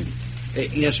telegram.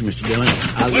 Yes, sir, Mr. Dillon.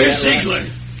 Where's Ziegler?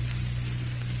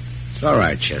 It's all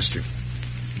right, Chester.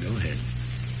 Go ahead.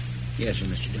 Yes, sir,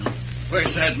 Mr. Dillon.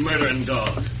 Where's that murdering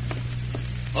dog?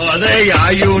 Oh, there you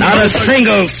are, you... Not a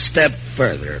single step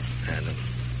further, Adam.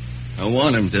 I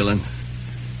want him, Dillon.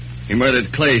 He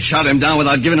murdered Clay, shot him down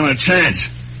without giving him a chance.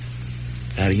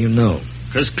 How do you know?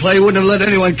 Because Clay wouldn't have let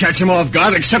anyone catch him off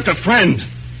guard except a friend.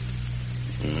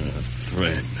 A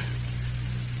friend.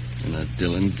 And now,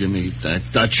 Dillon, give me that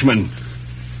Dutchman.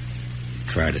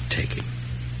 Try to take him.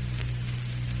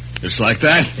 Just like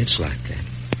that? It's like that.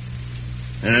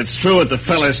 And it's true what the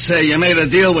fellas say. You made a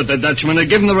deal with the Dutchman to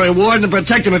give him the reward and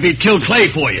protect him if he'd kill Clay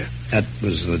for you. That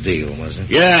was the deal, was it?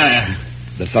 Yeah.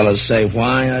 The fellas say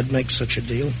why I'd make such a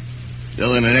deal?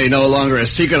 Dillon, it ain't no longer a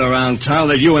secret around town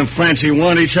that you and Francie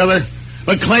want each other.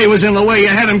 But Clay was in the way. You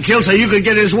had him killed so you could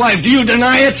get his wife. Do you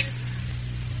deny it?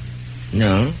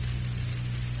 No.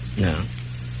 No.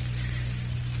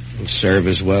 It'll serve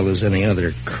as well as any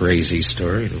other crazy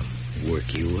story. It'll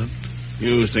work you up.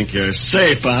 You think you're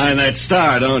safe behind that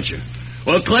star, don't you?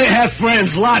 Well, Clay had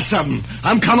friends, lots of them.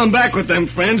 I'm coming back with them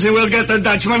friends, and we'll get the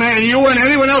Dutchman and you and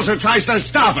anyone else who tries to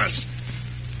stop us.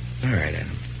 All right,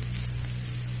 Adam.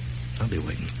 I'll be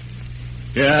waiting.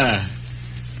 Yeah.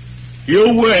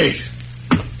 You wait.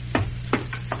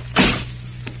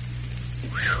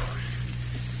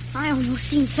 I almost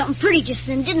seen something pretty just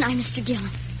then, didn't I, Mr. Dillon?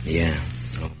 Yeah,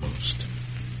 almost.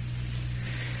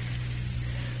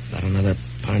 About another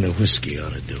pint of whiskey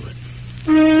ought to do it.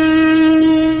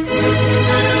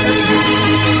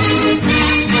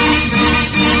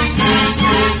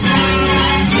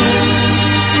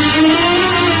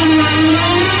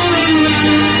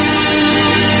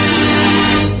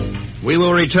 We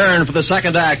will return for the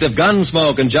second act of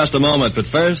Gunsmoke in just a moment, but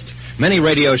first, many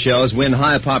radio shows win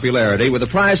high popularity with the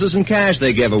prizes and cash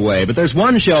they give away, but there's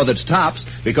one show that's tops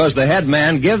because the head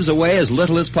man gives away as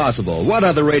little as possible. What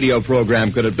other radio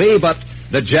program could it be but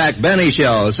the Jack Benny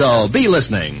Show? So be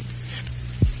listening.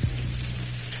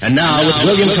 And now, with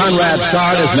William Conrad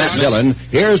starred as Matt Dillon,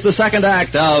 here's the second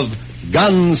act of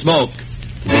Gunsmoke.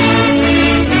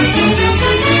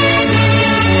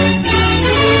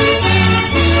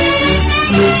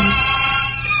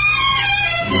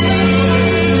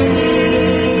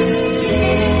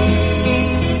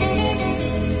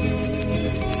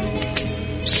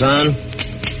 Son?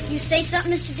 You say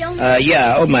something, Mr. Dillon?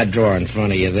 Yeah, open that drawer in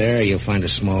front of you there. You'll find a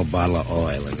small bottle of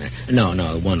oil in there.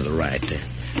 No, one to the right there.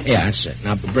 Yeah, that's it.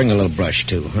 Now, bring a little brush,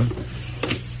 too, huh?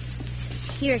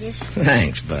 Here it is.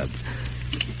 Thanks, bub.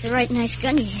 It's a right nice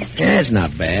gun you have. Yeah, it's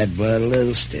not bad, but a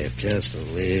little stiff. Just a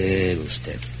little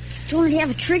stiff. Don't it have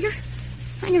a trigger?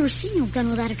 I never seen no gun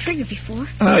without a trigger before.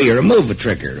 Oh, you remove a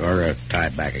trigger or tie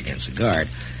it back against a guard.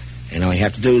 And all you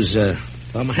have to do is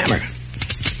thumb a hammer.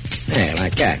 Yeah,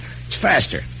 like that. It's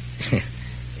faster.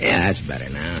 Yeah, that's better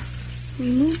now.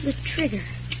 Remove the trigger.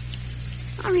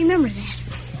 I remember that.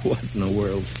 What in the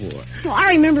world for? Well, I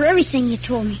remember everything you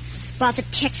told me. About the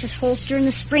Texas holster and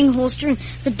the spring holster and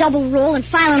the double roll and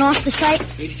filing off the sight.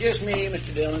 It's just me,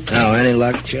 Mr. Dillon. Oh, any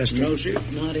luck, Chester? No, sir,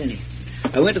 not any.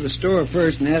 I went to the store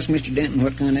first and asked Mr. Denton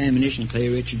what kind of ammunition Clay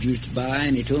Richards used to buy,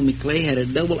 and he told me Clay had a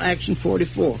double-action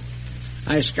 .44.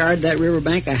 I scoured that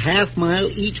riverbank a half mile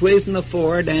each way from the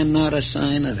ford, and not a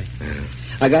sign of it.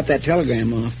 I got that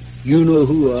telegram off. You know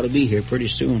who ought to be here pretty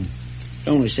soon. It's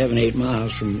only 7-8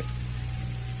 miles from...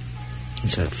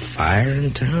 Is there a fire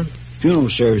in town? Funeral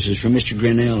services for Mr.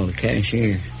 Grinnell, the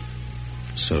cashier.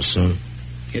 So soon?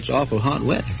 It's awful hot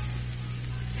weather.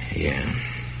 Yeah.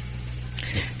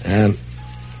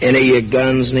 Any of your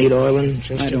guns need oiling,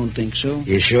 Chester? I don't think so.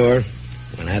 You sure?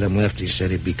 When Adam left, he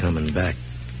said he'd be coming back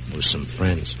with some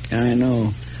friends. I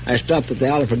know. I stopped at the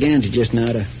Alfraganti just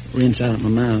now to rinse out my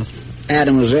mouth.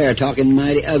 Adam was there talking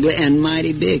mighty ugly and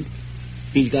mighty big.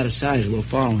 He's got a sizable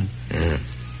following.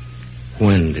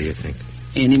 When do you think?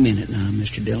 Any minute now,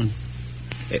 Mr. Dillon.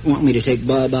 Want me to take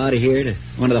Bob out of here to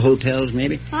one of the hotels,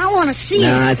 maybe? I want to see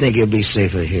No, it. I think you'll be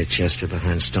safer here, Chester,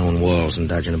 behind stone walls and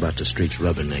dodging about the streets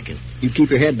rubbernecking. You keep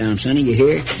your head down, Sonny, you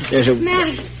hear? There's a...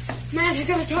 Matt, I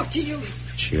gotta talk to you.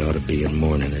 She ought to be in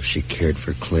mourning. If she cared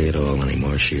for Clay at all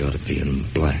anymore, she ought to be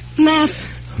in black. Matt.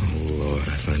 Oh, Lord,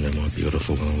 I find her more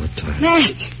beautiful all the time.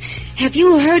 Matt, have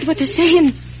you heard what they're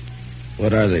saying?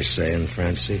 What are they saying,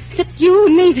 Francie? That you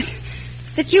and me,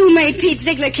 that you made Pete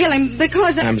Ziegler kill him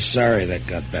because of... I'm sorry that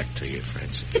got back to you,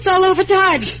 Francie. It's all over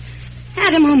Dodge.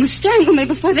 Adam almost strangled me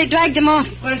before they dragged him off.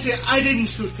 Francie, I didn't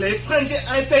shoot Clay. Francie,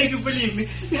 I beg you, believe me.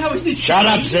 I was Shut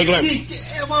up, Ziegler.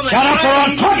 Shut up or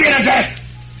I'll put you to death.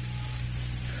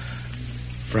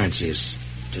 Francie, it's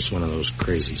just one of those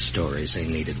crazy stories. They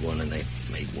needed one, and they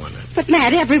made one up. But,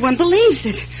 Matt, everyone believes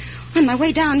it. On my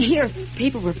way down here,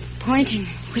 people were pointing,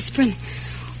 whispering.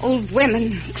 Old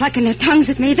women clucking their tongues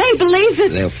at me. They believe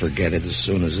it. They'll forget it as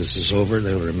soon as this is over.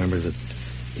 They'll remember that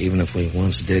even if we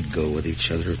once did go with each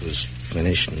other, it was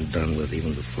finished and done with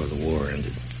even before the war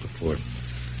ended, before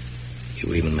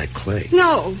you even met Clay.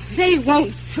 No, they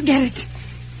won't forget it.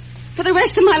 For the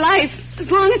rest of my life, as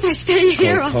long as I stay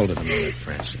here. Hold it a minute,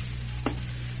 Francie.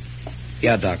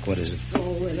 Yeah, Doc, what is it?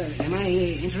 Oh, am I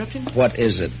interrupted? What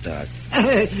is it, Doc?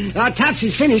 Our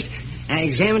Topsy's finished. I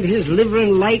examined his liver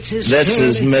and lights his... This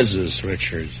is Mrs.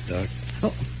 Richards, Doc.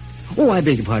 Oh, I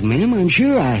beg your pardon, ma'am. I'm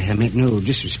sure I meant no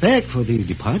disrespect for the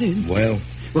departed. Well,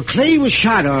 Clay was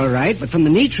shot all right, but from the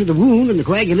nature of the wound and the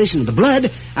coagulation of the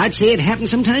blood, I'd say it happened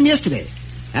sometime yesterday.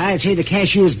 I'd say the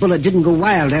cashier's bullet didn't go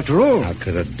wild after all. How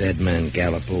could a dead man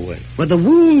gallop away? Well, the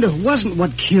wound wasn't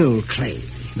what killed Clay.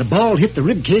 The ball hit the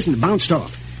rib case and bounced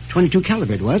off. 22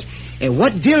 caliber it was.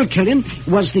 What did kill him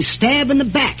was the stab in the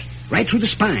back, right through the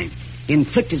spine.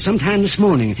 Inflicted sometime this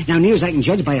morning. Now, near as I can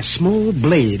judge, by a small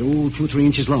blade, 2 or 3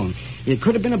 inches long. It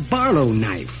could have been a Barlow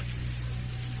knife.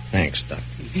 Thanks, Doc.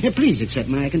 Please accept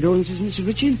my condolences, Mr.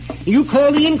 Richard. You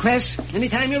call the inquest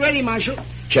anytime you're ready, Marshal.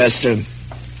 Chester,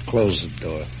 close the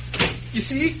door. You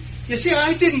see,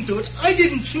 I didn't do it. I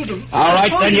didn't shoot him. All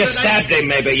right, then you stabbed him,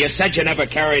 maybe. You said you never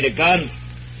carried a gun.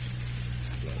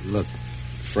 Look,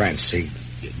 Francie,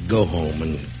 go home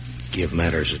and give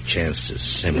matters a chance to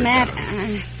simmer Matt,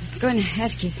 down. I'm going to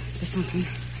ask you for something.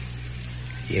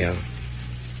 Yeah?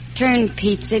 Turn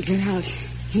Pete Ziegler out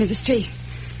into the street.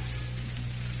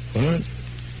 What?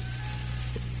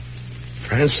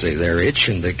 Francie, they're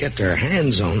itching to get their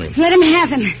hands on him. Let him have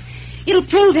him. It'll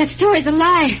prove that story's a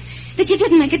lie, that you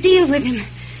didn't make a deal with him.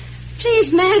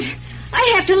 Please, Matt,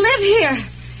 I have to live here.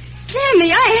 Clear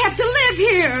me, I have to live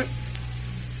here.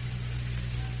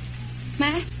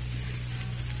 Matt?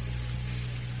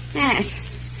 Matt.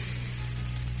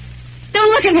 Don't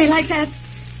look at me like that.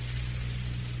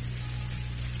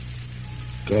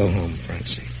 Go home,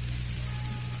 Francie.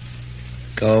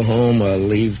 Go home or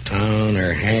leave town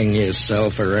or hang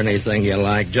yourself or anything you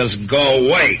like. Just go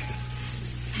away.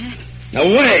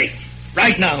 Away!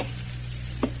 Right now.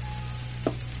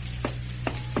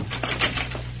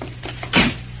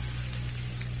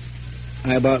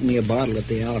 I bought me a bottle at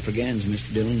the Alfregans,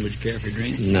 Mr. Dillon. Would you care for a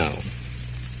drink? No.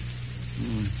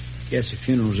 Guess the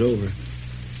funeral's over.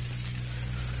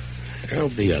 There'll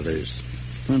be others.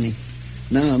 Funny.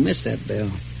 No, I missed that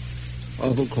bell.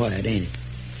 Awful quiet, ain't it?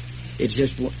 It's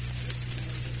just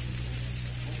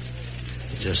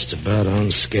about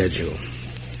on schedule.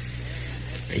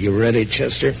 Are you ready,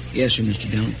 Chester? Yes, sir, Mr.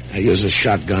 Dillon. I use a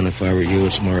shotgun if I were you.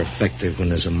 It's more effective when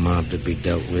there's a mob to be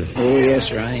dealt with. Oh, yes,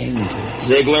 sir. I aim to.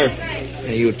 Ziegler,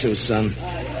 and you too, son.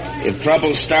 If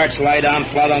trouble starts, lie down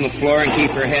flat on the floor and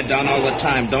keep your head down all the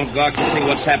time. Don't gawk to see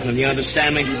what's happening. You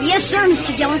understand me? Yes, sir,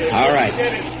 Mr. Dillon. All right.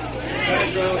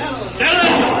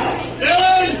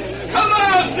 Dillon! Come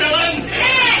on, Dillon!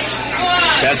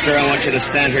 Chester, I want you to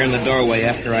stand here in the doorway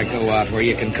after I go out, where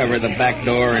you can cover the back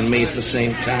door and me at the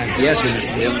same time. Yes, sir,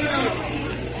 Mr. Dillon.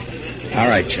 All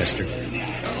right, Chester.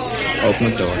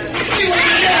 Open the door.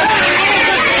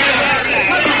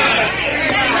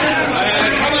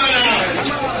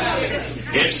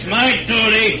 It's my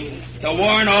duty to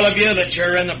warn all of you that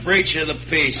you're in the breach of the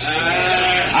peace.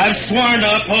 I've sworn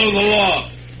to uphold the law.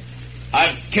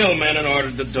 I've killed men in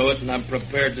order to do it, and I'm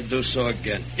prepared to do so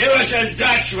again. Give us a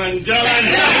Dutchman, Dillon.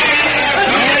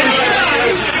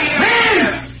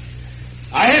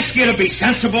 I ask you to be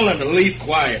sensible and to leave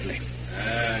quietly.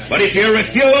 But if you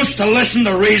refuse to listen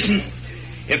to reason,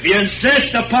 if you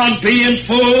insist upon being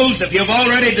fools, if you've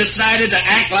already decided to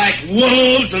act like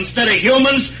wolves instead of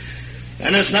humans,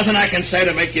 then there's nothing I can say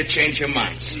to make you change your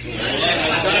minds. A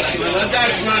Dutchman.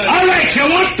 All right, you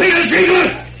want Peter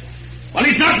Ziegler? Well,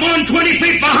 he's not more than 20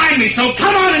 feet behind me, so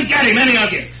come on and get him, any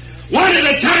of you. One at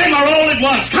a time or all at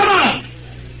once. Come on.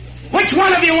 Which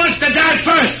one of you wants to die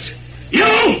first?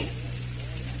 You?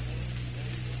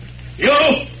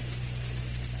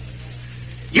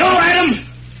 You, Adam?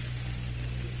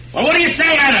 Well, what do you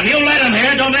say, Adam? You let him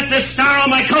here. Don't let this star on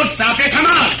my coat stop you. Come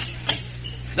on.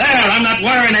 There, I'm not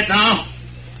wearing it now.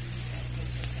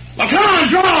 Well, come on,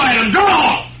 draw, Adam,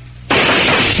 draw.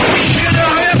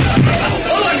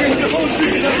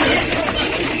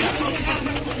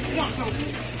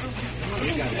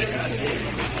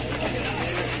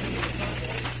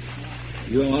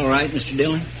 You all right, Mr.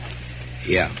 Dillon?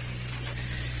 Yeah.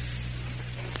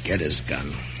 Get his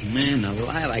gun. Man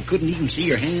alive, I couldn't even see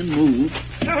your hand move.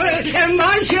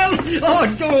 Marshal! Oh,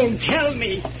 don't tell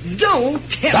me. Don't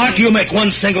tell Doc, me. you make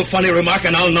one single funny remark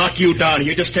and I'll knock you down.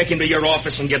 You just take him to your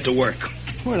office and get to work.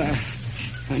 Well,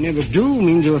 I never do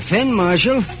mean to offend,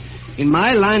 Marshal. In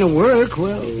my line of work,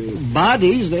 well,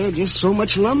 bodies, they're just so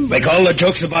much lumber. Make all the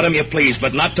jokes about him you please,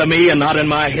 but not to me and not in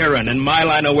my hearing. In my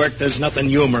line of work, there's nothing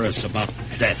humorous about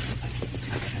death.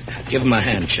 Give him a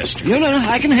hand, Chester. No,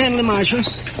 I can handle it, Marshal.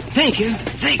 Thank you.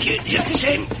 Just the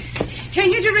same.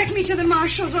 Can you direct me to the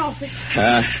marshal's office?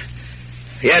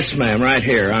 Yes, ma'am, right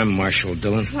here. I'm Marshal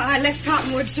Dillon. Well, I left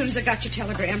Cottonwood as soon as I got your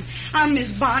telegram. I'm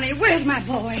Miss Bonnie. Where's my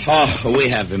boy? Oh, we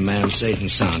have him, ma'am, safe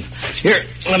and sound. Here,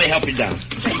 let me help you down.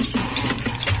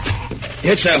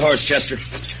 Hitch that horse, Chester.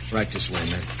 Right this way,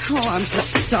 man. Oh, I'm so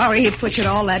sorry he put you to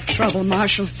all that trouble,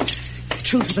 Marshal. The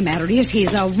truth of the matter is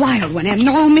he's a wild one and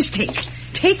no mistake.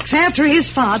 Takes after his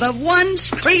father, one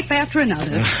scrape after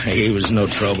another. He was no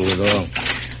trouble at all.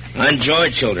 I enjoy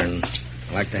children.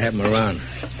 I like to have them around.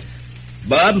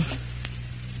 Bob,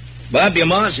 your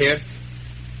ma's here.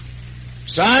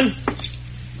 Son?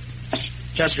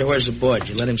 Chester, where's the boy? Did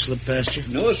you let him slip past you?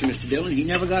 No, sir, Mr. Dillon. He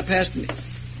never got past me.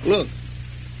 Look,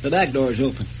 the back door's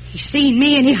open. He seen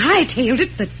me and he hightailed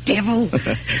it, the devil.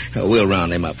 We'll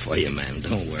round him up for you, ma'am.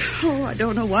 Don't worry. Oh, I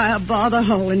don't know why I bother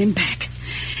hauling him back.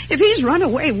 If he's run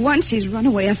away once, he's run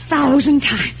away 1,000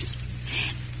 times.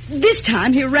 This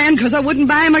time he ran because I wouldn't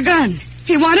buy him a gun.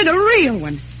 He wanted a real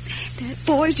one. That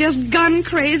boy's just gun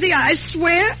crazy, I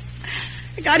swear.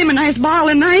 I got him a nice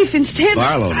Barlow knife instead.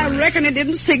 Barlow knife? I reckon it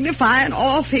didn't signify, and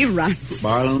off he runs.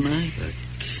 Barlow knife? The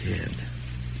kid.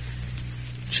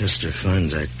 Chester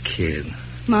finds that kid.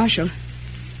 Marshal,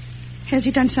 has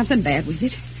he done something bad with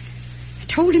it? I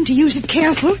told him to use it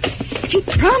careful. He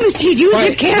promised he'd use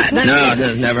it careful. No,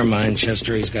 never mind,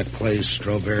 Chester. He's got Clay's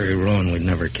strawberry roan. We'd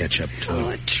never catch up to him. Oh,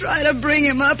 I try to bring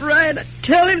him up right. I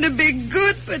tell him to be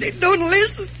good, but he don't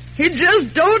listen. He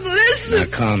just don't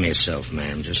listen. Now, calm yourself,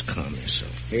 ma'am. Just calm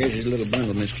yourself. Here's his little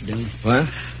bundle, Mr. Dillon. What?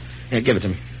 Here, give it to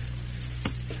me.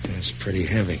 It's pretty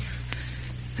heavy.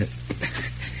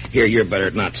 Here, you're better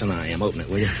at knots than I am. Open it,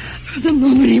 will you? From the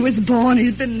moment he was born,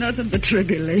 he's been nothing but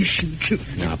tribulation to me.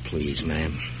 Now, please,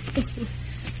 ma'am.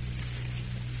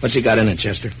 What's he got in it,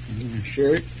 Chester? A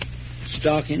shirt,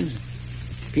 stockings,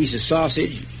 piece of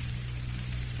sausage,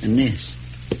 and this.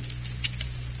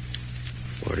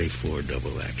 44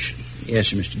 double action. Yes,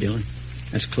 sir, Mr. Dillon.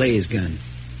 That's Clay's gun.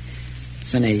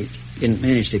 Sonny didn't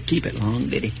manage to keep it long,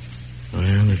 did he?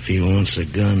 Well, if he wants a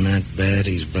gun that bad,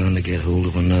 he's bound to get hold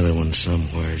of another one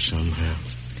somewhere, somehow.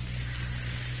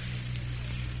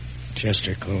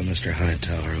 Chester, call Mr.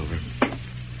 Hightower over.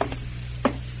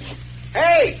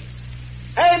 Hey!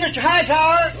 Hey, Mr.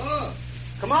 Hightower! Oh.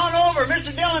 Come on over.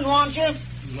 Mr. Dillon wants you.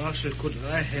 Marshal, could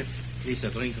I have please a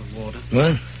drink of water?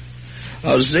 What?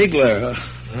 Oh, Ziegler,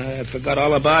 I forgot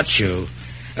all about you.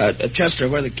 Chester,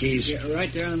 where are the keys? Yeah,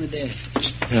 right there on the desk.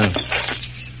 Yeah.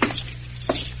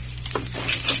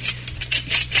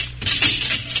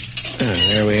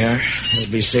 There we are.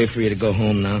 It'll be safe for you to go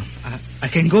home now. I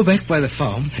can go back by the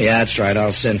farm. Yeah, that's right.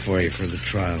 I'll send for you for the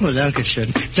trial. Oh, danke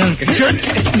schön. Danke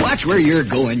schön. Watch where you're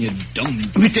going, you dumb...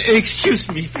 Excuse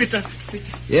me. Bitte.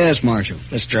 Yes, Marshal.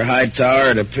 Mr. Hightower,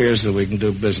 it appears that we can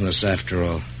do business after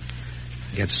all.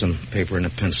 Get some paper and a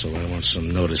pencil. I want some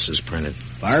notices printed.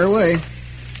 Fire away.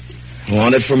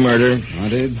 Wanted for murder.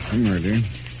 Wanted for murder.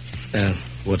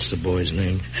 What's the boy's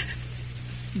name?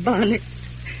 Bonnie.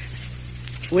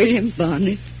 William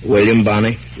Bonnie. William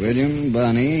Bonnie. William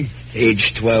Bonnie.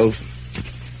 Age 12.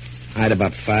 Height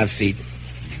about 5 feet. 5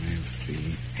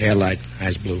 feet. Hair light.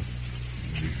 Eyes blue.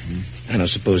 Mm-hmm. I don't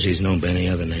suppose he's known by any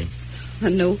other name. I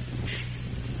know.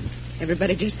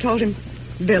 Everybody just called him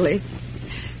Billy.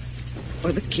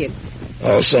 Or the Kid.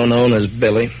 Also known as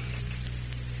Billy.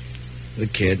 The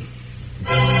Kid.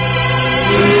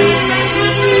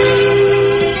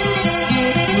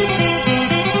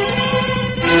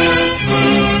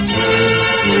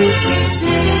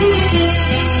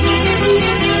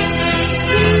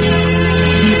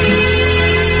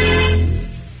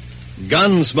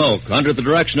 Gunsmoke, under the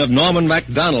direction of Norman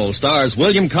MacDonald, stars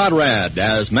William Conrad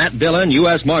as Matt Dillon,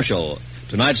 U.S. Marshal.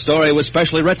 Tonight's story was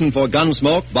specially written for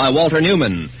Gunsmoke by Walter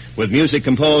Newman, with music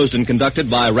composed and conducted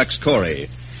by Rex Corey.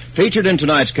 Featured in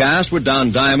tonight's cast were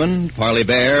Don Diamond, Parley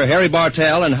Bear, Harry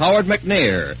Bartell, and Howard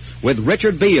McNear, with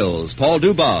Richard Beals, Paul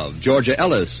Dubov, Georgia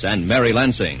Ellis, and Mary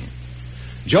Lansing.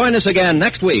 Join us again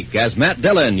next week as Matt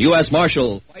Dillon, U.S.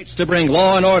 Marshal, fights to bring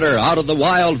law and order out of the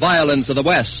wild violence of the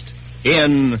West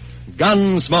in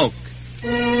Gunsmoke.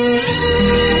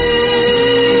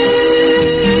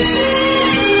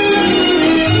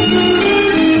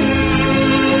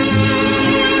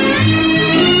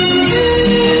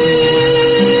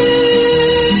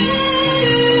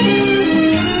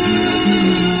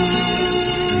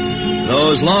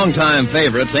 Those longtime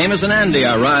favorites, Amos and Andy,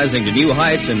 are rising to new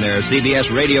heights in their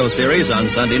CBS radio series on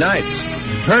Sunday nights.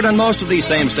 Heard on most of these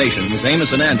same stations,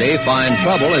 Amos and Andy find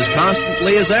trouble as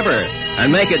constantly as ever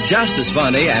and make it just as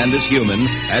funny and as human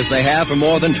as they have for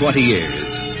more than 20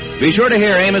 years. Be sure to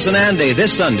hear Amos and Andy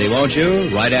this Sunday, won't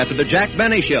you? Right after the Jack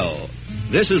Benny Show.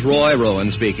 This is Roy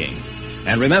Rowan speaking.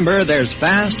 And remember, there's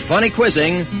fast, funny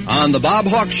quizzing on The Bob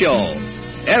Hawk Show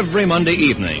every Monday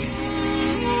evening.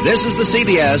 This is the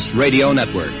CBS Radio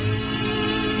Network.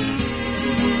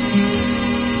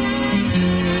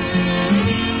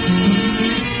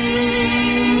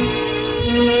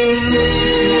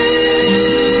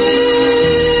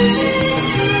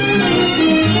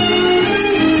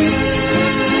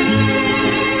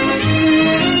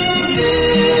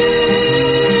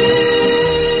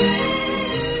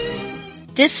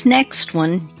 This next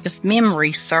one, if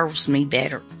memory serves me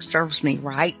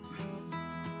right,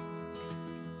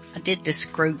 I did this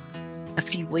group a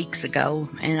few weeks ago,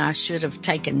 and I should have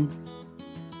taken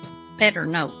better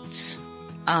notes.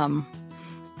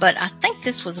 But I think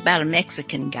this was about a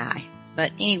Mexican guy.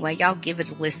 But anyway, y'all give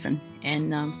it a listen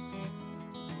and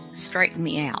straighten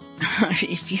me out,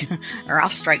 or I'll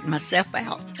straighten myself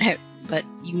out. But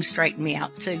you can straighten me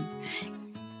out too.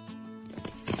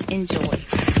 Enjoy.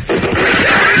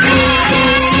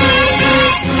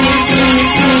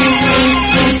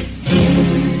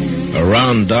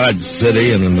 Around Dodge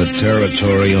City and in the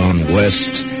territory on west,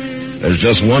 there's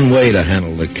just one way to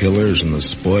handle the killers and the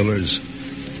spoilers,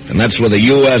 and that's with a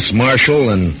U.S. Marshal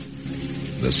and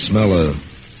the smell of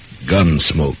gun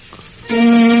smoke.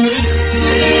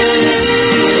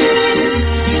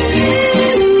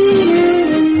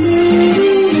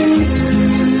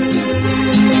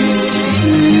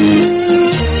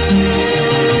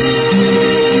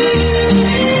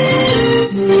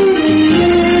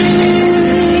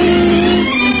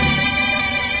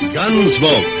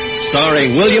 Gunsmoke,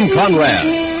 starring William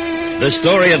Conrad. The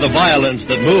story of the violence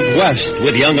that moved west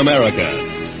with young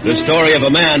America. The story of a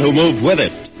man who moved with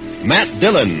it. Matt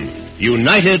Dillon,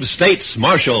 United States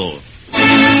Marshal.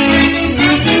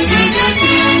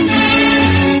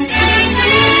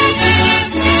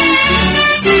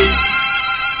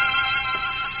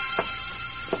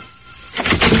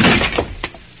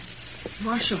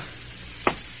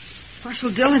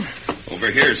 Marshal Dillon.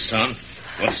 Over here, son.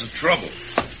 What's the trouble?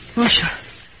 Marshal.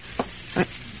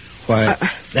 Why,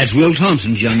 that's Will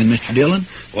Thompson's young'un, Mr. Dillon.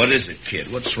 What is it,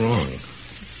 kid? What's wrong?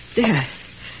 Dad.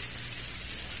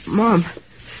 Mom.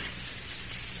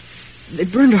 They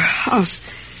burned our house.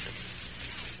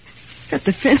 Got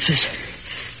the fences.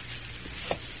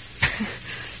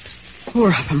 4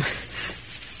 of them.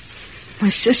 My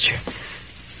sister.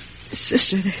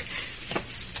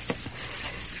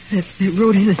 They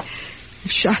rode in and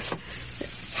shot.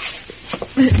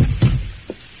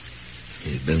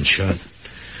 He's been shot.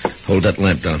 Hold that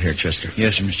lamp down here, Chester.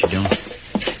 Yes, sir, Mr. Dillon.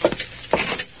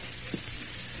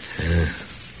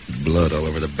 Blood all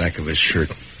over the back of his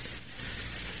shirt.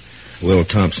 Will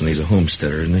Thompson, he's a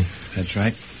homesteader, isn't he? That's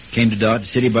right. Came to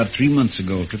Dodge City about 3 months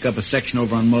ago. Took up a section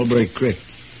over on Mulberry Creek.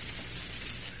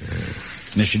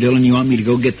 Mr. Dillon, you want me to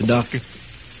go get the doctor?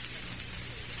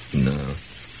 No.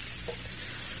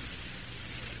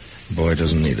 Boy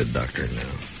doesn't need a doctor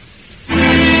now.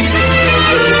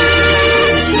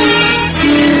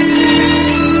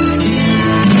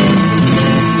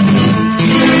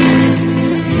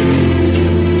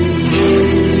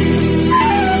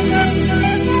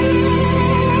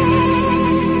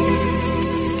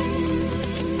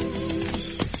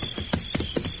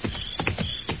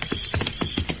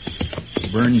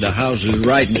 Burned the houses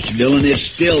right, Mr. Dillon. It's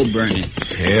still burning.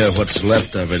 Yeah, what's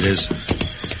left of it is.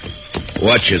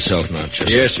 Watch yourself now, Chester.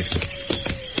 Yes, sir.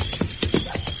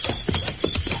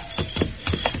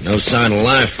 No sign of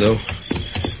life, though.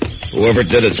 Whoever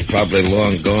did it's probably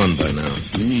long gone by now.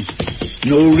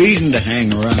 No reason to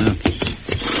hang around.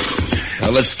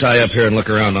 Now, let's tie up here and look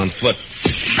around on foot.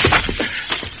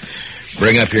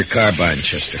 Bring up your carbine,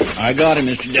 Chester. I got it,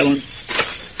 Mr. Dillon.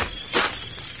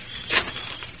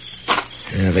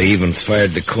 Yeah, they even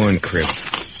fired the corn crib.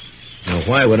 Now,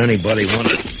 why would anybody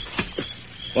want it?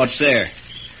 What's there?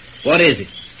 What is it?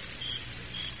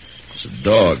 It's a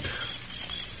dog.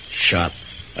 Shot.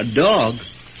 A dog?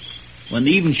 When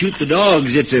they even shoot the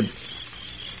dogs, it's a...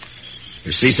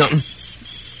 You see something?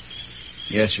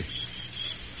 Yes, sir.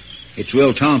 It's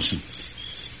Will Thompson.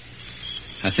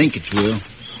 I think it's Will.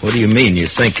 What do you mean you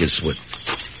think it's what?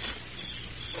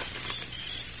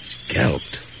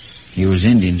 Scalped. He was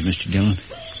Indians, Mr. Dillon.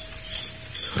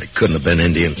 They couldn't have been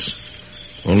Indians.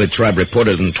 Only tribe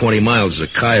reported in 20 miles is the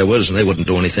Kiowas, and they wouldn't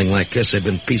do anything like this. They've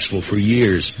been peaceful for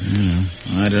years.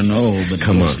 I don't know, but...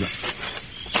 Come on.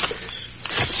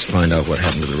 find out what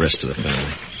happened to the rest of the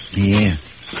family. Yeah.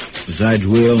 Besides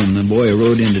Will and the boy who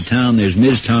rode into town, there's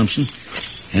Miss Thompson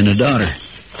and a daughter.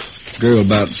 Girl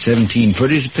about 17,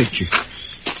 pretty as a picture.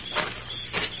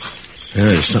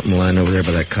 There's something lying over there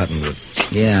by that cottonwood.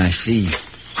 Yeah, I see.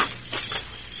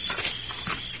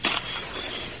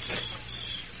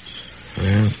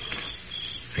 Well,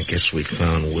 I guess we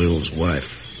found Will's wife.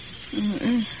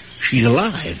 She's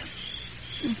alive.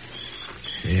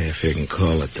 Yeah, if you can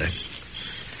call it that.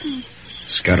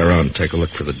 Scout around and take a look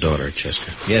for the daughter,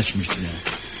 Chester. Yes, Mr.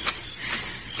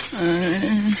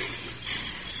 Dillon.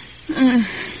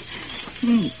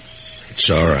 It's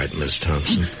all right, Miss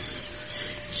Thompson.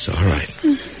 It's all right.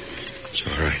 It's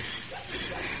all right.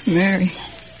 Mary.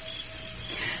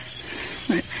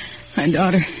 My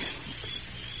daughter.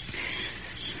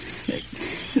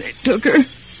 They took her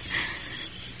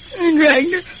and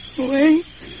dragged her away.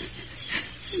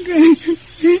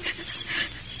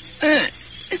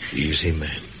 Easy,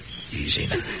 man. Easy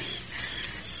now.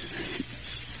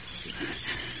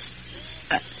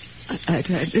 I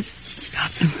tried to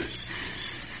stop them.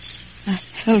 I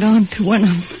held on to one of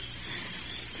them.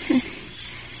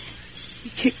 He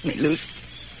kicked me loose.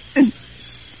 And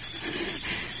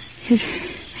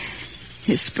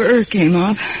his spur came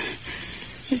off.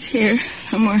 It's here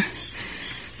somewhere.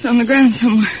 It's on the ground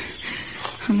somewhere.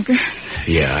 On the ground.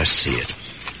 Yeah, I see it.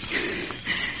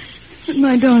 But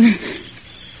my daughter,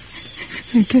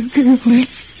 they took her away.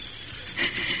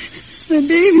 My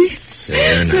baby.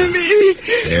 There now. My baby.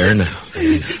 There now.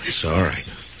 It's all right.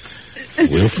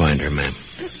 We'll find her, ma'am.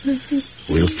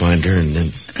 We'll find her and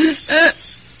then...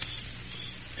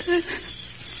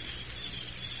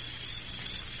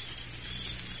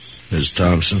 Miss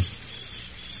Thompson?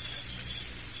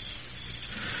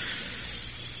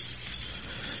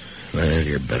 Well,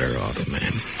 you're better off,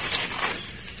 ma'am.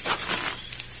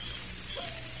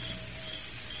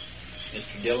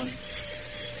 Mr. Dillon?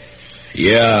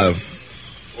 Yeah.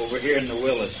 Over here in the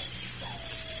Willis.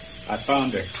 I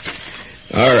found her.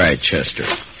 All right, Chester.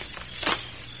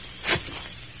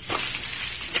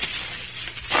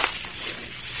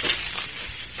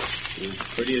 She was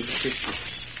pretty as a picture.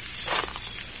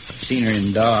 I've seen her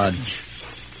in Dodge.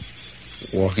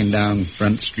 Walking down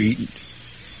Front Street.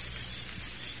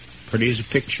 Pretty as a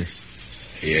picture.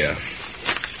 Yeah.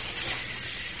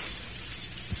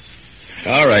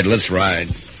 All right, let's ride.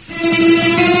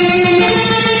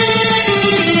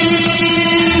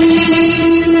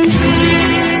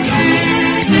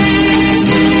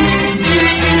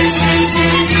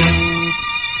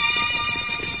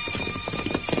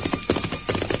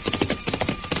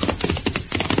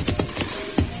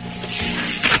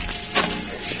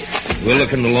 We'll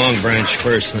look in the Long Branch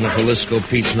first, and if Jalisco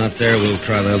Pete's not there, we'll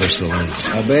try the other saloons.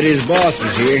 I'll bet his boss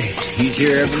is here. He's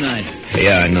here every night.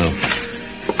 Yeah, I know.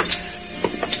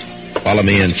 Follow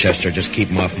me in, Chester. Just keep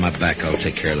him off my back. I'll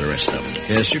take care of the rest of them.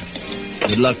 Yes, sir.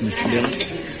 Good luck, Mr. Dillon.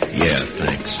 Yeah,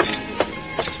 thanks.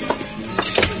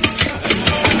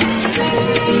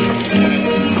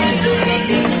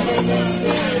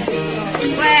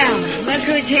 Well, look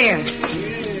who's here.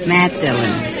 Matt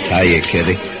Dillon. Hiya,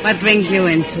 Kitty. What brings you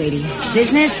in, sweetie?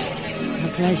 Business or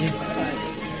pleasure?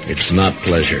 It's not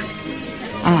pleasure.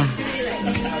 Ah.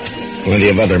 Plenty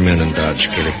of other men in Dodge,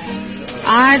 Kitty.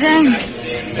 Are there?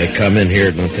 They come in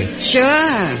here, don't they?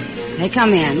 Sure. They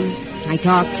come in. I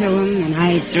talk to them, and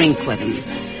I drink with them.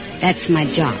 That's my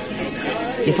job.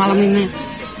 You follow me, Matt?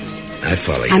 I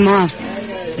follow you. I'm off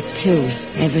at 2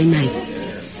 every night.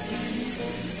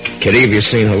 Kitty, have you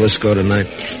seen Jalisco tonight?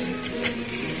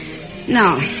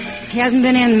 No. He hasn't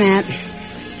been in, Matt.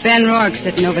 Ben Rourke's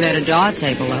sitting over there at a draw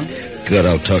table, though. Good,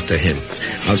 I'll talk to him.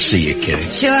 I'll see you,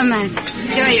 Kitty. Sure, Matt.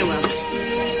 Sure you will.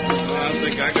 I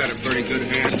think I got a pretty good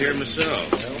hand here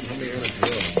myself.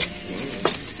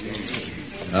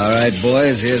 All right,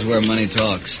 boys, here's where money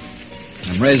talks.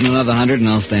 I'm raising another 100 and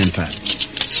I'll stand pat.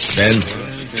 Ben?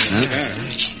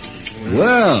 Huh?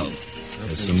 Well,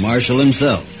 it's the marshal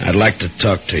himself. I'd like to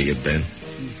talk to you, Ben.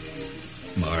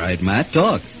 All right, Matt,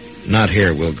 talk. Not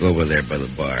here. We'll go over there by the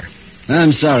bar.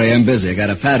 I'm sorry, I'm busy. I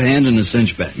got a pat hand and a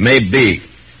cinch bet. Maybe.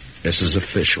 This is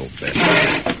official, Ben.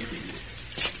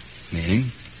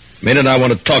 Meaning? Meaning I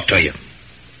want to talk to you.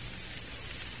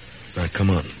 Now,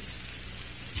 come on.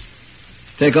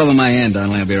 Take over my hand,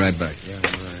 Donnelly. I'll be right back.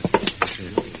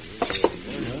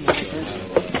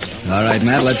 All right,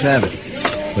 Matt, let's have it.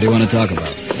 What do you want to talk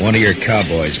about? One of your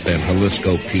cowboys, Ben,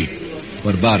 Jalisco Pete.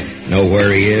 What about him? Know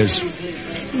where he is?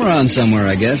 We're on somewhere,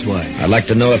 I guess. Why? I'd like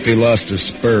to know if he lost his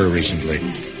spur recently.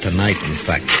 Tonight, in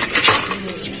fact.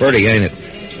 It's pretty, ain't it?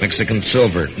 Mexican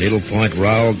silver, needlepoint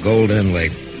rowel, gold inlay.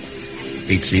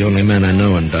 Pete's the only man I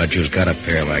know in Dodge who's got a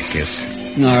pair like this.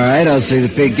 All right, I'll see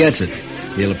that Pete gets it.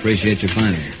 He'll appreciate your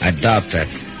finding it. I doubt that.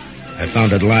 I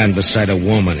found it lying beside a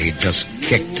woman he'd just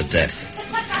kicked to death.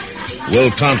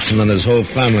 Will Thompson and his whole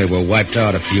family were wiped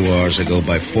out a few hours ago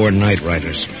by 4 night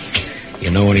riders.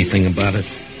 You know anything about it?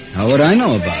 How would I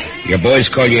know about it? Your boys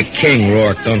call you King,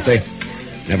 Rourke, don't they?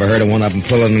 Never heard of one of them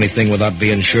pulling anything without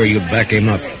being sure you'd back him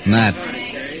up. Matt,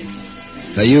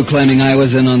 are you claiming I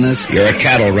was in on this? You're a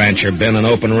cattle rancher, Ben, an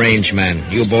open range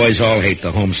man. You boys all hate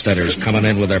the homesteaders coming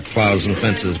in with their plows and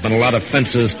fences. Been a lot of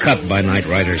fences cut by night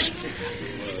riders.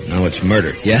 Now it's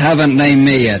murder. You haven't named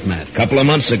me yet, Matt. A couple of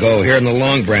months ago, here in the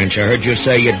Long Branch, I heard you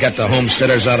say you'd get the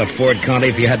homesteaders out of Ford County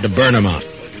if you had to burn them out.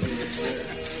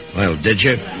 Well, did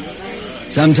you?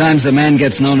 Sometimes a man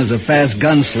gets known as a fast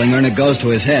gunslinger and it goes to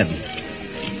his head.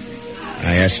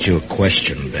 I asked you a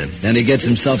question, Ben. Then he gets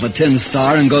himself a tin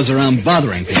star and goes around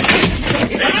bothering people.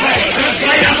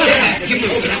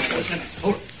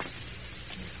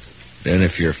 Then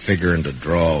if you're figuring to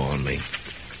draw on me,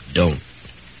 don't.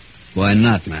 Why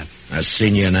not, Matt? I've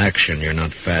seen you in action. You're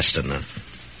not fast enough.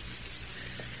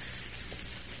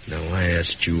 Now, I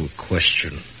asked you a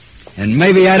question. And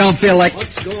maybe I don't feel like...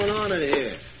 What's going on in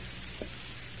here?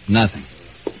 Nothing.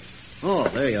 Oh,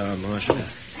 there you are, Marshal.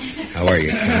 How are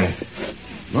you, Colonel?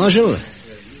 Marshal,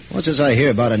 what's this I hear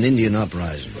about an Indian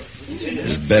uprising?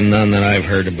 There's been none that I've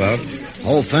heard about.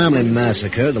 Whole family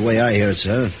massacre, the way I hear it,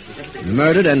 sir.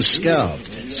 Murdered and scalped.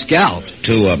 Scalped?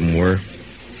 2 of them were.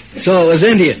 So it was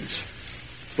Indians.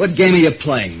 What game are you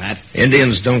playing, Matt?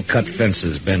 Indians don't cut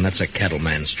fences, Ben. That's a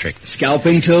cattleman's trick.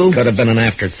 Scalping, too? Could have been an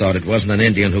afterthought. It wasn't an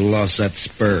Indian who lost that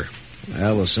spur.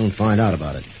 Well, we'll soon find out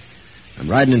about it. I'm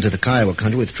riding into the Kiowa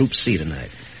country with Troop C tonight.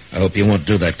 I hope you won't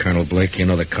do that, Colonel Blake. You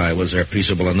know the Kiowas. They're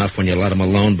peaceable enough when you let them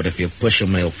alone, but if you push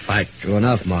them, they'll fight. True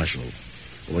enough, Marshal.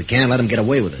 But we can't let them get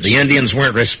away with it. The Indians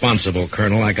weren't responsible,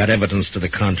 Colonel. I got evidence to the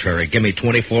contrary. Give me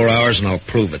 24 hours and I'll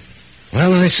prove it.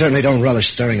 Well, I certainly don't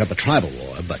relish stirring up a tribal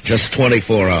war, but... Just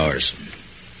 24 hours.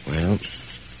 Well,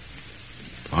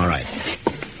 all right.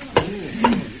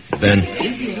 Ben,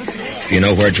 if you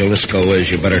know where Jalisco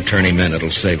is, you better turn him in. It'll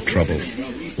save trouble.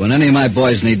 When any of my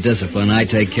boys need discipline, I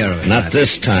take care of it. Not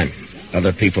this time.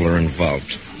 Other people are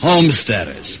involved.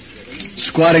 Homesteaders.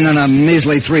 Squatting on a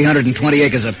measly 320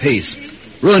 acres apiece.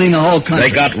 Ruining the whole country.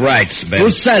 They got rights, Ben. Who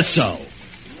says so?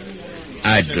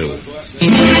 I do.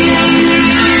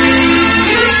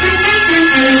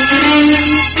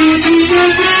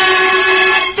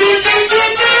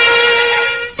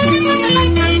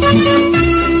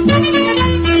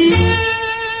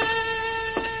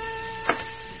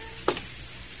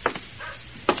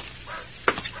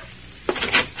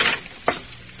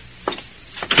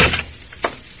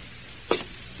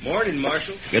 Morning,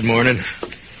 Marshal. Good morning.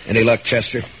 Any luck,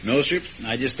 Chester? No, sir.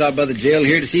 I just stopped by the jail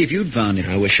here to see if you'd found him.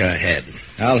 I wish I had.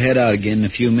 I'll head out again in a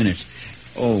few minutes.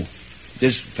 Oh,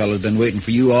 this fellow's been waiting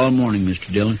for you all morning,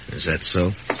 Mr. Dillon. Is that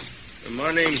so?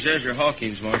 My name's Ezra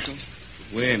Hawkins, Marshal.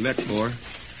 We ain't met before.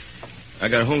 I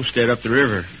got a homestead up the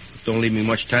river. Don't leave me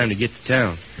much time to get to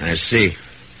town. I see.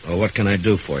 Well, what can I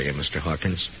do for you, Mr.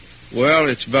 Hawkins? Well,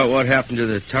 it's about what happened to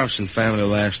the Thompson family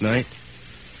last night.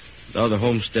 The other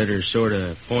homesteaders sort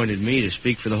of appointed me to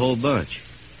speak for the whole bunch.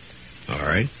 All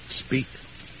right, speak.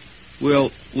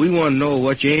 Well, we want to know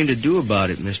what you aim to do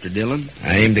about it, Mr. Dillon.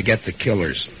 I aim to get the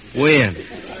killers. When?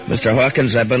 Mr.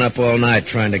 Hawkins, I've been up all night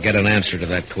trying to get an answer to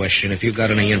that question. If you've got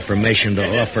any information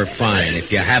to offer, fine.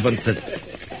 If you haven't,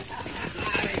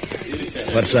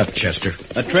 What's up, Chester?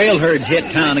 A trail herd's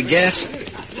hit town, I guess. Hey,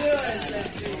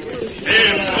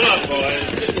 pull up,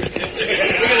 boys. Look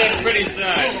at that pretty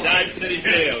sign, Dodge City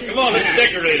Jail. Come on, let's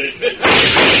decorate it.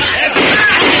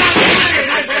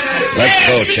 Let's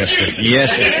go, Chester. Yes,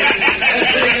 sir.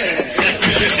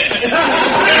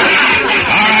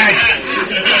 All right.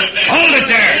 Hold it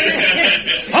there.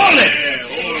 Hold it.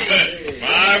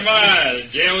 My, the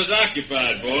jail was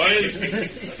occupied, boys.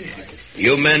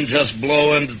 You men just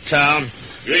blow into town?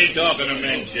 You ain't talking to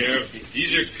men, Sheriff.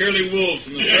 These are curly wolves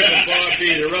from the Circle Bar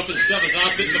B. The roughest stuff is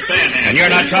outfit in the panhandle. And you're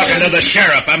not talking to the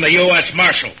sheriff. I'm the U.S.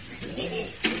 Marshal.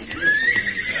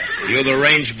 You the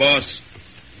range boss?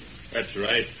 That's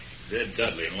right. Ed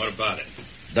Dudley, and what about it?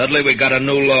 Dudley, we got a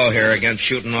new law here against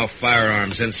shooting off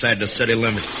firearms inside the city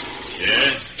limits.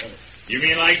 Yeah? You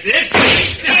mean like this?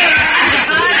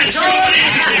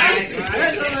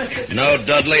 No,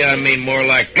 Dudley, I mean more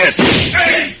like this.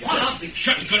 Now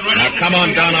come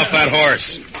on down off that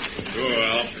horse. Sure,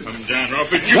 I'll come down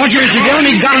off it. Watch it, Mr. Dillon,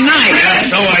 he's got a knife.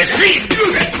 So I see.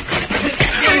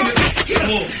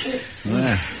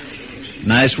 Well,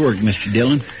 nice work, Mr.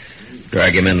 Dillon.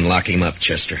 Drag him in and lock him up,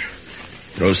 Chester.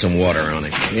 Throw some water on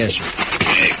him. Yes, sir.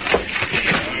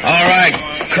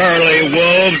 curly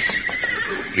wolves.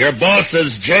 Your boss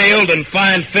is jailed and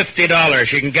fined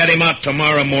 $50. You can get him out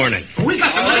tomorrow morning. We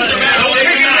got the money.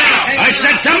 I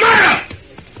said tomorrow!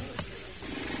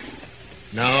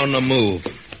 Now on the move.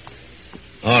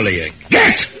 All of you,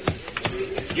 get!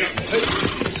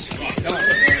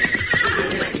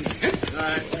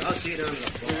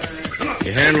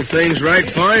 You handle things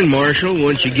right fine, Marshal,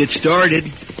 once you get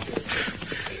started.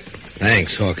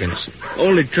 Thanks, Hawkins.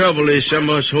 Only trouble is some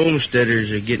of us homesteaders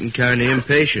are getting kind of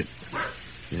impatient.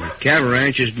 The cattle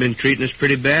ranch has been treating us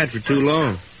pretty bad for too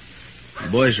long. The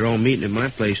boys are all meeting at my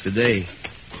place today.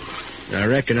 I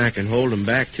reckon I can hold them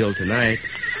back till tonight.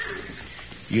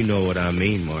 You know what I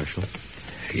mean, Marshal.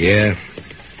 Yeah.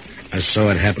 I saw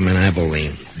it happen in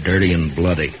Abilene. Dirty and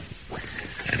bloody.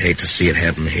 I'd hate to see it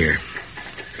happen here.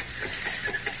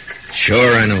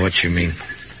 Sure, I know what you mean.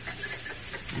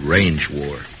 Range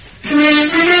war.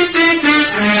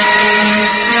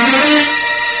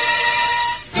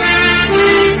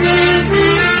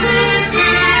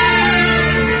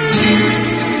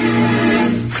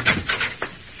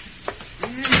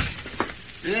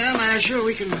 Yeah, Marshal,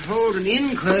 we can hold an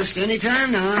inquest any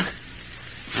time now.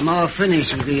 I'm all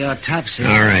finished with the autopsy.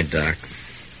 All right, Doc.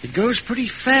 It goes pretty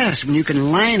fast when you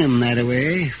can line them that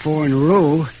way, 4 in a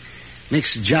row.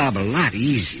 Makes the job a lot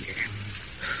easier.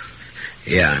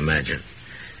 Yeah, I imagine.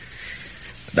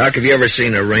 Doc, have you ever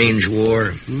seen a range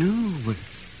war? No, but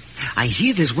I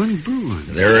hear there's one brewing.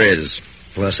 There is,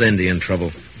 plus Indian trouble.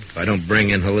 If I don't bring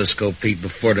in Jalisco Pete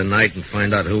before tonight and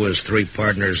find out who his 3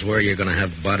 partners were, you're going to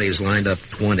have bodies lined up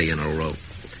 20 in a row.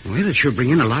 Well, it sure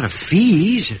bring in a lot of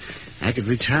fees. I could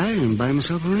retire and buy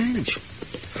myself a ranch.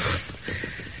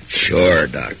 Sure,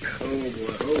 Doc.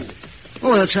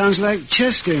 Oh, that sounds like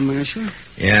Chester, Marshal.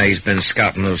 Yeah, he's been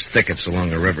scouting those thickets along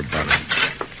the river bottom.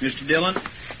 Mr. Dillon,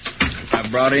 I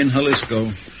brought in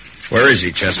Jalisco. Where is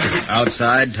he, Chester?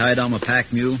 Outside, tied on my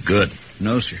pack mule. Good.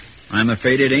 No, sir. I'm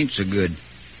afraid it ain't so good.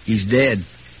 He's dead.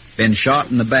 Been shot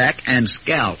in the back and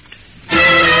scalped.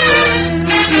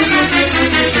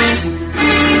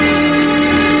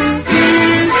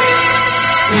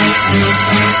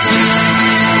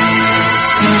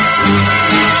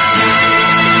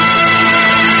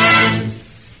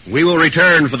 We will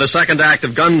return for the second act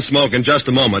of Gunsmoke in just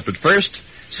a moment, but first,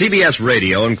 CBS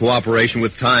Radio, in cooperation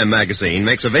with Time Magazine,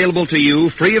 makes available to you,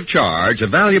 free of charge, a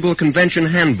valuable convention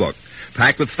handbook,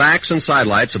 packed with facts and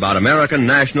sidelights about American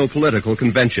national political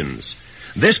conventions.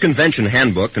 This convention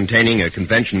handbook, containing a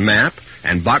convention map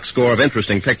and box score of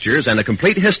interesting pictures and a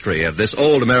complete history of this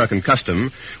old American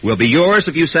custom, will be yours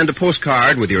if you send a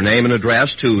postcard with your name and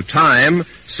address to Time,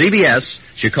 CBS,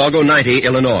 Chicago 90,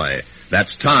 Illinois.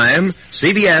 That's Time,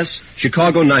 CBS,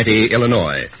 Chicago 90,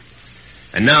 Illinois.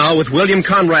 And now, with William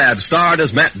Conrad starred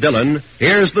as Matt Dillon,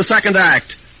 here's the second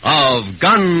act of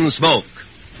Gunsmoke.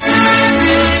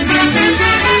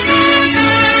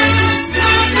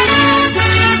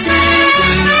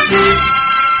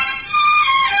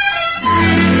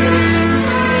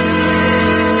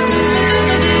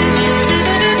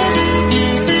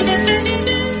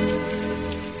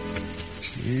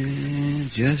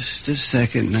 Just a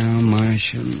second now,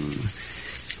 Marshal.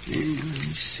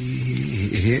 Let's see.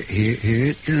 Here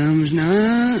it comes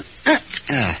now.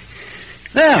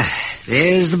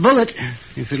 There's the bullet,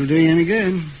 if it'll do you any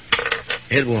good.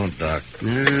 It won't, Doc.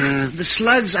 The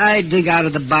slugs I dig out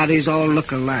of the bodies all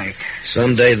look alike.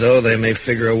 Someday, though, they may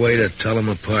figure a way to tell them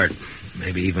apart.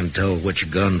 Maybe even tell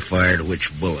which gun fired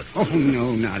which bullet. Oh,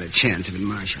 no, not a chance of it,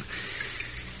 Marshal.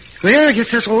 Well, I guess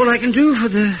that's all I can do for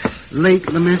the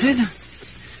late lamented.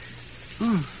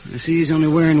 Oh, I see he's only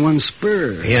wearing one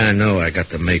spur. Yeah, I know. I got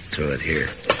the mate to it here.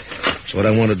 That's what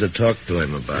I wanted to talk to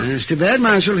him about. It's too bad,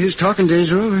 Marshal. His talking days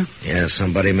are over. Yeah,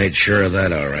 somebody made sure of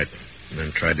that, all right. And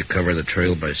then tried to cover the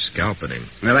trail by scalping him.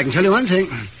 Well, I can tell you one thing.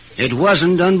 It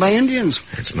wasn't done by Indians.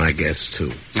 That's my guess,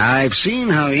 too. I've seen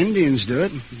how Indians do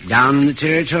it. Down in the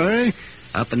territory,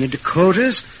 up in the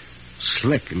Dakotas,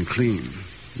 slick and clean.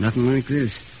 Nothing like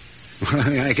this.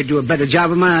 I could do a better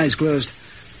job with my eyes closed.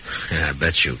 Yeah, I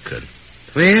bet you could.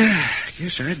 Well, I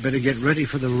guess I'd better get ready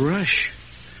for the rush.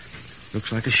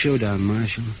 Looks like a showdown,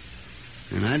 Marshal.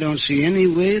 And I don't see any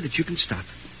way that you can stop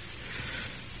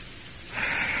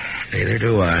it. Neither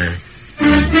do I.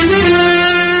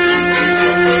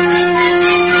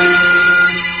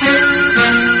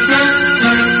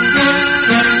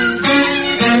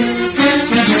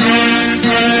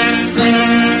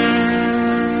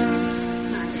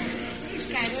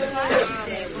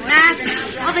 Matt,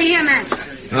 over here, Matt.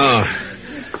 Oh,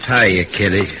 hiya,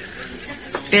 Kitty.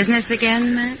 Business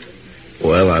again, Matt?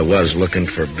 Well, I was looking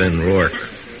for Ben Rourke.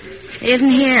 He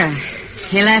isn't here.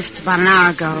 He left about an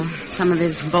hour ago. some of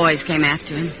his boys came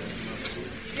after him.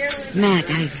 Matt,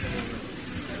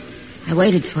 I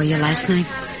waited for you last night.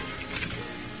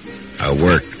 I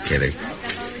worked, Kitty.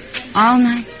 All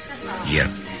night?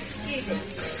 Yeah.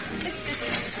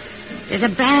 There's a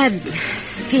bad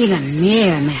feeling in the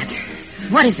air, Matt.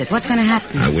 What is it? What's going to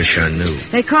happen? I wish I knew.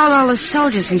 They called all the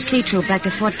soldiers from C Troop back to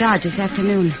Fort Dodge this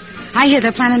afternoon. I hear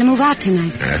they're planning to move out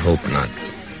tonight. I hope not.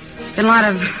 Been a lot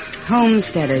of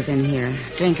homesteaders in here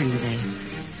drinking today.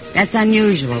 That's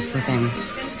unusual for them.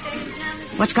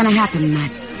 What's going to happen,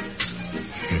 Matt?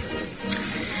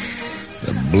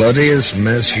 The bloodiest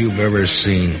mess you've ever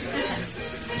seen.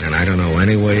 And I don't know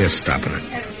any way of stopping it.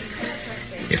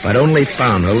 If I'd only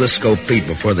found Jalisco Pete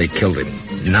before they killed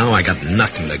him, now I got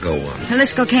nothing to go on.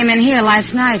 Jalisco came in here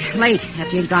last night, late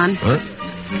after you'd gone. What?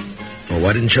 Well,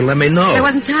 why didn't you let me know? There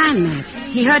wasn't time, Matt.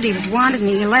 He heard he was wanted and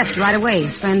he left right away.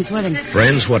 His friends with him.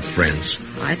 Friends? What friends?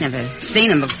 Well, I'd never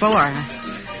seen him before.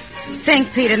 I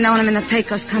think Pete had known him in the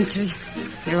Pecos country.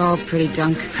 They're all pretty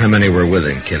drunk. How many were with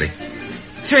him, Kitty?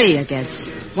 3, I guess.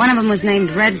 One of them was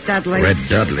named Red Dudley. Red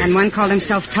Dudley? And one called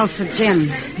himself Tulsa Jim.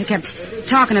 He kept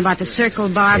talking about the Circle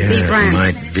Bar Yeah, beat round.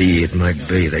 it might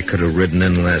be. They could have ridden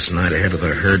in last night ahead of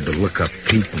the herd to look up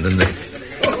Pete, and then they...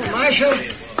 Oh, Marshal,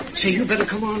 so you better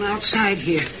come on outside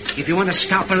here if you want to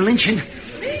stop a lynching.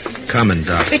 Coming,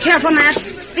 Doc. Be careful, Matt.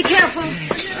 Be careful.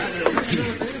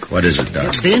 What is it,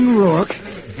 Doc? Ben Rourke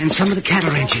and some of the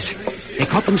cattle ranchers. They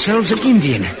caught themselves an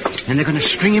Indian, and they're going to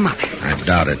string him up. I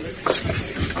doubt it.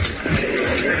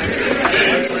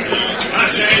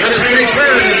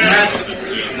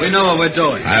 We know what we're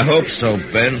doing. I hope so,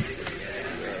 Ben.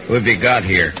 Who have you got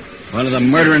here? One of the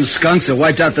murdering skunks that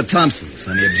wiped out the Thompsons.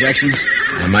 Any objections?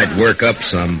 I might work up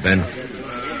some, Ben.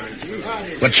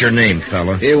 What's your name,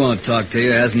 fella? He won't talk to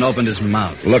you. He hasn't opened his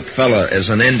mouth. Look, fella, as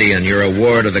an Indian, you're a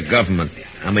ward of the government.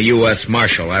 I'm a U.S.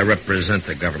 Marshal. I represent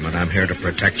the government. I'm here to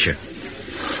protect you.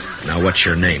 Now, what's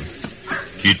your name?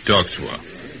 Keith Toxwa.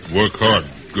 Work hard.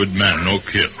 Good man, no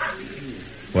kill.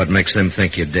 What makes them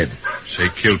think you did? Say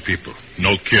kill people,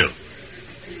 no kill.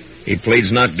 He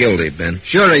pleads not guilty, Ben.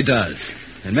 Sure he does.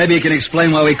 And maybe he can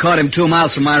explain why we caught him 2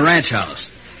 miles from my ranch house.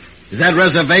 Is that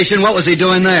reservation? What was he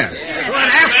doing there?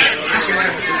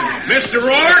 Mr.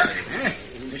 Rourke?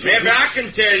 Maybe I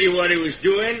can tell you what he was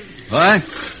doing. What?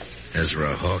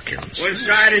 Ezra Hawkins. One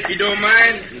side, if you don't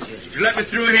mind. Would you let me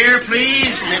through here,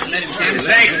 please?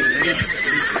 Thank you.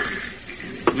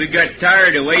 We got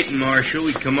tired of waiting, Marshal.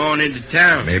 We come on into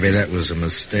town. Maybe that was a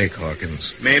mistake,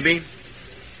 Hawkins. Maybe.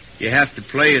 You have to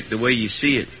play it the way you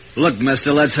see it. Look,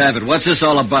 mister, let's have it. What's this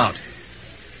all about?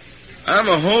 I'm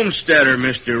a homesteader,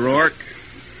 Mr. Rourke.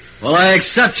 Well, I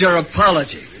accept your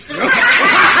apology.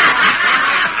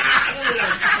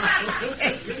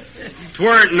 It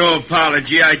weren't no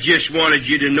apology. I just wanted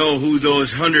you to know who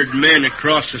those 100 men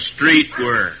across the street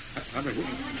were.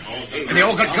 And they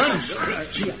all got guns.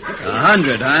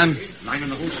 100, huh?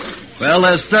 Well,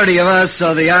 there's 30 of us,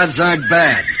 so the odds aren't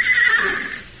bad.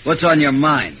 What's on your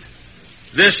mind?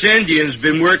 This Indian's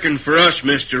been working for us,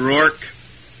 Mr. Rourke.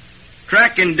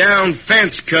 Tracking down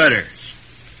fence cutters.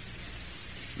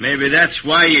 Maybe that's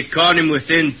why you caught him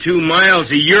within 2 miles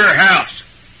of your house.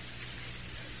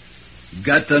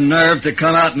 Got the nerve to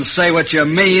come out and say what you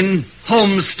mean,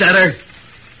 homesteader?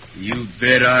 You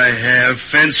bet I have,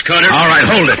 fence cutter. All right,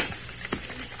 hold it.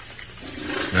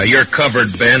 Now, you're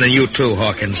covered, Ben, and you too,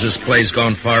 Hawkins. This play's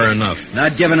gone far enough.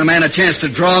 Not giving a man a chance to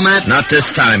draw, Matt? Not this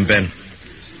time, Ben.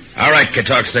 All right,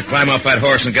 Katoxta, climb off that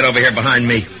horse and get over here behind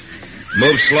me.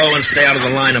 Move slow and stay out of the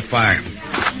line of fire.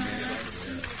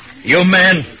 You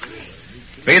men,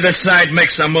 be the side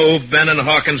makes a move. Ben and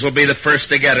Hawkins will be the first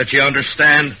to get it. You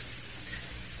understand?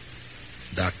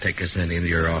 Doc, take us into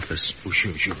your office. Oh,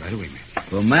 sure, right away, man.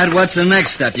 Well, Matt, what's the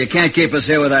next step? You can't keep us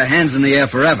here with our hands in the air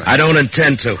forever. I don't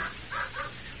intend to.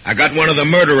 I got one of the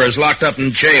murderers locked up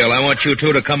in jail. I want you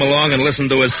two to come along and listen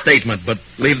to his statement, but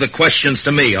leave the questions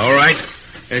to me, all right?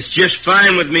 It's just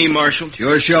fine with me, Marshal. It's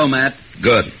your show, Matt.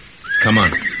 Good. Come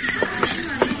on.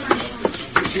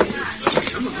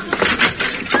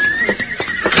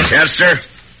 Chester?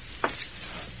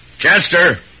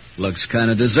 Chester? Looks kind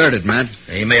of deserted, Matt.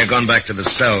 He may have gone back to the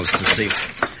cells to see.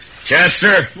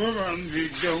 Chester?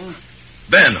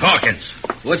 Ben, Hawkins.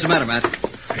 What's the matter, Matt?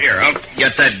 Here, I'll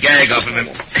get that gag off of him.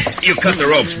 You cut the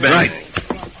ropes, Ben. Right.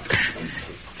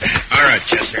 All right,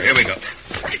 Chester, here we go.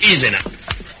 Easy now.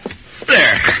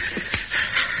 There.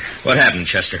 What happened,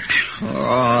 Chester?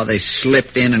 Oh, they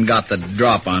slipped in and got the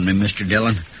drop on me, Mr.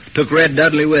 Dillon. Took Red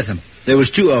Dudley with them. There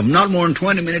was 2 of them, not more than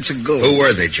 20 minutes ago. Who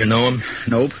were they? Did you know them?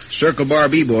 Nope. Circle Bar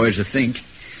B-boys, I think.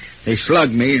 They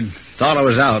slugged me and thought I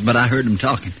was out, but I heard them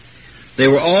talking. They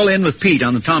were all in with Pete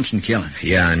on the Thompson killing.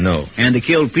 Yeah, I know. And they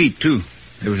killed Pete, too.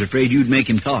 They was afraid you'd make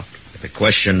him talk. The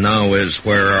question now is,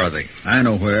 where are they? I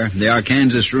know where. The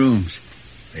Arkansas rooms.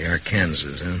 The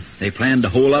Arkansas, huh? They planned to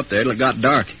hole up there till it got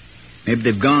dark. Maybe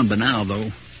they've gone by now,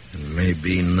 though.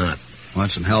 Maybe not.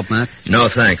 Want some help, Matt? No,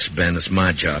 thanks, Ben. It's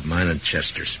my job, mine and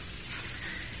Chester's.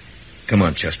 Come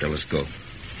on, Chester, let's go.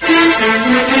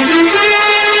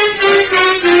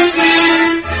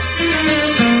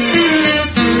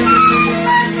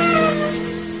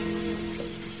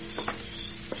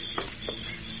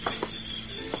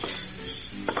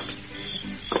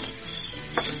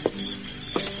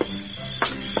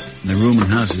 The rooming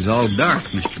house is all dark,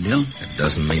 Mr. Dillon. That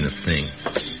doesn't mean a thing.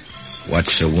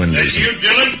 Watch the windows. That's you,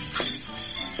 Dillon?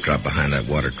 Drop behind that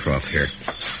water trough here.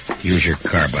 Use your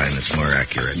carbine. It's more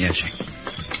accurate. Yes, sir.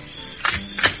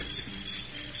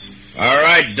 All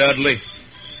right, Dudley.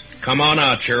 Come on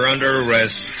out. You're under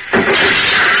arrest. Come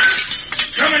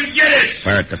and get it!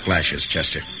 Fire at the flashes,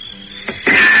 Chester.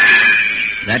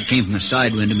 That came from the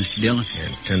side window, Mr. Dillon.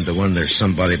 And 10 to 1, there's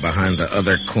somebody behind the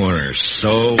other corner.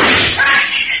 So...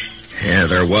 Yeah,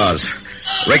 there was.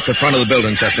 Rake the front of the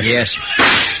building, Chester. Yes, sir.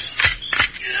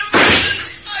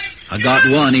 I got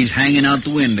one. He's hanging out the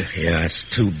window. Yeah, it's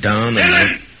 2 down.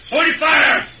 Dillon! Hold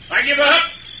fire! I give up!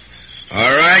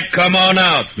 All right, come on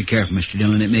out. Be careful, Mr.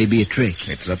 Dillon. It may be a trick.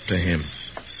 It's up to him.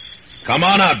 Come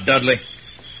on out, Dudley.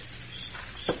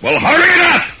 Well, hurry it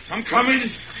up! I'm coming.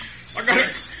 I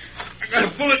got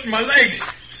a bullet in my leg.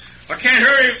 I can't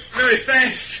hurry very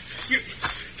fast.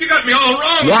 You got me all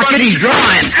wrong. Watch it, he's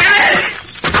drawing.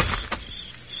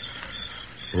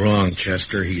 Wrong,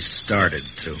 Chester. He started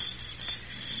to.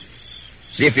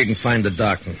 See if you can find the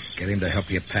doc and get him to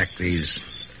help you pack these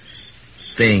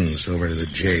things over to the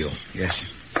jail. Yes,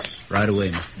 sir. Right away,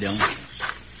 Mr. Dillon.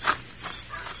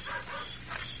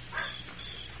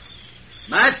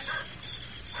 Matt?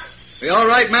 Are you all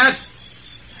right, Matt?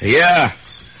 Yeah.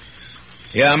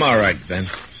 Yeah, I'm all right, Ben.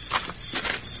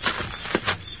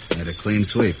 Had a clean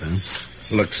sweep, huh?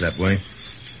 Looks that way.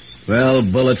 Well,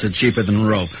 bullets are cheaper than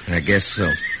rope. I guess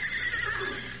so.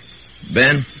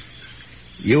 Ben,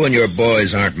 you and your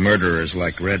boys aren't murderers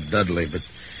like Red Dudley, but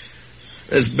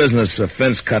this business of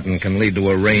fence cutting can lead to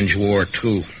a range war,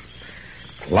 too.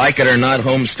 Like it or not,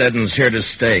 homesteading's here to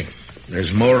stay.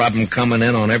 There's more of them coming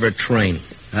in on every train.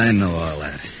 I know all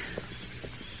that.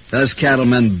 Us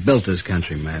cattlemen built this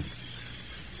country, Matt.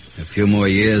 A few more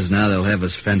years, now they'll have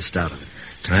us fenced out of it.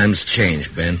 Times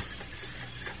change, Ben.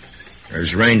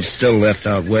 There's range still left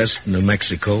out west, New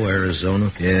Mexico,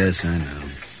 Arizona. Yes, I know.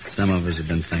 Some of us have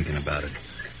been thinking about it.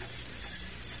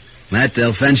 Matt,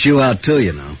 they'll fence you out, too,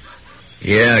 you know.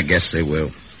 Yeah, I guess they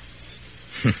will.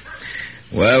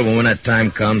 Well, when that time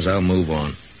comes, I'll move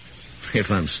on. If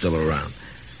I'm still around.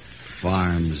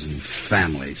 Farms and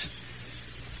families.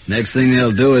 Next thing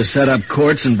they'll do is set up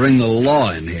courts and bring the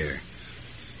law in here.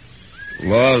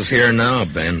 Law's here now,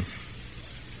 Ben.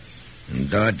 In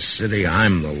Dodge City,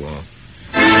 I'm the law.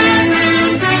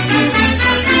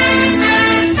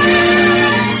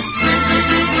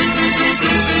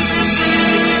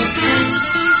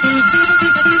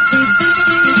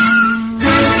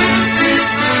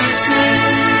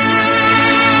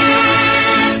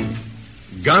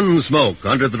 Gunsmoke,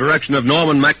 under the direction of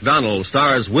Norman MacDonald,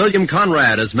 stars William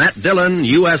Conrad as Matt Dillon,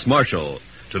 U.S. Marshal.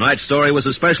 Tonight's story was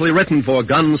especially written for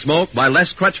Gunsmoke by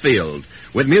Les Crutchfield,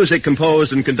 with music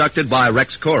composed and conducted by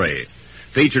Rex Corey.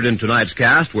 Featured in tonight's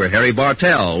cast were Harry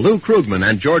Bartell, Lou Krugman,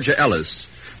 and Georgia Ellis,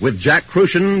 with Jack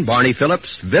Crucian, Barney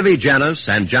Phillips, Vivi Janis,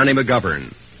 and Johnny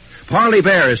McGovern. Parley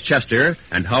Bear is Chester,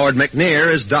 and Howard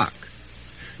McNear is Doc.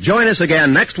 Join us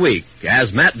again next week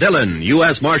as Matt Dillon,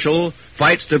 U.S. Marshal,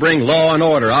 fights to bring law and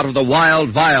order out of the wild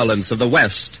violence of the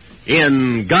West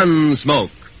in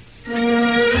Gunsmoke.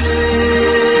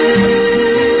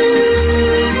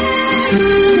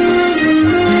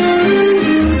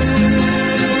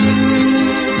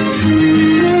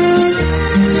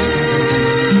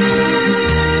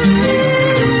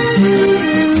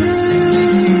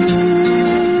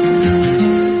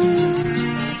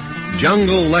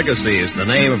 Jungle Legacy is the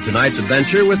name of tonight's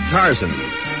adventure with Tarzan.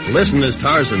 Listen as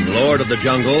Tarzan, Lord of the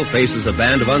Jungle, faces a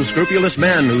band of unscrupulous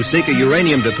men who seek a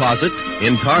uranium deposit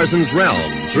in Tarzan's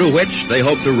realm, through which they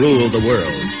hope to rule the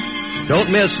world. Don't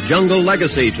miss Jungle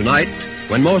Legacy tonight,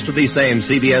 when most of these same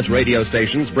CBS radio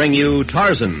stations bring you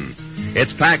Tarzan.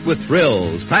 It's packed with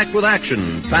thrills, packed with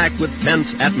action, packed with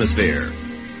tense atmosphere.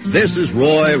 This is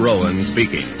Roy Rowan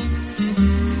speaking.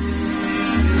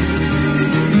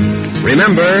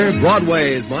 Remember,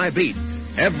 Broadway's My Beat,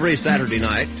 every Saturday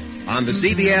night on the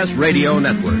CBS Radio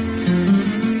Network.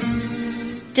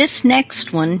 This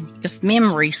next one, if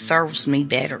memory serves me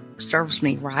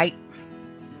right,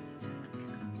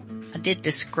 I did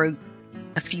this group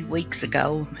a few weeks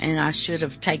ago, and I should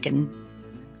have taken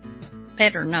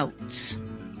better notes.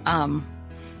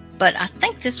 But I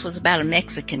think this was about a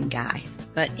Mexican guy.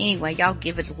 But anyway, y'all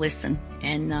give it a listen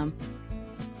and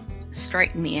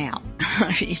straighten me out,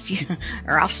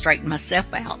 or I'll straighten myself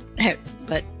out.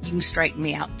 But you can straighten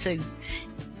me out too.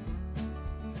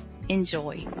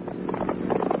 Enjoy.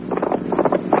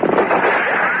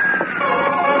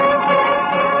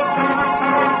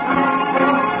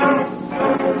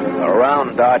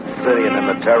 Around Dodge City and in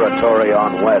the territory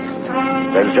on west,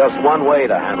 there's just one way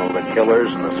to handle the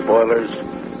killers and the spoilers,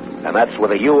 and that's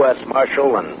with a U.S.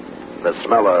 Marshal and the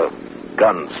smell of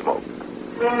gun smoke.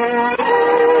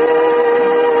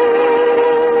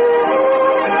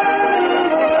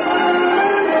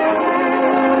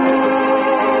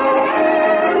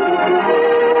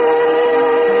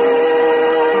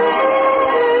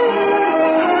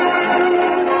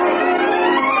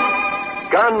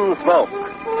 Gunsmoke,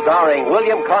 starring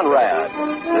William Conrad.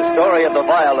 The story of the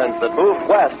violence that moved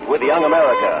west with young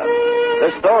America.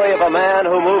 The story of a man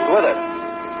who moved with it.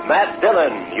 Matt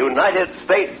Dillon, United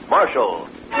States Marshal.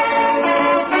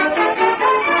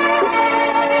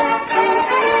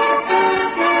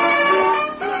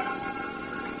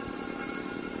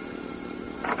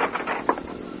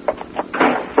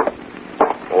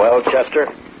 Well, Chester?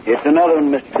 It's another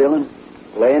one, Mr. Dillon.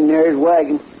 Laying near his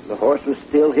wagon. The horse was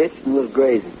still hitched and was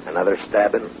grazing. Another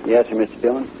stabbing? Yes, sir, Mr.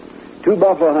 Dillon. 2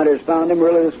 buffalo hunters found him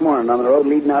early this morning on the road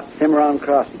leading out to Cimarron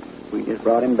Crossing. We just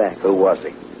brought him back. Who was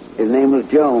he? His name was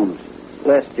Jones.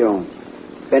 Les Jones.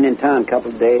 Been in town a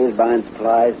couple of days buying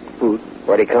supplies, food.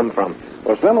 Where'd he come from?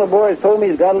 Well, some of the boys told me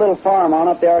he's got a little farm on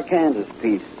up the Arkansas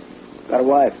piece. Got a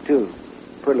wife, too.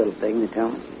 Pretty little thing, they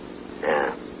tell me.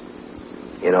 Yeah.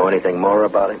 You know anything more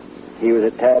about him? He was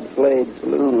at Tab Slade's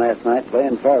saloon last night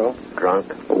playing faro.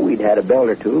 Drunk? Oh, we'd had a belt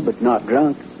or two, but not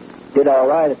drunk. Did all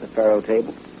right at the faro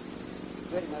table.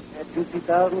 Pretty much had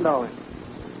 $2,000.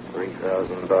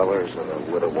 $3,000 and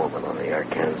a widow woman on the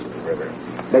Arkansas River.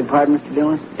 Beg pardon, Mr.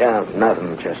 Dillon? Yeah,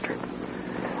 nothing, Chester.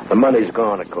 The money's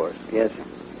gone, of course. Yes, sir.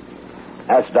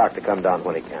 Ask Doc to come down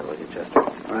when he can, will you, Chester?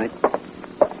 All right.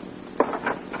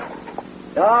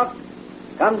 Doc,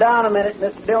 come down a minute.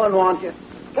 Mr. Dillon wants you.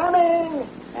 Coming!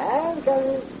 And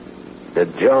coming.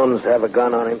 Did Jones have a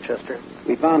gun on him, Chester?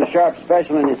 We found a sharp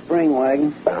special in his spring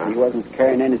wagon. He wasn't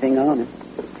carrying anything on him.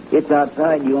 It's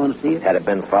outside. You want to see it? Had it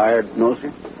been fired? No,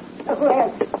 sir. Well,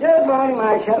 good morning,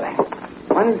 Marshal.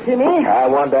 Wanted to see me? I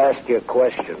wanted to ask you a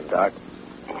question, Doc.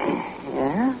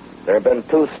 Yeah? There have been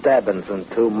 2 stabbings in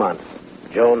 2 months.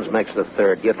 Jones makes the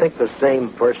 3rd. You think the same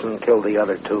person killed the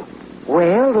other 2?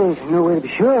 Well, there's no way to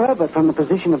be sure, but from the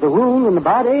position of the wound in the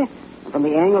body, and from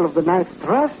the angle of the knife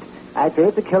thrust, I'd say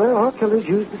the killer or killers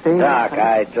used the same... Doc,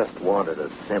 I just wanted a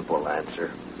simple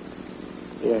answer.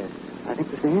 Yes, I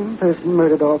think the same person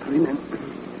murdered all 3 men.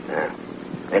 Yeah.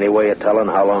 Any way of telling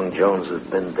how long Jones has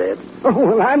been dead? Oh,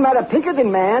 well, I'm not a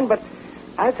Pinkerton man, but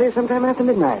I'd say sometime after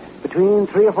midnight. Between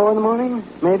 3 or 4 in the morning,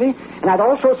 maybe. And I'd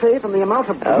also say from the amount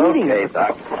of bleeding... Okay,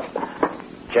 Doc.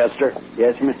 Chester?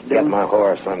 Yes, Mr. Get Dillon? my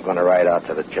horse. I'm going to ride out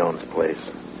to the Jones place.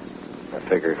 I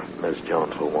figure Miss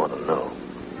Jones will want to know.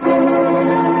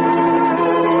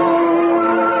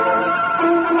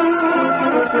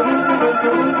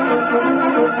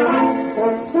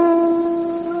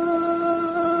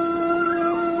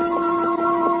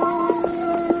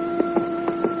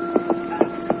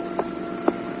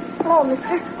 Hello,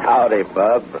 mister. Howdy,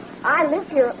 Bub. I live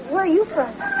here. Where are you from?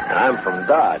 I'm from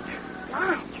Dodge.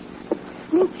 Dodge.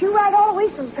 Meet you right all the way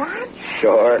from Dodge?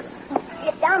 Sure.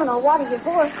 Get down and I'll water your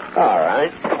horse. All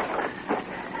right.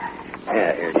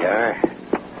 Yeah, here you are.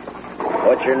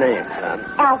 What's your name, son?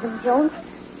 Alvin Jones.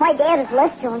 My dad is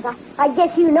Les Jones. I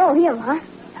guess you know him, huh?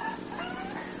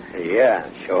 Yeah,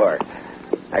 sure.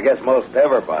 I guess most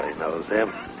everybody knows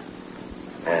him.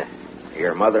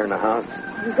 Your mother in the house?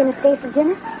 Are you going to stay for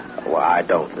dinner? Well, I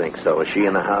don't think so. Is she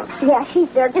in the house? Yeah, she's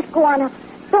there. Just go on up.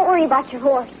 Don't worry about your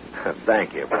horse.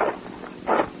 Thank you.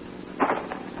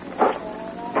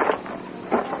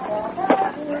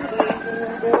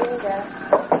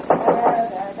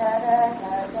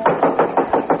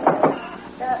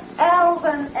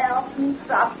 Alvin,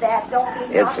 stop that. Don't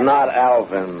be It's not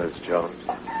Alvin, Miss Jones.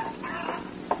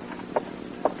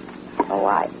 Oh,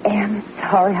 I am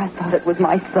sorry. I thought it was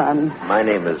my son. My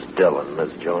name is Dillon,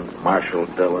 Miss Jones. Marshal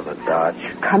Dillon of Dodge.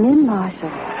 Come in, Marshal.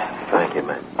 Thank you,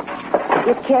 ma'am.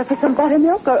 You care for some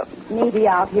buttermilk? Or maybe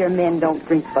out here men don't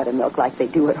drink buttermilk like they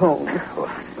do at home. Well,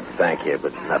 thank you,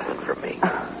 but nothing for me.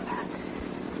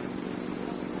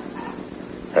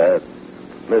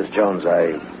 Miss Jones,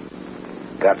 I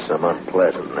got some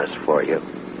unpleasantness for you.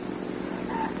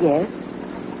 Yes?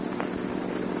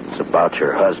 It's about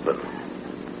your husband.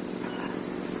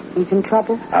 He's in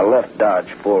trouble? I left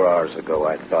Dodge 4 hours ago.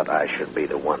 I thought I should be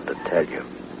the one to tell you.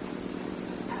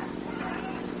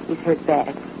 He's hurt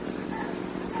bad.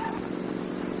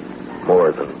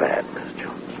 More than bad, Miss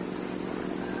Jones.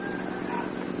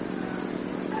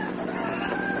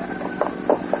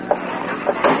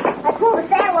 I pulled the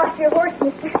saddle off your horse,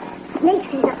 mister.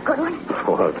 Makes he's a good one.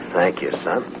 Well, thank you,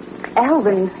 son.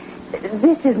 Alvin,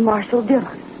 this is Marshal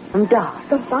Dillon from Dodge.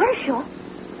 The Marshal?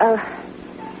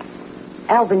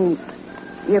 Alvin,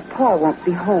 your pa won't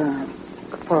be home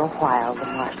for a while, the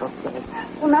Marshal said.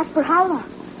 Well, not for how long?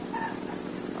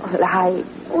 Well,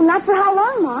 Well, not for how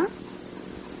long, Ma?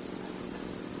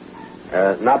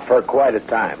 Not for quite a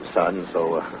time, son,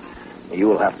 so you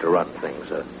will have to run things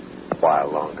a while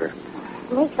longer.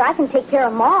 Makes I can take care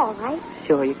of Ma, all right?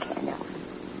 Sure you can, Alvin.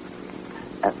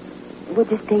 Would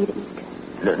you stay to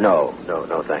eat? No,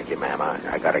 thank you, ma'am.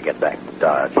 I gotta get back to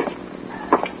Dodge.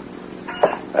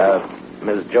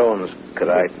 Miss Jones, could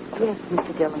I Yes,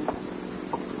 Mr. Dillon.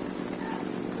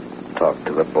 talk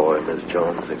to the boy, Miss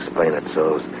Jones? Explain it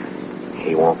so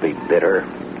he won't be bitter.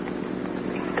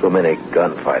 Too many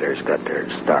gunfighters got their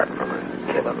start from a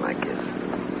killing like this.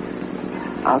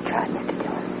 I'll try, Mr.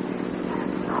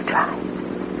 Dillon. I'll try.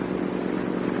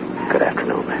 Good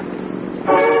afternoon, ma'am.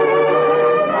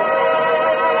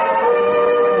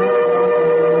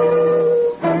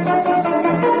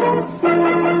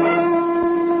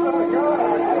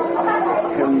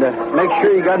 And make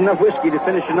sure you got enough whiskey to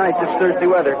finish the night this thirsty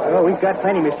weather. Oh, we've got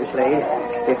plenty, Mr. Slade.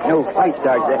 If no fight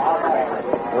starts there.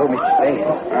 Oh, Mr. Slade.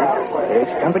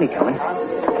 There's company coming.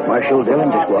 Marshal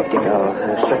Dillon just walked in.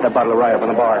 Set that bottle of rye up on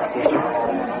the bar. Yes, sir.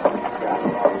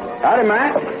 Howdy,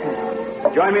 Matt.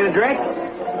 Join me in a drink?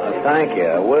 Thank you,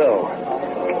 I will.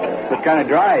 What kind of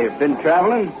drive? Been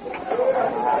traveling?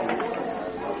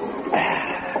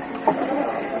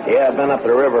 Yeah, I've been up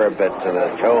the river a bit to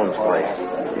the Jones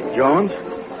place. Jones?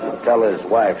 Tell his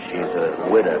wife she's a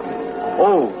widow.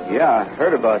 Oh, yeah, I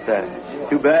heard about that. It's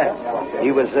too bad.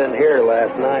 He was in here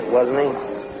last night, wasn't he?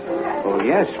 Oh,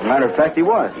 yes. Matter of fact, he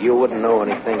was. You wouldn't know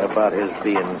anything about his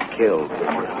being killed.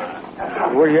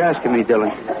 What are you asking me,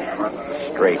 Dillon?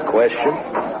 Straight question.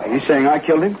 Are you saying I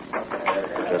killed him?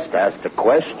 Just asked a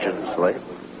question, Slade.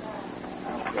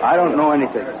 I don't know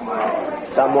anything.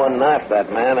 Someone knifed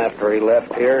that man after he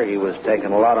left here. He was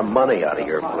taking a lot of money out of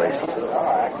your place.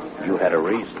 You had a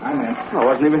reason. I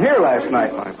wasn't even here last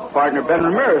night. My partner, Ben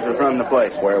Ramirez, was running the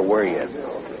place. Where were you?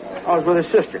 I was with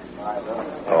his sister.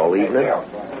 All evening?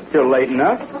 Till late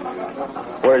enough.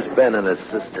 Where's Ben and his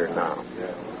sister now?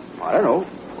 I don't know.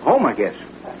 Home, I guess.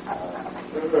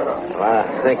 Well,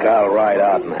 I think I'll ride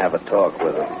out and have a talk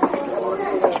with him.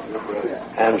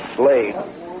 And Slade.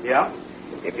 Yeah?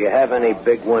 If you have any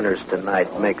big winners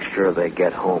tonight, make sure they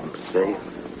get home safe.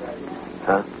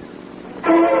 Huh?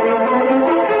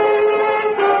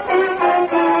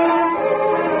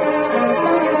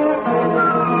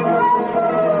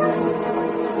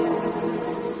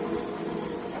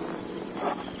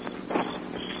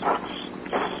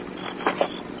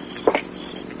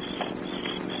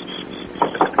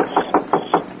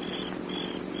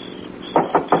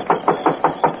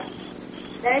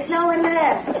 There is no one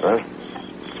there. Huh?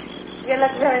 You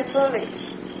look very foolish.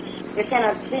 You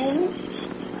cannot see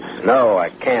me? No, I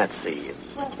can't see you.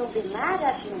 Well, don't be mad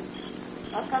at me.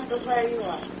 I'll come to where you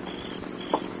are.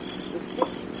 You see,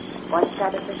 one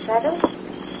side of the shadow,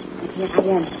 and here I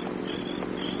am.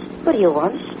 What do you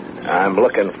want? I'm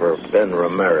looking for Ben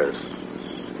Ramirez.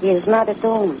 He is not at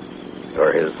home.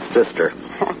 Or his sister.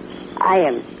 I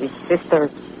am his sister.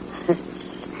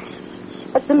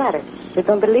 What's the matter? You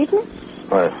don't believe me?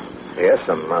 Well, yes,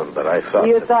 but I thought...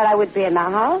 You thought I would be in the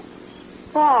house?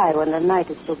 Why, when the night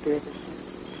is so beautiful?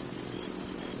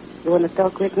 You want to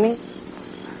talk with me?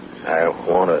 I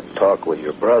want to talk with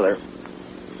your brother.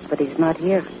 But he's not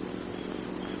here.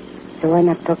 So why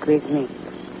not talk with me?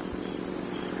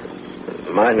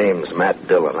 My name's Matt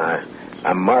Dillon.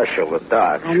 I'm Marshal of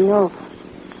Dodge. I know.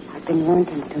 I've been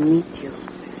wanting to meet you.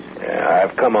 Yeah,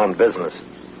 I've come on business.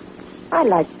 I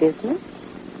like business.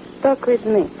 Talk with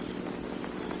me.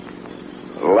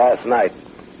 Last night,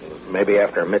 maybe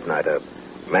after midnight, a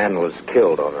man was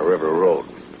killed on the river road.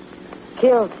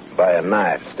 Killed? By a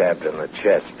knife stabbed in the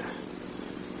chest.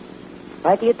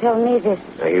 Why do you tell me this?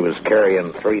 He was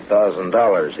carrying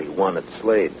 $3,000 he won at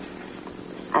Slade's.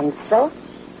 And so?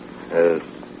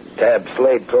 Tab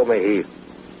Slade told me he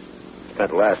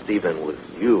spent last evening with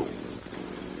you.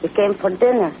 He came for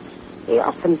dinner. He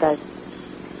often does.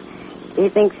 He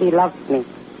thinks he loves me.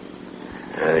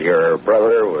 Your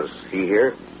brother, was he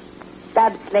here?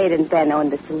 Bob Slade and Ben own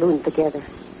the saloon together.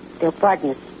 They're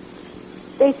partners.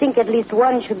 They think at least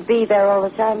one should be there all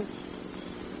the time.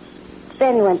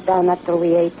 Ben went down after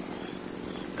we ate.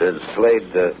 Did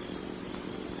Slade,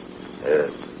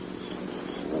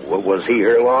 was he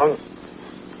here long?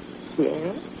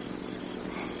 Yeah.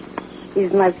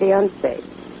 He's my fiancé.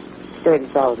 So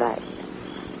it's all right.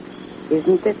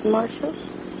 Isn't it, Marshal?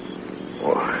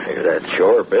 Well, that's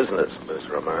your business, Miss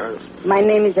Ramirez. My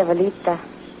name is Evelita.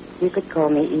 You could call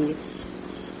me Eve.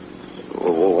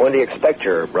 Well, when do you expect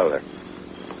your brother?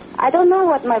 I don't know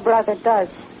what my brother does.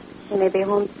 He may be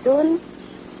home soon.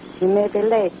 He may be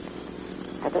late.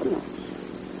 I don't know.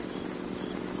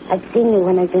 I've seen you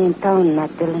when I've been in town,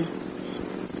 Matt Dillon.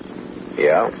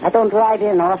 Yeah? I don't ride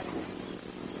in often.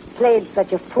 Slade's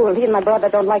such a fool. He and my brother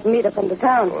don't like me to come to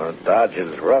town. Well, Dodge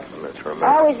is rough, Miss Ramirez.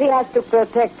 Always he has to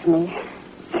protect me.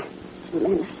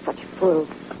 Men are such fools.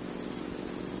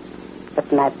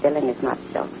 But Matt Dillon is not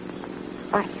so.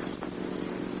 Are you?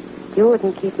 You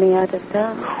wouldn't keep me out of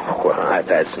town? Well,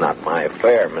 that's not my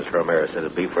affair, Miss Ramirez.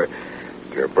 It'd be for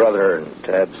your brother and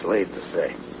Tab Slade to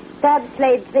say. Tab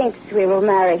Slade thinks we will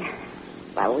marry.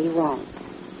 Well, we won't.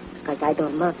 Because I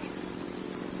don't love him.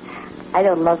 I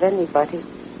don't love anybody.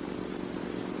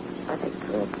 But I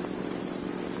could.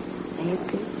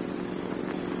 Maybe.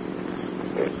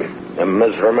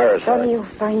 Miss Ramirez. Don't you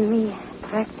find me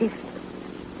attractive?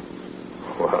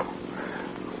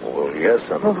 Well, yes,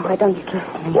 I'm... Oh, why don't you kiss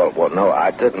me? Well, no,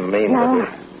 I didn't mean... No.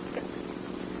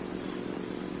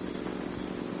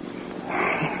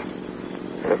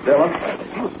 Dillon?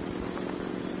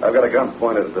 I've got a gun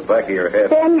pointed at the back of your head.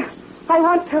 Ben, I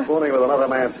want to... Fooling with another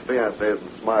man's fiancé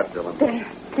isn't smart, Dillon. Ben,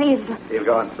 please. He'll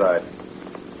go inside.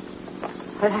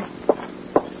 All right.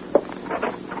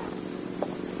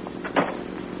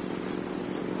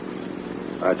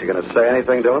 Aren't you going to say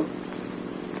anything to him?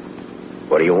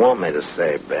 What do you want me to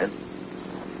say, Ben?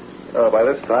 By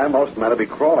this time, most men will be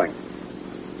crawling.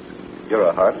 You're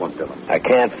a hard one, Dillon. I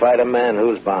can't fight a man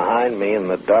who's behind me in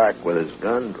the dark with his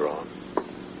gun drawn.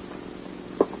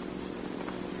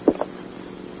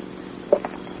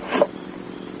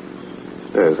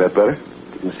 There, is that better?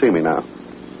 You can see me now.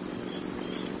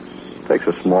 Takes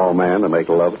a small man to make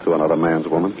love to another man's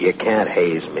woman. You can't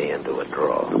haze me into a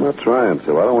draw. I'm not trying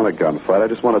to. I don't want a gunfight. I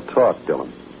just want to talk,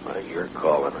 Dillon. Well, you're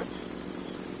calling it.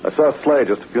 I saw Slade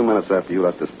just a few minutes after you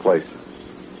left this place.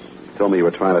 He told me you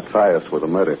were trying to tie us with a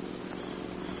murder.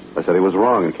 I said he was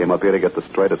wrong and came up here to get the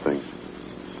straight of things.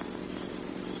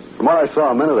 From what I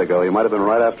saw a minute ago, he might have been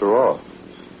right after all.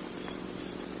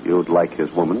 You'd like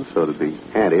his woman, so it'd be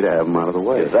handy to have him out of the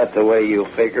way. Is that the way you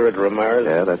figure it, Ramirez?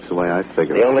 Yeah, that's the way I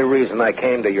figure it. The only reason I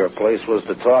came to your place was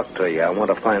to talk to you. I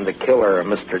want to find the killer of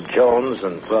Mr. Jones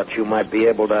and thought you might be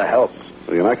able to help.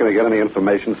 Well, you're not going to get any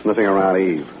information sniffing around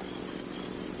Eve.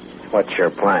 What's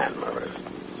your plan, Ramirez?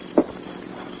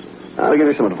 I'll give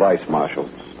you some advice, Marshal.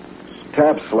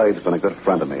 Tab Slade's been a good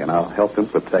friend of me, and I'll help him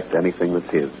protect anything that's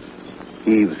his.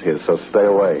 Eve's his, so stay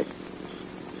away.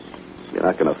 You're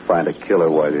not going to find a killer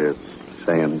while you're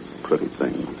saying pretty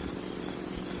things.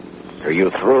 Are you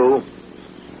through?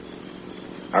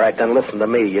 All right, then listen to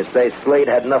me. You say Slade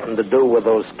had nothing to do with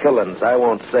those killings. I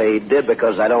won't say he did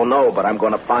because I don't know, but I'm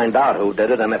going to find out who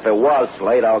did it, and if it was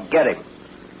Slade, I'll get him.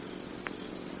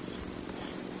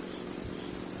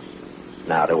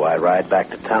 Now, do I ride back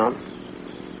to town?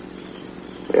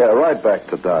 Yeah, ride back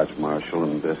to Dodge, Marshal,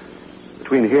 and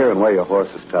between here and where your horse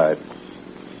is tied,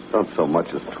 don't so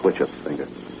much as twitch a finger.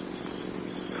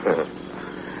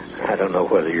 I don't know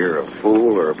whether you're a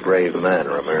fool or a brave man,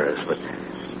 Ramirez, but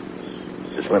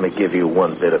just let me give you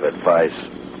one bit of advice.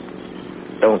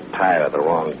 Don't tire the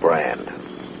wrong brand.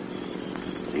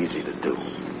 It's easy to do.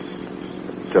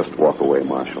 Just walk away,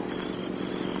 Marshal.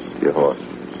 To your horse.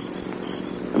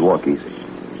 And walk easy.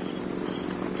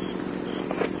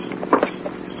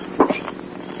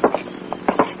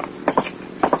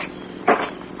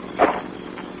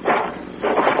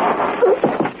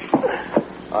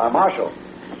 Marshal.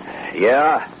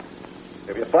 Yeah?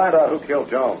 If you find out who killed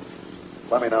Jones,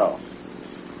 let me know.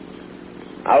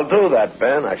 I'll do that,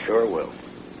 Ben. I sure will.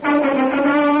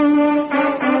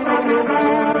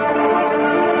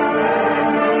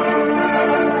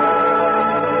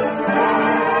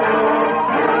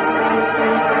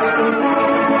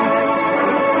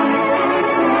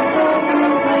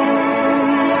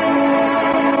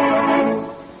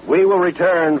 We will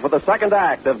return for the second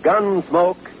act of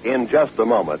Gunsmoke in just a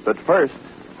moment. But first...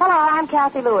 Hello, I'm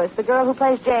Kathy Lewis, the girl who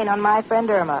plays Jane on My Friend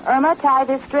Irma. Irma, tie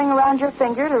this string around your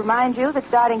finger to remind you that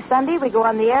starting Sunday we go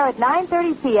on the air at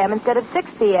 9:30 p.m. instead of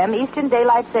 6 p.m. Eastern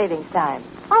Daylight Savings Time.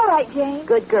 All right, Jane.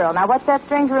 Good girl. Now, what's that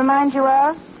string to remind you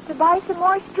of? To buy some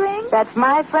more string? That's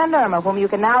my friend Irma, whom you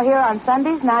can now hear on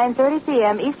Sundays, 9:30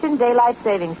 p.m. Eastern Daylight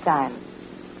Savings Time.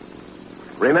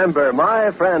 Remember,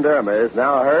 My Friend Irma is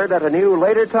now heard at a new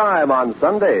later time on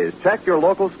Sundays. Check your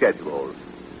local schedules.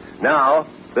 Now,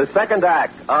 the second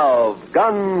act of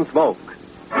Gunsmoke.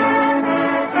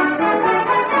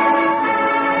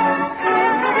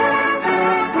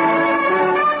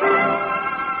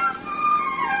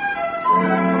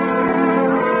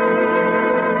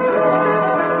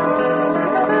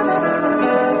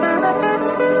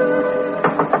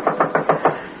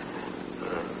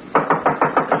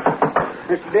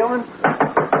 Mr. Dillon?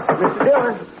 Mr.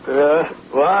 Dillon?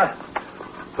 What?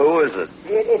 Who is it?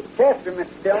 It's Chester,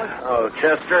 Mr. Dillon. Oh,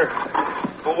 Chester.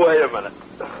 Wait a minute.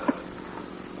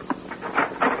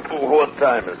 What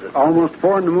time is it? Almost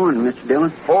 4 in the morning, Mr. Dillon.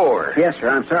 4? Yes, sir.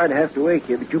 I'm sorry to have to wake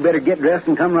you, but you better get dressed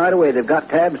and come right away. They've got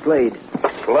Tab Slade.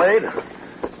 Slade?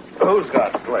 Who's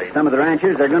got Slade? Some of the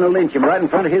ranchers, they're going to lynch him right in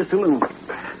front of his saloon.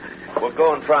 We'll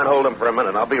go and try and hold him for a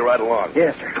minute. I'll be right along.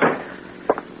 Yes, sir.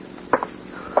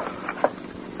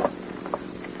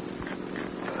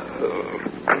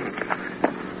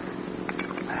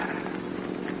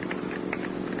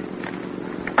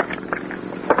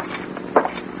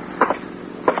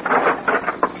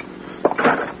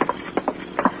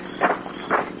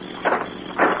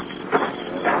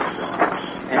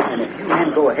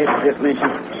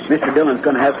 Mr. Dillon's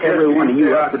going to have every one of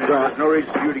you up for trial. No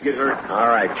reason for you to get hurt. All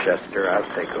right, Chester. I'll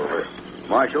take over.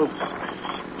 Marshal,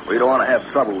 we don't want to have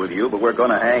trouble with you, but we're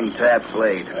going to hang Tab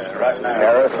Slade. Right now.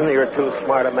 Harrison, you're too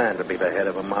smart a man to be the head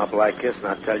of a mob like this.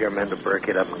 Now tell your men to break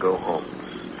it up and go home.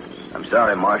 I'm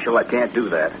sorry, Marshal. I can't do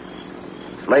that.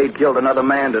 Slade killed another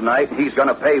man tonight, and he's going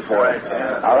to pay for it.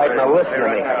 All right, now listen to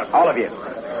me. All of you.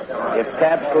 If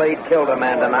Tab Slade killed a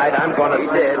man tonight, I'm going to... He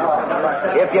did.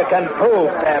 If you can prove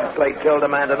Tab Slade killed a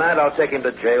man tonight, I'll take him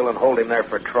to jail and hold him there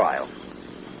for trial.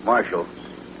 Marshal,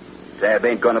 Tab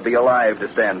ain't going to be alive to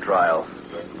stand trial.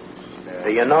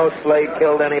 Do you know Slade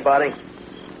killed anybody?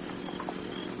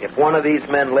 If one of these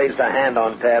men lays a hand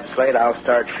on Tab Slade, I'll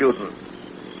start shooting.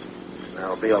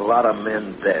 There'll be a lot of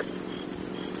men dead.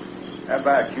 How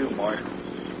about you, Marshal?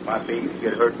 Might be you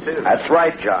get hurt, too. That's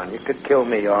right, John. You could kill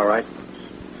me, all right.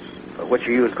 But which of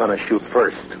you is going to shoot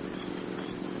first?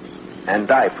 And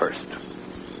die first?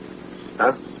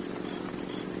 Huh?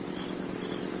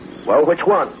 Well, which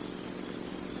one?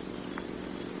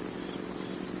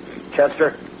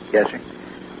 Chester? Yes, sir.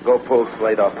 Go pull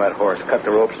Slade off that horse, cut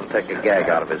the ropes, and take a gag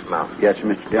out of his mouth. Yes, sir,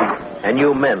 Mr. Dillon. And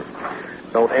you men,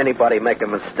 don't anybody make a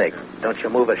mistake. Don't you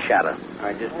move a shadow.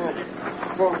 I just...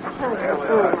 All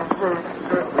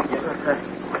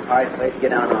right, Slade, get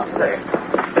down off there.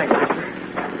 Thank you, sir.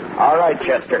 All right,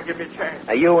 Chester. Give me a chance.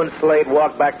 Now, you and Slade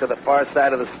walk back to the far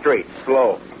side of the street,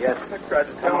 slow. Yes. I tried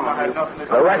to tell him I had nothing to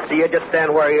do. The rest of you just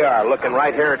stand where you are, looking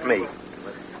right here at me.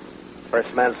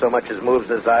 First man so much as moves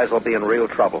his eyes will be in real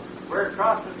trouble. We're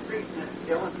across the street, Mr.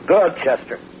 Dillon. Good,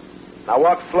 Chester. Now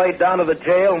walk Slade down to the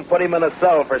jail and put him in a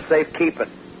cell for safekeeping.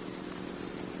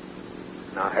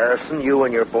 Now, Harrison, you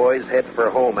and your boys head for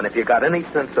home, and if you got any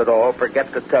sense at all,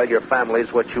 forget to tell your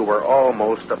families what you were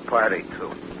almost a party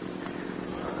to.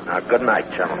 Now, good night,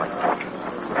 gentlemen.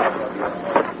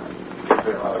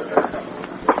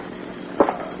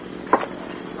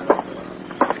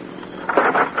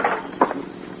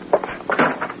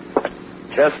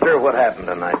 Chester, what happened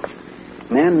tonight?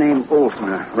 A man named Olson,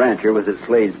 a rancher, was at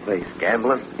Slade's place.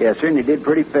 Gambling? Yes, sir, and he did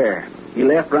pretty fair. He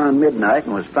left around midnight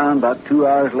and was found about 2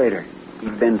 hours later.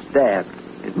 He'd been stabbed.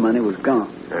 His money was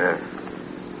gone.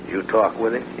 You talk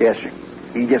with him? Yes, sir.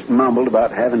 He just mumbled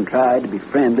about having tried to be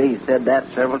friendly. He said that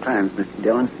several times, Mr.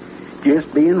 Dillon.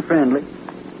 Just being friendly.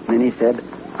 And then he said,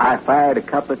 I fired a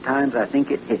couple of times. I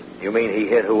think it hit. You mean he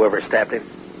hit whoever stabbed him?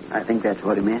 I think that's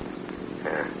what he meant.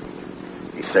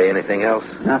 You say anything else?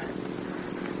 Nothing.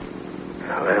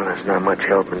 Well, then, there's not much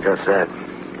help in just that.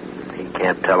 He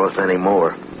can't tell us any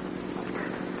more.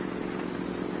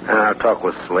 I'll talk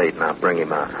with Slade and I'll bring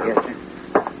him out. Huh? Yes, sir.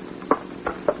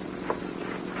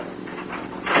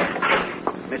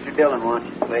 Mr. Dillon wants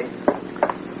you, Slade.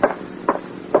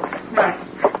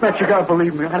 Matt, you gotta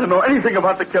believe me. I don't know anything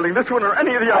about the killing, this one or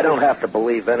any of the others. I don't have to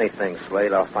believe anything,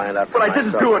 Slade. I'll find out for But I myself.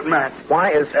 didn't do it, Matt.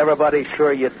 Why is everybody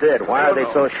sure you did? Why are they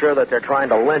so sure that they're trying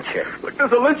to lynch you? Look,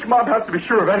 does a lynch mob have to be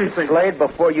sure of anything? Slade,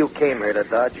 before you came here to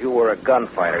Dodge, you were a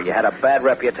gunfighter. You had a bad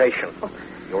reputation.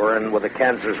 You were in with the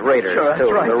Kansas Raiders, Sure, that's too.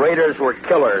 right. The Raiders were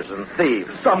killers and thieves.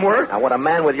 Some were. Now, when a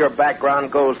man with your background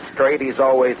goes straight, he's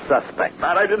always suspect.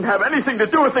 Matt, I didn't have anything to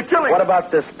do with the killing. What about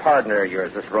this partner of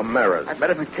yours, this Ramirez? I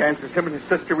met him in Kansas. Him and his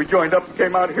sister, we joined up and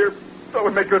came out here. That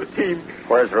would make good a team.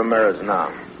 Where's Ramirez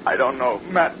now? I don't know.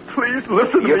 Matt, please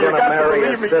listen to You're me. going to marry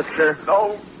your sister?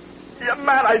 No. Yeah,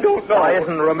 Matt, I don't know. Why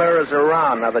isn't Ramirez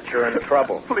around now that you're in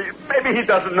trouble? Please, maybe he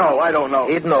doesn't know. I don't know.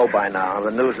 He'd know by now.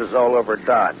 The news is all over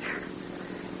Dodge.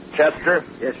 Chester?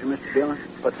 Yes, sir, Mr. Dillon?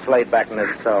 Put Slade back in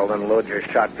his cell, then load your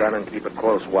shotgun and keep a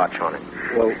close watch on him.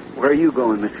 Well, where are you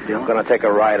going, Mr. Dillon? I'm going to take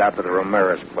a ride out to the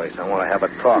Ramirez place. I want to have a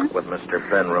talk with Mr.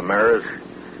 Ben Ramirez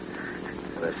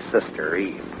and his sister,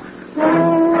 Eve.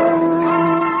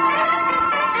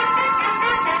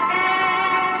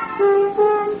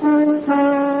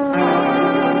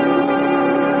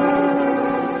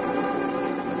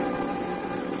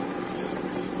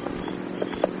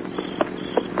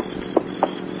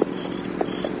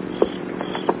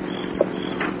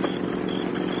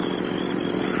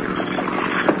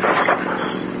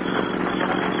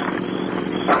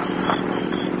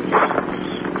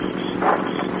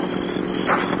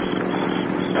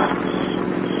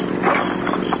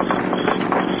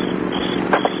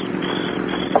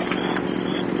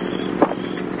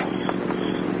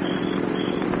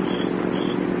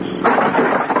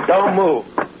 Don't move.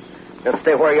 Just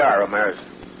stay where you are, Ramirez.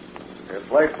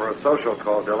 It's late for a social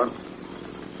call, Dillon.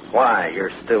 Why?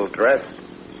 You're still dressed?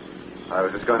 I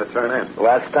was just going to turn in.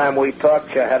 Last time we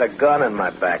talked, you had a gun in my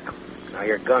back. Now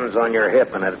your gun's on your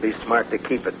hip, and it'd be smart to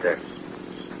keep it there.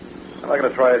 I'm not going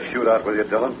to try a shootout with you,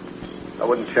 Dillon. I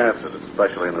wouldn't chance it,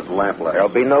 especially in this lamplight. There'll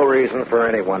be no reason for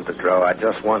anyone to draw. I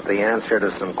just want the answer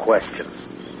to some questions.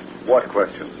 What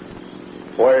questions?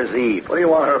 Where's Eve? What do you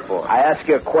want her for? I ask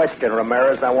you a question,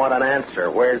 Ramirez. I want an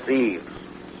answer. Where's Eve?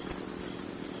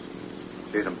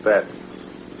 She's in bed.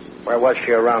 Where was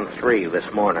she around 3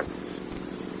 this morning?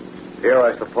 Here,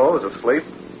 I suppose, asleep.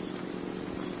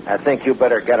 I think you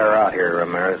better get her out here,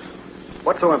 Ramirez.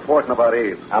 What's so important about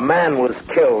Eve? A man was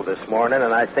killed this morning,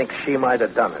 and I think she might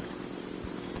have done it.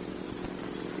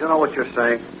 You know what you're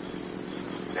saying?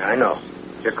 Yeah, I know.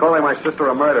 You're calling my sister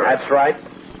a murderer. That's right.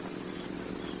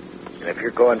 And if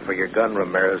you're going for your gun,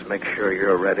 Ramirez, make sure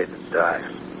you're ready to die.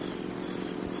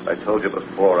 I told you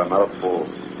before, I'm not a fool.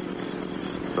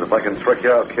 But if I can trick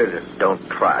you, I'll kill you. Don't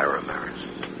try, Ramirez.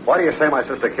 Why do you say my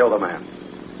sister killed a man?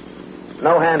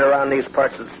 No hand around these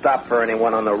parts would stop for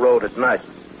anyone on the road at night.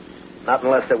 Not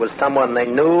unless it was someone they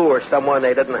knew or someone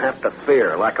they didn't have to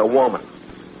fear, like a woman.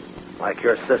 Like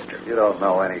your sister. You don't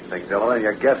know anything, Dillon, and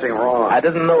you're guessing wrong. I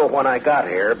didn't know it when I got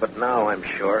here, but now I'm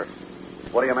sure.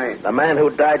 What do you mean? The man who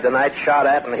died tonight shot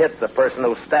at and hit the person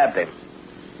who stabbed him.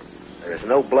 There's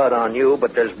no blood on you,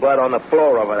 but there's blood on the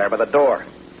floor over there by the door.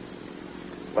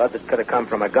 Blood that could have come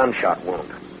from a gunshot wound.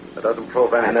 That doesn't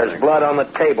prove anything. And there's blood on the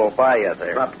table by you there.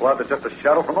 It's not blood, it's just a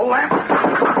shadow from a lamp.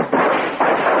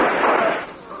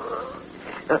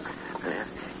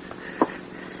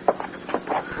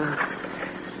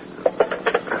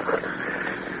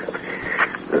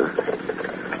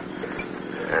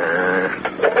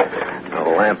 The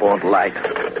lamp won't light.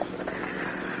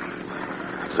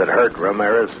 Does it hurt,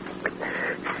 Ramirez?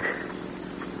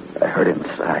 I hurt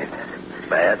inside.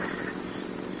 Bad?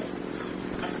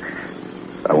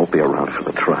 I won't be around for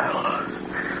the trial.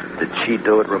 Did she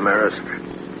do it, Ramirez?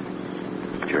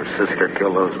 Did your sister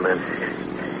kill those men?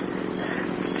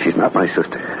 She's not my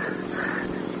sister.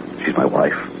 She's my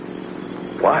wife.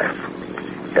 Wife?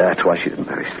 Yeah, that's why she didn't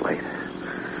marry Slade.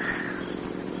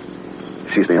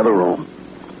 She's in the other room.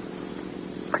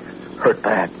 Hurt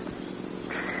bad.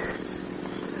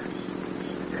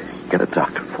 Get a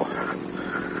doctor for her.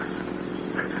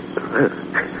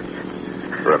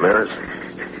 Ramirez?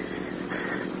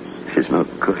 She's no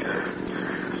good.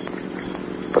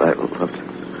 But I loved her.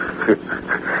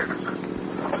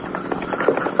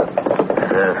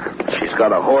 She's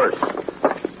got a horse.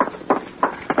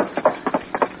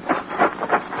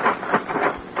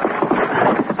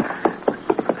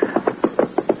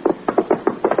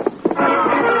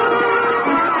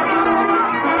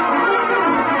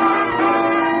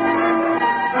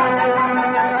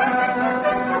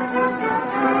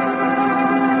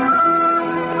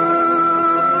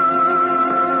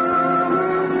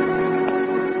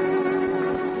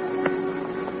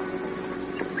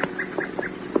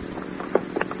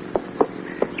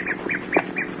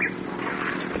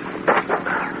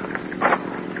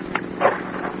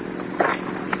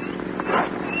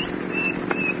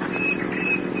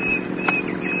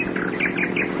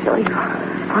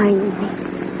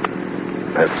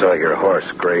 I saw your horse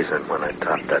grazing when I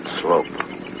topped that slope.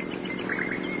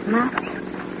 Matt,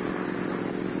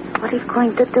 what are you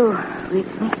going to do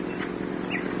with me?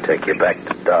 Take you back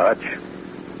to Dodge.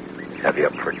 Have you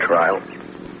up for trial?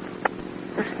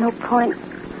 There's no point.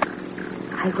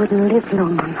 I wouldn't live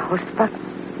long on horseback.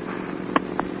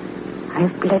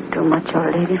 I've bled too much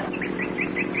already.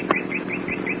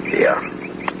 Yeah.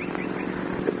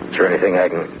 Is there anything I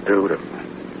can do to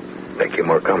make you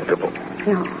more comfortable?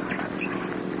 No.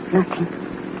 Nothing.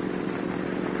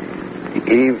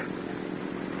 Eve,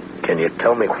 can you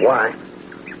tell me why?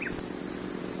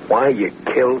 Why you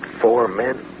killed 4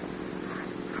 men?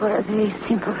 For a very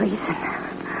simple reason.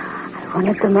 I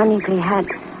wanted the money they had.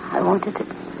 I wanted it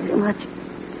very much.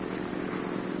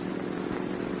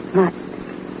 Matt,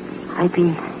 I've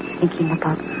been thinking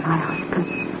about my husband.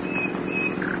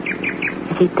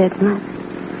 Is he dead, Matt?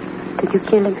 Did you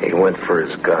kill him? He went for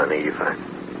his gun, Eve.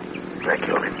 I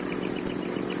killed him.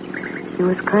 He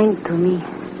was kind to me.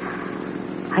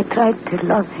 I tried to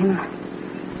love him,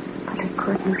 but I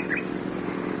couldn't.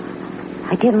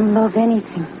 I didn't love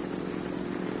anything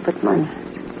but money.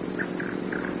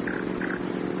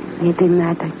 Maybe,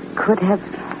 Matt, I could have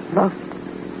loved.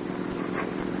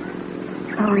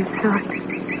 Oh, I'm sorry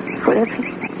for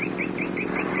everything.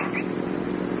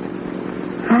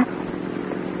 Matt?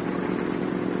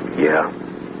 Yeah.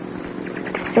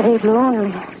 It's very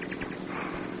lonely.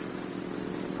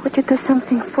 Would you do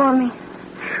something for me?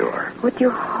 Sure. Would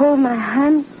you hold my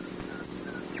hand?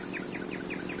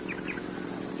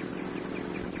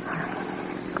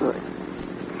 Good.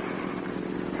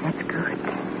 That's good.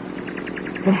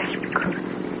 Very good.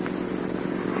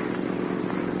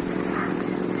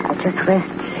 I'll just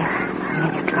rest here a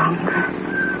minute longer.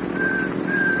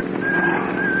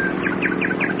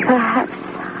 Perhaps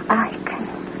I can.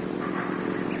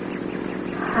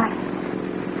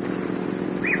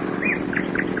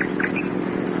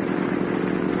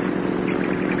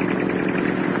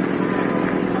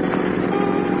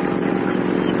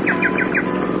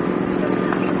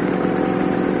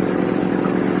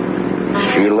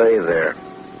 She lay there,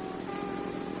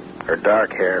 her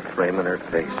dark hair framing her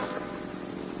face,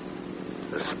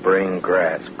 the spring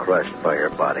grass crushed by her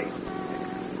body,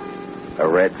 a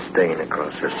red stain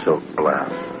across her silk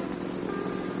blouse.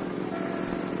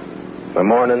 The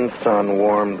morning sun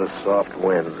warmed the soft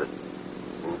winds that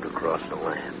moved across the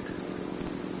land.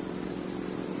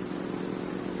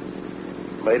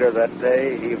 Later that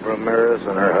day, Eve Ramirez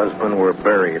and her husband were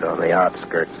buried on the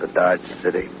outskirts of Dodge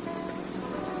City,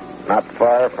 not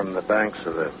far from the banks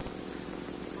of the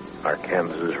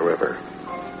Arkansas River.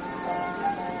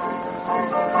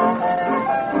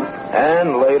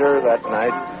 And later that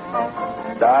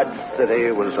night, Dodge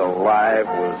City was alive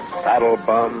with saddle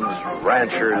bums,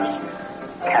 ranchers,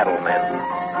 cattlemen,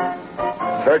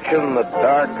 searching the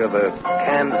dark of the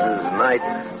Kansas night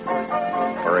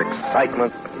for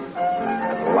excitement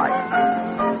and life.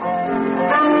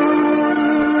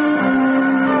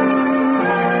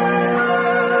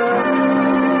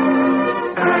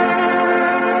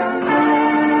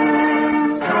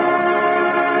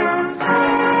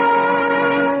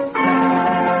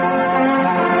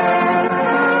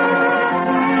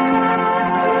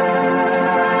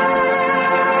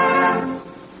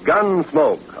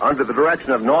 Gunsmoke, under the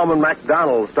direction of Norman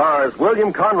MacDonald, stars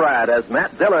William Conrad as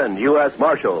Matt Dillon, U.S.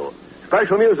 Marshal.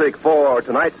 Special music for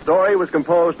tonight's story was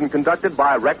composed and conducted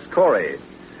by Rex Corey.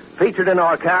 Featured in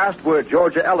our cast were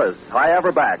Georgia Ellis, Hy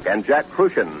Averback, and Jack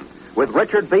Crucian, with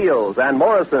Richard Beals, Ann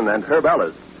Morrison, and Herb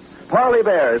Ellis. Parley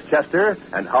Bear is Chester,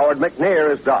 and Howard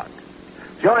McNear is Doc.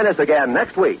 Join us again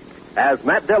next week as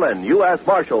Matt Dillon, U.S.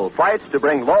 Marshal, fights to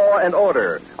bring law and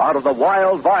order out of the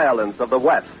wild violence of the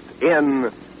West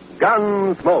in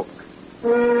Gunsmoke.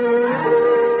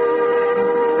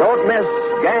 Don't miss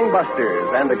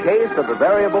Gangbusters and the Case of the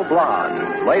Variable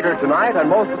Blonde later tonight on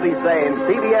most of these same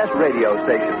CBS radio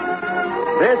stations.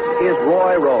 This is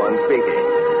Roy Rowan speaking,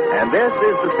 and this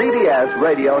is the CBS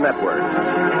Radio Network.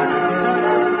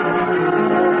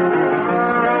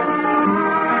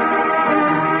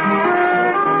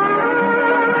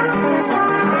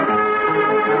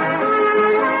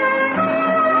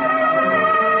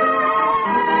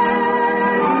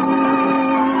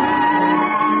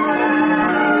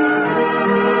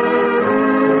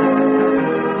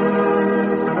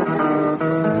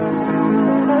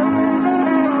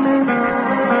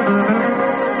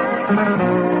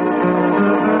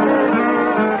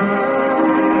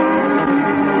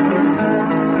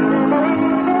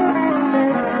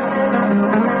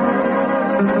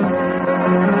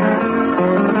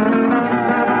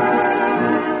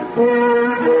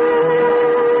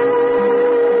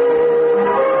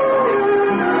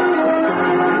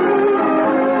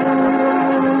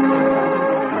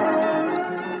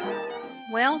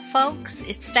 Well, folks,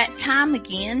 it's that time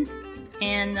again,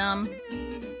 and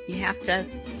you have to,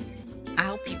 I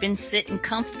hope you've been sitting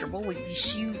comfortable with your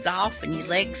shoes off and your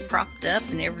legs propped up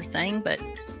and everything, but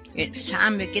it's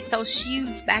time to get those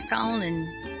shoes back on and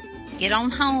get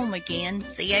on home again.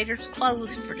 Theater's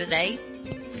closed for today.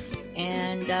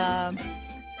 And,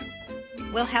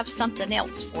 we'll have something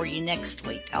else for you next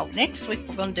week. Oh, next week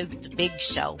we're going to do the big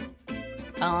show.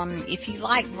 If you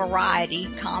like variety,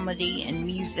 comedy, and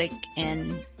music,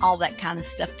 and all that kind of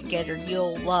stuff together,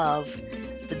 you'll love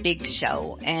the big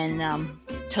show. And,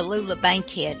 Tallulah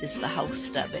Bankhead is the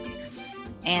host of it.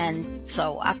 And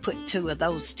so I put 2 of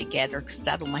those together because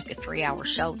that'll make a 3-hour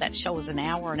show. That show is an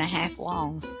hour and a half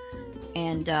long.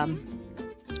 And,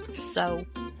 so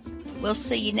we'll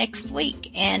see you next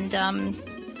week. And,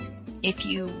 if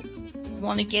you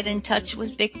want to get in touch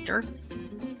with Victor,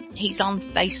 he's on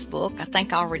Facebook. I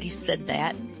think I already said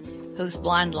that. Whose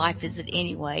Blind Life Is It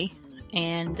Anyway?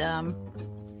 And,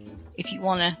 if you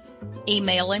want to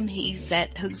email him, he's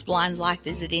at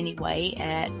whoseblindlifeisit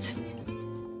at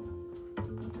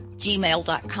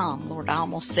gmail.com. Lord, I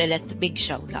almost said at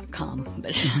thebigshow.com.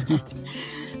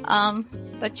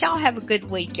 But y'all have a good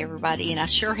week, everybody, and I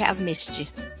sure have missed you.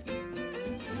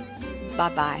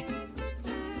 Bye-bye.